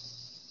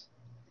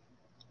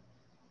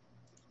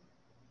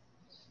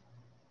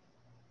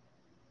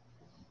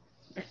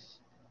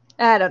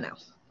 I don't know.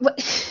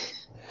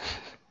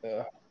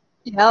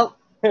 Yep.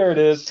 There it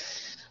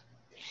is.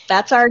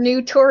 That's our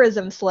new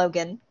tourism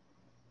slogan.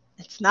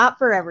 It's not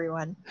for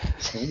everyone.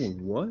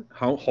 What?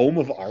 Home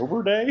of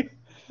Arbor Day?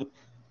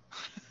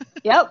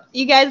 Yep.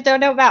 You guys don't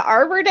know about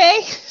Arbor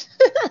Day?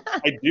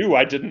 I do.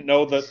 I didn't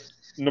know that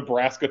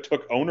Nebraska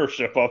took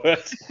ownership of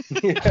it.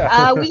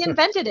 Yeah. We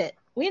invented it.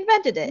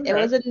 Okay. It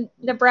was a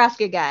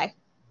Nebraska guy.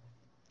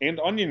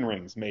 And onion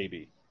rings,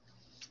 maybe.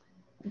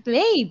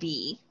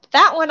 Maybe.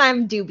 That one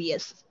I'm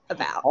dubious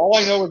about. All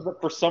I know is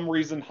that for some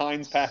reason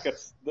Heinz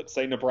packets that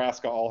say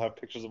Nebraska all have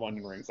pictures of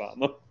onion rings on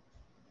them.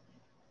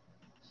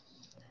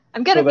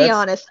 I'm going to be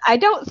honest. I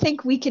don't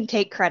think we can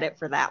take credit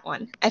for that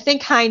one. I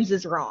think Heinz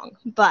is wrong,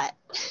 but...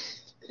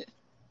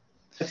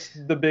 That's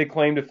the big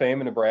claim to fame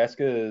in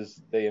Nebraska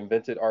is they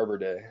invented Arbor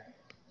Day.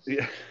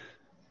 Yeah.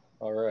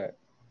 All right.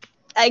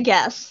 I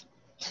guess.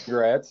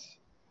 Congrats.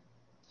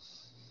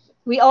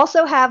 We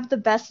also have the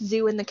best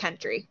zoo in the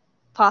country,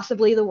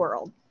 possibly the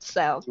world.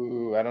 So.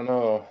 Ooh, I don't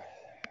know.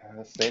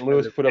 St.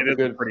 Louis put up a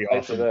good pretty fight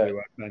awesome for that.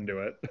 I've been to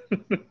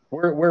it.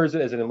 Where is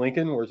it? Is it in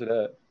Lincoln? Where's it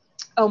at?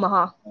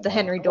 Omaha, the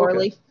Henry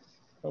Dorley.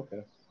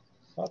 Okay.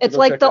 It's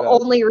like the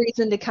only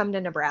reason to come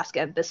to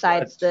Nebraska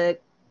besides the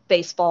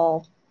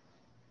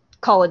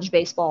college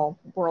baseball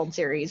World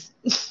Series,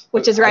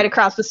 which is right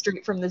across the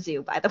street from the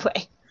zoo, by the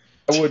way.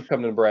 I would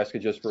come to Nebraska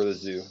just for the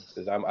zoo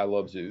because I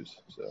love zoos.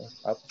 So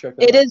I'll have to check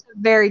that It out. is a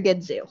very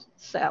good zoo,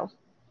 so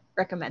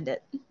recommend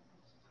it.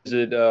 Is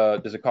it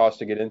does it cost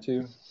to get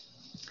into?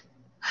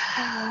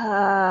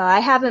 I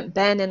haven't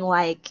been in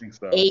like think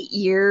so. 8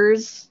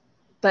 years,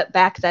 but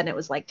back then it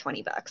was like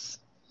 $20.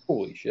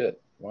 Holy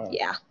shit! Wow.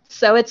 Yeah,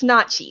 so it's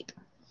not cheap.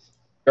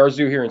 Our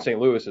zoo here in St.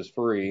 Louis is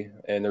free,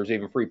 and there's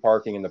even free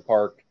parking in the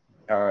park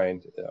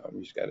behind.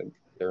 You just got to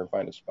there and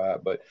find a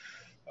spot, but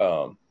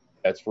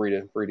that's free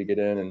to get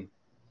in and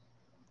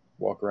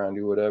walk around,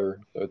 do whatever.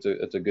 So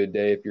it's a good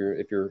day if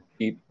you're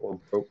cheap or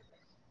broke.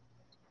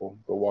 Go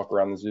walk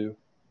around the zoo.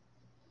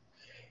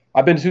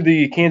 I've been to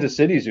the Kansas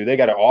City Zoo. They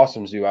got an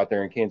awesome zoo out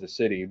there in Kansas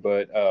City.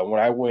 But when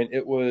I went,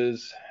 it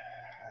was,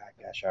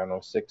 gosh, I don't know,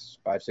 6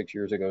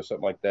 years ago,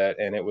 something like that.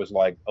 And it was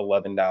like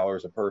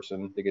 $11 a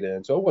person to get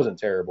in. So it wasn't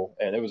terrible.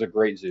 And it was a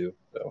great zoo.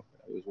 So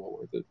it was well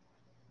worth it.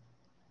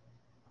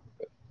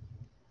 But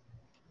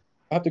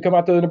I'll have to come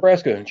out to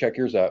Nebraska and check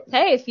yours out.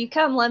 Hey, if you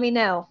come, let me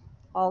know.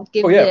 I'll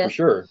give For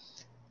sure.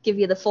 Give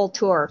you the full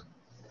tour.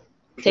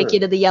 For Take sure. you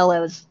to the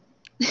yellows.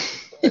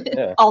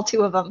 Yeah. All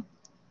 2 of them.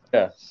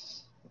 Yeah.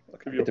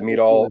 Get to meet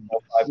all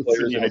 5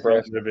 players in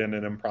Nebraska. I live in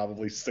and I'm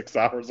probably 6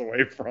 hours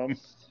away from.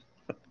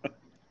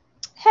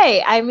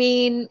 Hey, I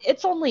mean,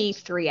 it's only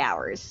 3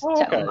 hours to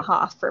okay.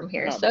 Omaha from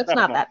here, No, so it's that's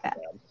not that bad.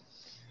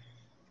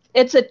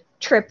 It's a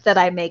trip that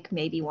I make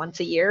maybe once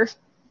a year.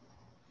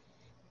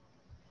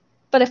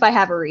 But if I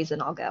have a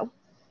reason, I'll go.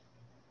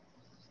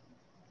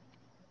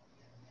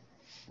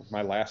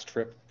 My last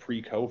trip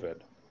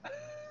pre-COVID.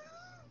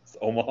 It's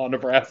Omaha,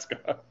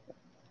 Nebraska.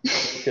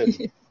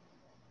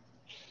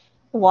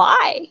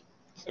 Why?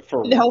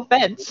 For No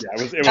offense.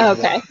 Yeah, it was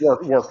Okay.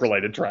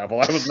 work-related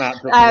travel. I was not.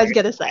 I was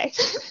going to say.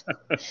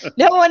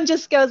 No one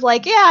just goes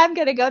like, yeah, I'm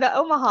going to go to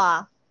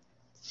Omaha.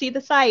 See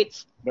the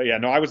sights. But yeah,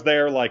 no, I was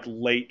there like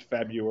late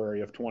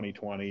February of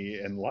 2020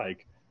 and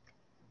like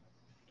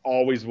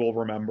always will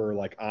remember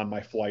like on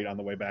my flight on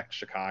the way back to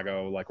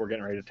Chicago, like we're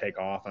getting ready to take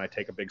off and I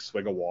take a big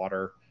swig of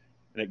water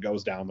and it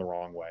goes down the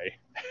wrong way.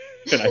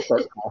 And I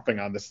start coughing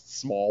on this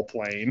small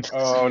plane.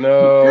 Oh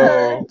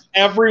no.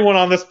 Everyone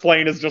on this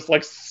plane is just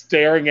like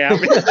staring at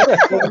me.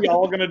 Are we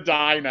all gonna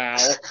die now?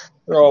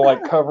 They're all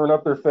like covering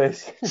up their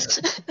face.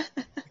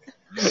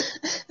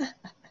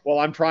 Well,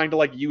 I'm trying to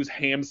like use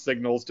hand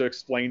signals to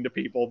explain to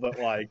people that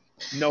like,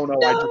 no,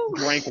 I just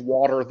drank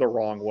water the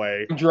wrong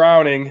way. I'm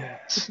drowning.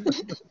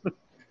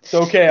 It's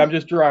okay, I'm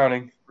just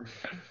drowning.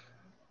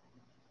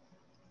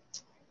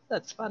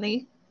 That's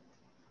funny.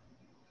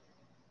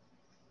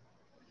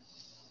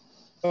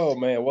 Oh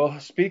man, well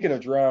speaking of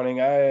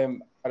drowning, I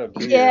am out of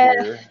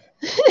beer here.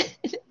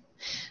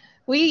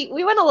 We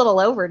went a little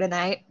over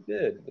tonight. We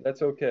did, but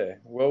that's okay.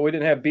 Well, we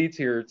didn't have Beats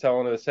here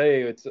telling us,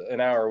 hey, it's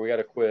an hour, we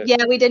gotta quit.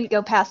 Yeah, we didn't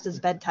go past his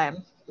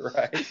bedtime.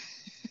 Right.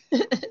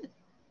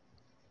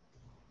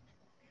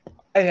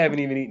 I haven't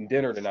even eaten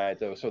dinner tonight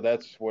though, so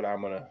that's what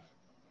I'm gonna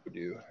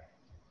do.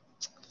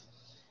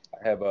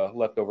 I have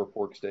leftover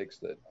pork steaks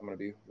that I'm gonna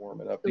be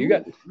warming up. You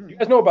guys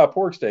know about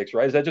pork steaks,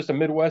 right? Is that just a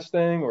Midwest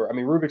thing, or I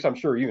mean, Rubik's? I'm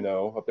sure you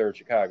know up there in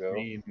Chicago. I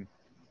mean,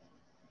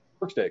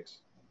 pork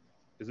steaks.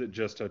 Is it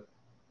just a?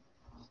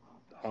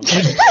 I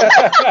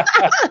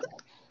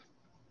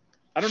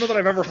don't know that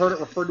I've ever heard it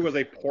referred to as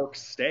a pork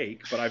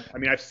steak, but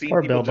I've seen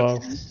Or people Bilbo.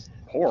 just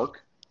eat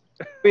pork.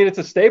 I mean, it's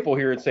a staple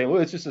here in St.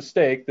 Louis. It's just a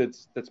steak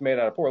that's made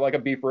out of pork, like a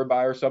beef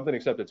ribeye or something,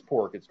 except it's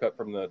pork. It's cut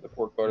from the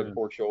pork butt or the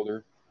pork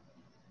shoulder.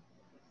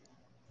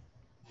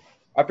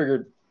 I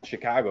figured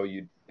Chicago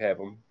you'd have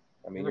them.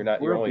 I mean,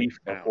 you're only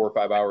 4 or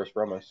 5 hours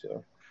from us.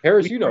 So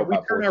Harris, you know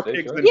about pork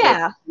steaks, right?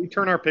 Yeah. We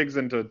turn our pigs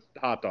into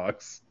hot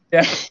dogs.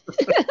 Yeah.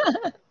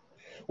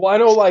 Well, I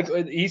know like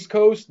the East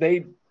Coast,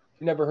 they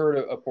never heard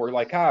of pork.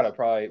 Like Kata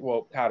probably,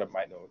 well, Kata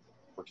might know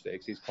pork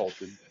steaks. He's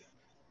cultured.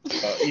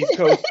 East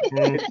Coast,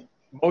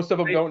 most of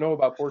them don't know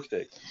about pork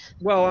steaks.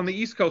 Well, on the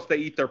East Coast, they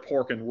eat their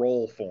pork in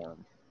roll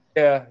form.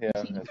 Yeah,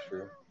 that's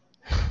true.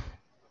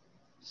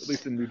 At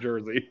least in New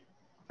Jersey.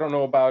 I don't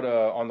know about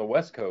on the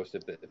West Coast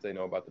if they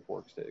know about the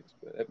pork steaks,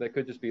 but that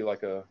could just be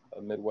like a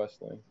Midwest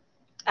thing.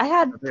 I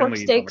had pork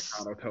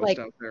steaks like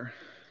out there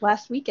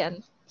last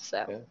weekend,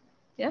 so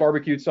yeah.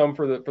 Barbecued some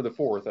for the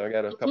 4th. I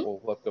got a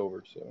couple left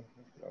over, so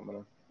I'm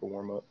gonna go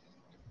warm up.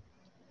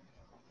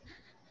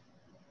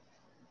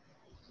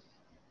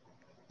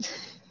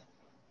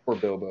 Poor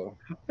Bilbo.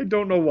 I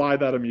don't know why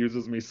that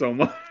amuses me so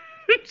much.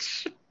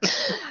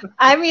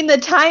 I mean, the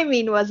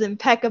timing was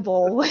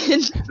impeccable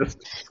when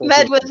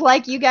Med was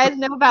like, "You guys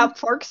know about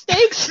pork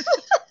steaks?"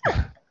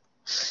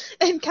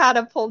 And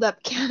Kata pulled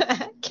up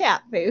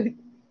cat food.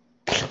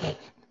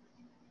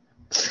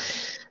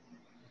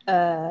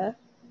 I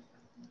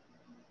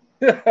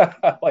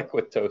like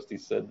what Toasty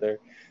said there.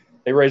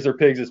 They raise their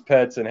pigs as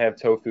pets and have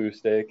tofu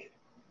steak.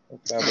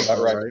 That sounds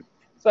about right.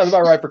 Sounds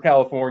about right for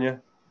California.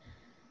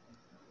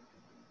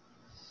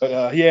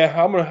 But yeah,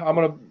 I'm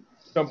gonna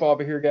jump off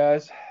of here,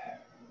 guys.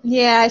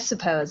 Yeah, I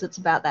suppose it's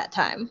about that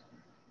time.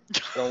 I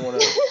don't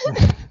want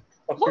to.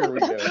 Oh, here we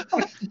go.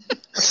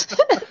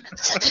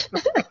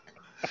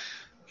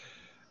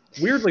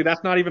 Weirdly,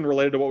 that's not even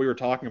related to what we were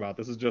talking about.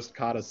 This is just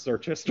Kata's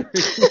search history.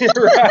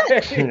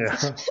 Right. Yeah.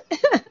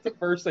 The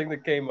first thing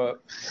that came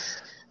up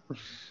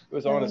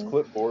was on his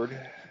clipboard.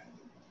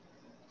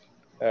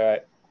 All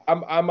right.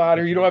 I'm out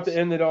here. You don't have to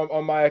end it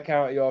on my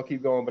account. Y'all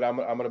keep going, but I'm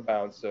gonna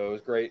bounce. So it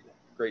was great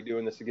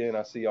doing this again.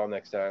 I'll see y'all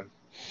next time.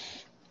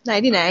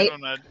 Nighty night.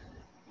 Good one, Ed.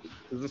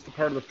 Is this the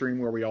part of the stream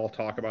where we all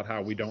talk about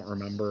how we don't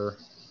remember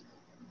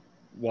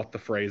what the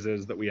phrase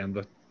is that we end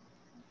the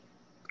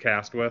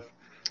cast with?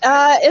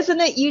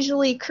 Isn't it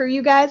usually crew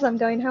you guys? I'm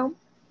going home.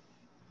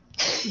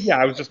 Yeah,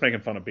 I was just making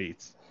fun of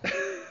Beats.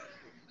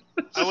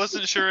 I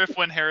wasn't sure if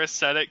when Harris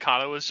said it,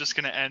 Kata was just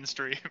going to end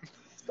stream.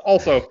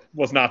 Also,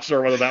 was not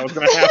sure whether that was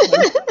going to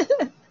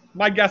happen.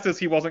 My guess is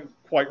he wasn't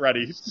quite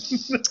ready.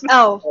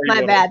 Oh, Or he my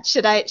would've. bad.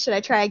 Should I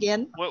try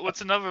again?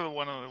 What's another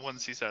one of the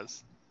ones he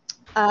says?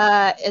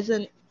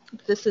 Isn't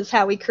this is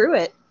how we crew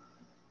it?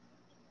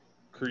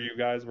 Crew, you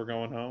guys, we're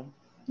going home.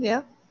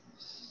 Yeah.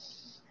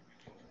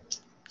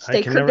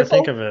 I can never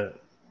think of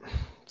it.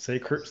 Stay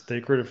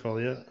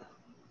critical, yeah.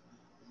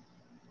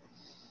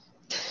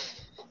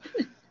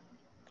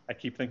 I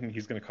keep thinking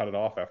he's going to cut it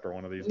off after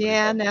one of these.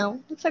 Yeah, no,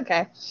 it's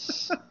okay.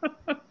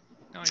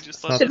 No, he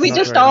just Not- Should we not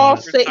just very all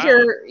much. sit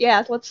here?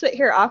 Yeah, let's sit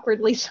here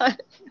awkwardly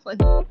silent.